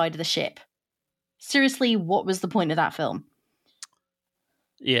over the side of the ship. Seriously, what was the point of that film?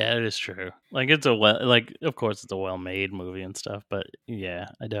 Yeah, it is true. Like, it's of course it's a well-made movie and stuff, but yeah,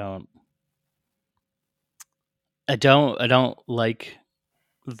 I don't like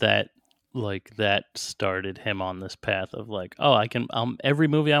that. Like, that started him on this path of like, oh, every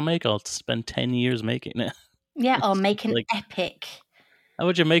movie I make, I'll spend 10 years making it. Yeah, I'll make an epic. How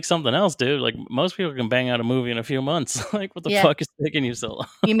would you make something else, dude? Like, most people can bang out a movie in a few months. Like, what the fuck is taking you so long?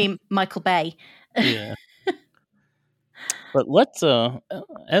 You mean Michael Bay? Yeah. But let's,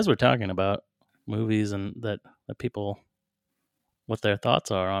 as we're talking about movies and that people, what their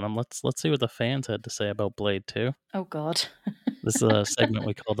thoughts are on them, let's see what the fans had to say about Blade 2. Oh, God. This is a segment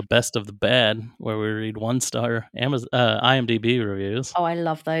we call The Best of the Bad, where we read 1-star IMDb reviews. Oh, I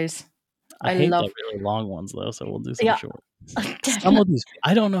love those. I hate the really long ones, though, so we'll do some short. Some of these,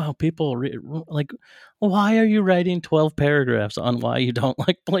 I don't know how people like, why are you writing 12 paragraphs on why you don't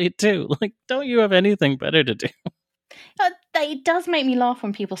like Blade 2? Like, don't you have anything better to do? It does make me laugh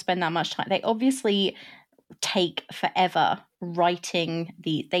when people spend that much time. They obviously take forever writing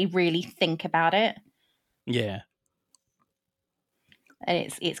they really think about it. Yeah.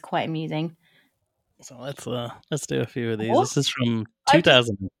 And it's quite amusing. So let's do a few of these. What? This is from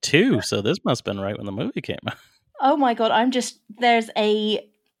 2002, so this must have been right when the movie came out. Oh my God, there's a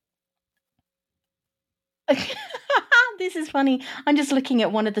this is funny. I'm just looking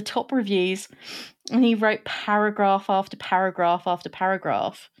at one of the top reviews, and he wrote paragraph after paragraph after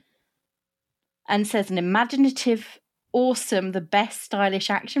paragraph and says, an imaginative, awesome, the best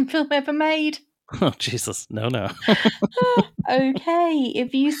stylish action film ever made. Oh, Jesus. No. Okay,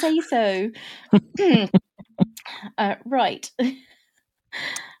 if you say so. Right.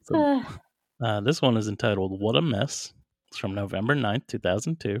 So, this one is entitled What a Mess. It's from November 9th,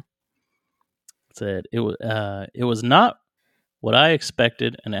 2002. It said, it was not what I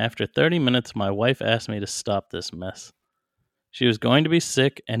expected, and after 30 minutes, my wife asked me to stop this mess. She was going to be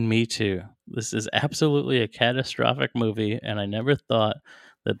sick, and me too. This is absolutely a catastrophic movie, and I never thought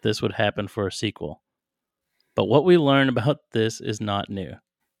that this would happen for a sequel. But what we learn about this is not new.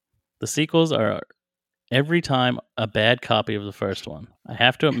 The sequels are every time a bad copy of the first one. I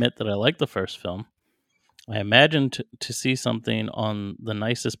have to admit that I like the first film. I imagined to see something on the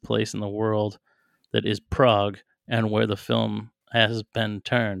nicest place in the world that is Prague and where the film has been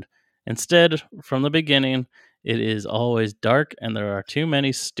turned. Instead, from the beginning, it is always dark and there are too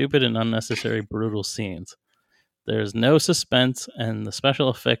many stupid and unnecessary brutal scenes. There is no suspense and the special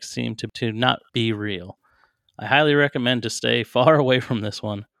effects seem to not be real. I highly recommend to stay far away from this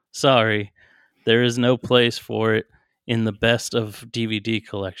one. Sorry, there is no place for it in the best of DVD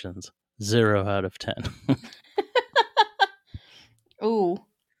collections. 0 out of 10. Ooh.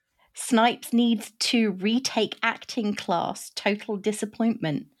 Snipes needs to retake acting class. Total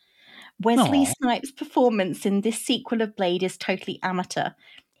disappointment. Wesley Aw. Snipes' performance in this sequel of Blade is totally amateur.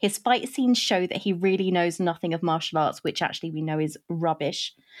 His fight scenes show that he really knows nothing of martial arts, which actually we know is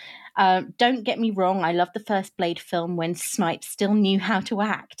rubbish. Don't get me wrong, I love the first Blade film when Snipes still knew how to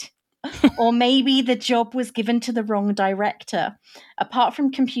act. Or maybe the job was given to the wrong director. Apart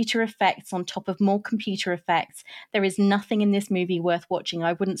from computer effects on top of more computer effects, there is nothing in this movie worth watching.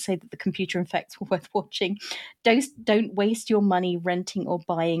 I wouldn't say that the computer effects were worth watching. Don't waste your money renting or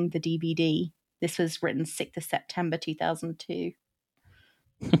buying the DVD. This was written 6th of September 2002.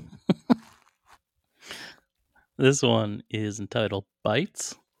 This one is entitled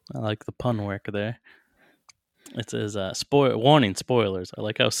Bites. I like the pun work there. It says, warning, spoilers. I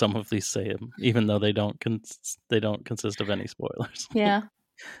like how some of these say them, even though they don't consist of any spoilers. Yeah.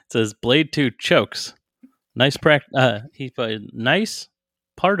 It says, Blade 2 chokes. Nice nice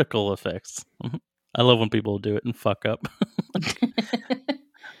particle effects. I love when people do it and fuck up.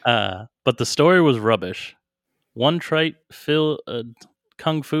 But the story was rubbish. One trite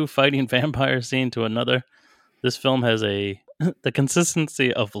kung fu fighting vampire scene to another. This film has the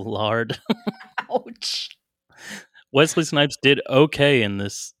consistency of lard. Ouch. Wesley Snipes did okay in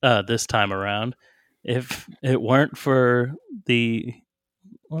this time around. If it weren't for the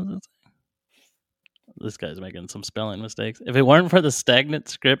this guy's making some spelling mistakes. If it weren't for the stagnant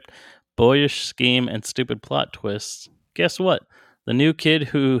script, boyish scheme, and stupid plot twists, guess what? The new kid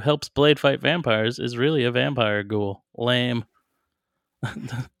who helps Blade fight vampires is really a vampire ghoul. Lame.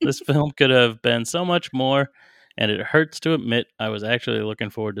 This film could have been so much more, and it hurts to admit I was actually looking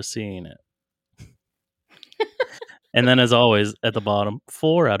forward to seeing it. And then, as always, at the bottom,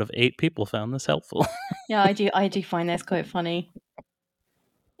 4 out of 8 people found this helpful. Yeah, I do find this quite funny.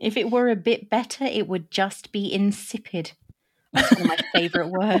 If it were a bit better, it would just be insipid. That's one of my favourite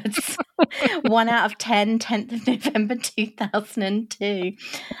words. 1 out of 10, 10th of November 2002.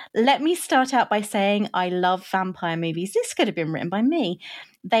 Let me start out by saying I love vampire movies. This could have been written by me.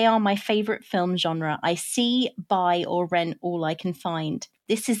 They are my favourite film genre. I see, buy, or rent all I can find.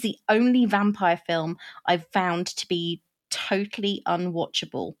 This is the only vampire film I've found to be totally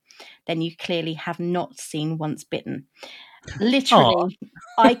unwatchable. Then you clearly have not seen Once Bitten. Literally,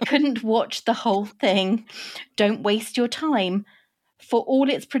 I couldn't watch the whole thing. Don't waste your time. For all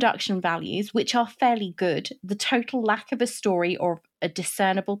its production values, which are fairly good, the total lack of a story or a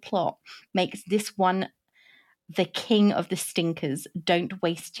discernible plot makes this one the king of the stinkers. Don't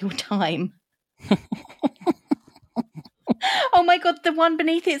waste your time. Oh my god, the one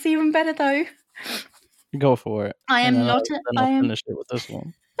beneath it's even better though. Go for it. I am not finish it with this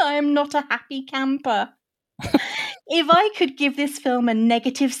one. I am not a happy camper. If I could give this film a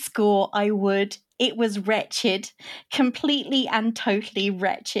negative score, I would. It was wretched. Completely and totally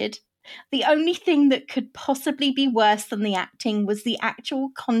wretched. The only thing that could possibly be worse than the acting was the actual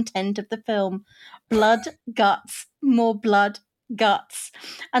content of the film. Blood, guts, more blood, guts.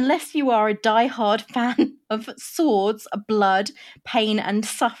 Unless you are a die-hard fan of swords, blood, pain, and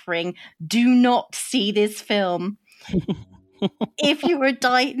suffering, do not see this film. If you were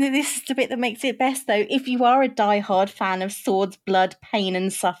this is the bit that makes it best though. If you are a die-hard fan of swords, blood, pain,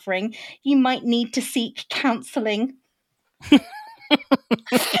 and suffering, you might need to seek counselling. Oh,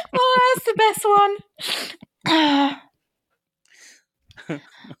 that's the best one.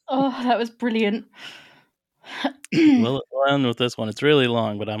 Oh, that was brilliant. We'll end with this one. It's really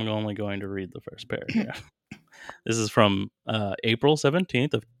long, but I'm only going to read the first paragraph. This is from April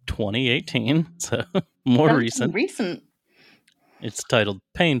 17th of 2018, so more recent. It's titled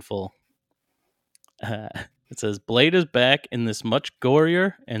Painful. It says, Blade is back in this much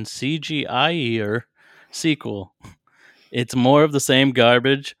gorier and CGI-ier sequel. It's more of the same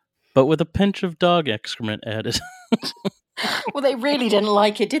garbage, but with a pinch of dog excrement added. Well, they really didn't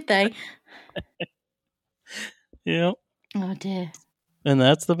like it, did they? Yep. Oh, dear. And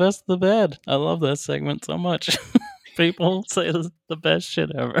that's the best of the bad. I love that segment so much. People say it's the best shit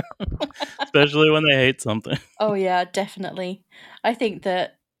ever, especially when they hate something. Oh, yeah, definitely. I think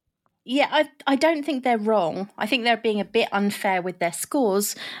that, yeah, I don't think they're wrong. I think they're being a bit unfair with their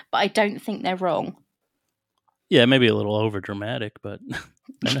scores, but I don't think they're wrong. Yeah, maybe a little over dramatic, but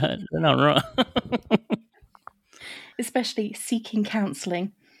they're not wrong. Especially seeking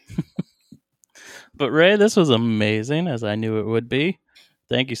counselling. But Ray, this was amazing, as I knew it would be.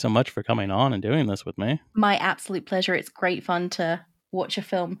 Thank you so much for coming on and doing this with me. My absolute pleasure. It's great fun to watch a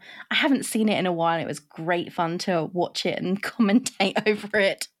film. I haven't seen it in a while. It was great fun to watch it and commentate over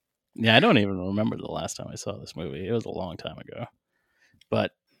it. Yeah, I don't even remember the last time I saw this movie. It was a long time ago.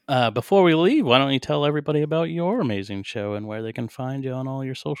 But before we leave, why don't you tell everybody about your amazing show and where they can find you on all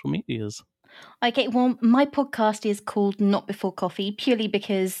your social medias? Okay, well, my podcast is called Not Before Coffee, purely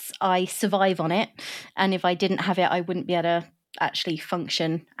because I survive on it. And if I didn't have it, I wouldn't be able to actually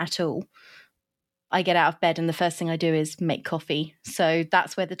function at all. I get out of bed and the first thing I do is make coffee. So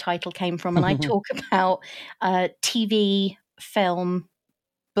that's where the title came from. And I talk about TV, film,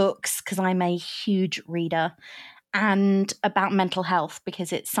 books, because I'm a huge reader, and about mental health,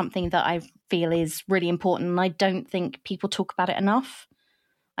 because it's something that I feel is really important. And I don't think people talk about it enough.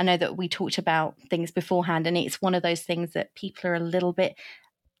 I know that we talked about things beforehand, and it's one of those things that people are a little bit,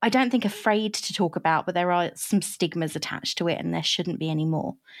 I don't think afraid to talk about, but there are some stigmas attached to it, and there shouldn't be any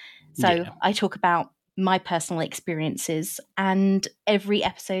more. So Yeah. I talk about my personal experiences, and every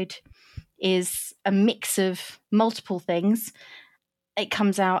episode is a mix of multiple things. It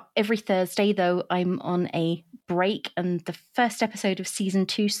comes out every Thursday, though I'm on a break, and the first episode of season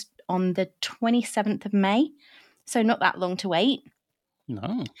 2 on the 27th of May. So not that long to wait.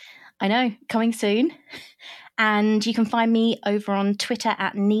 No. I know, coming soon. And you can find me over on Twitter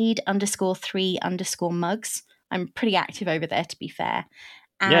at need_3_mugs. I'm pretty active over there, to be fair.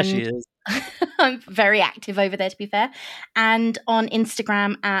 And Yeah, she is. I'm very active over there, to be fair. And on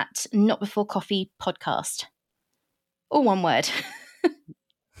Instagram at Not Before Coffee Podcast. All one word.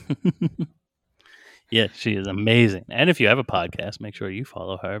 Yeah, she is amazing. And if you have a podcast, make sure you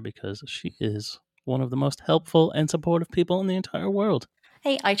follow her because she is one of the most helpful and supportive people in the entire world.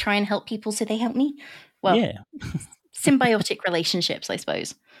 Hey, I try and help people so they help me. Well, Yeah, symbiotic relationships, I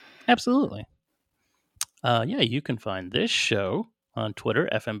suppose. absolutely. Yeah, you can find this show on Twitter,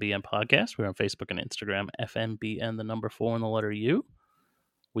 FMBN Podcast. We're on Facebook and Instagram, FMBN, the number 4 and the letter U.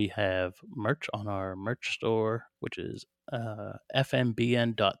 We have merch on our merch store, which is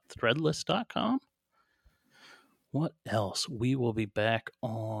fmbn.threadless.com. What else? We will be back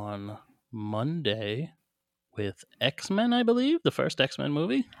on Monday with X-Men, I believe, the first X-Men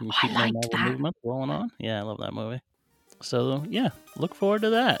movie. And I keep my liked Marvel that. movement rolling on. Yeah, I love that movie. So, yeah, look forward to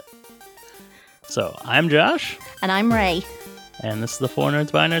that. So, I'm Josh, And I'm Ray. and this is the 4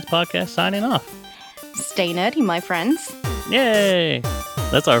 Nerds by Nerds podcast signing off. Stay nerdy, my friends. Yay!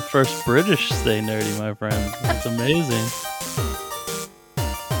 That's our first British Stay Nerdy, my friend. That's amazing.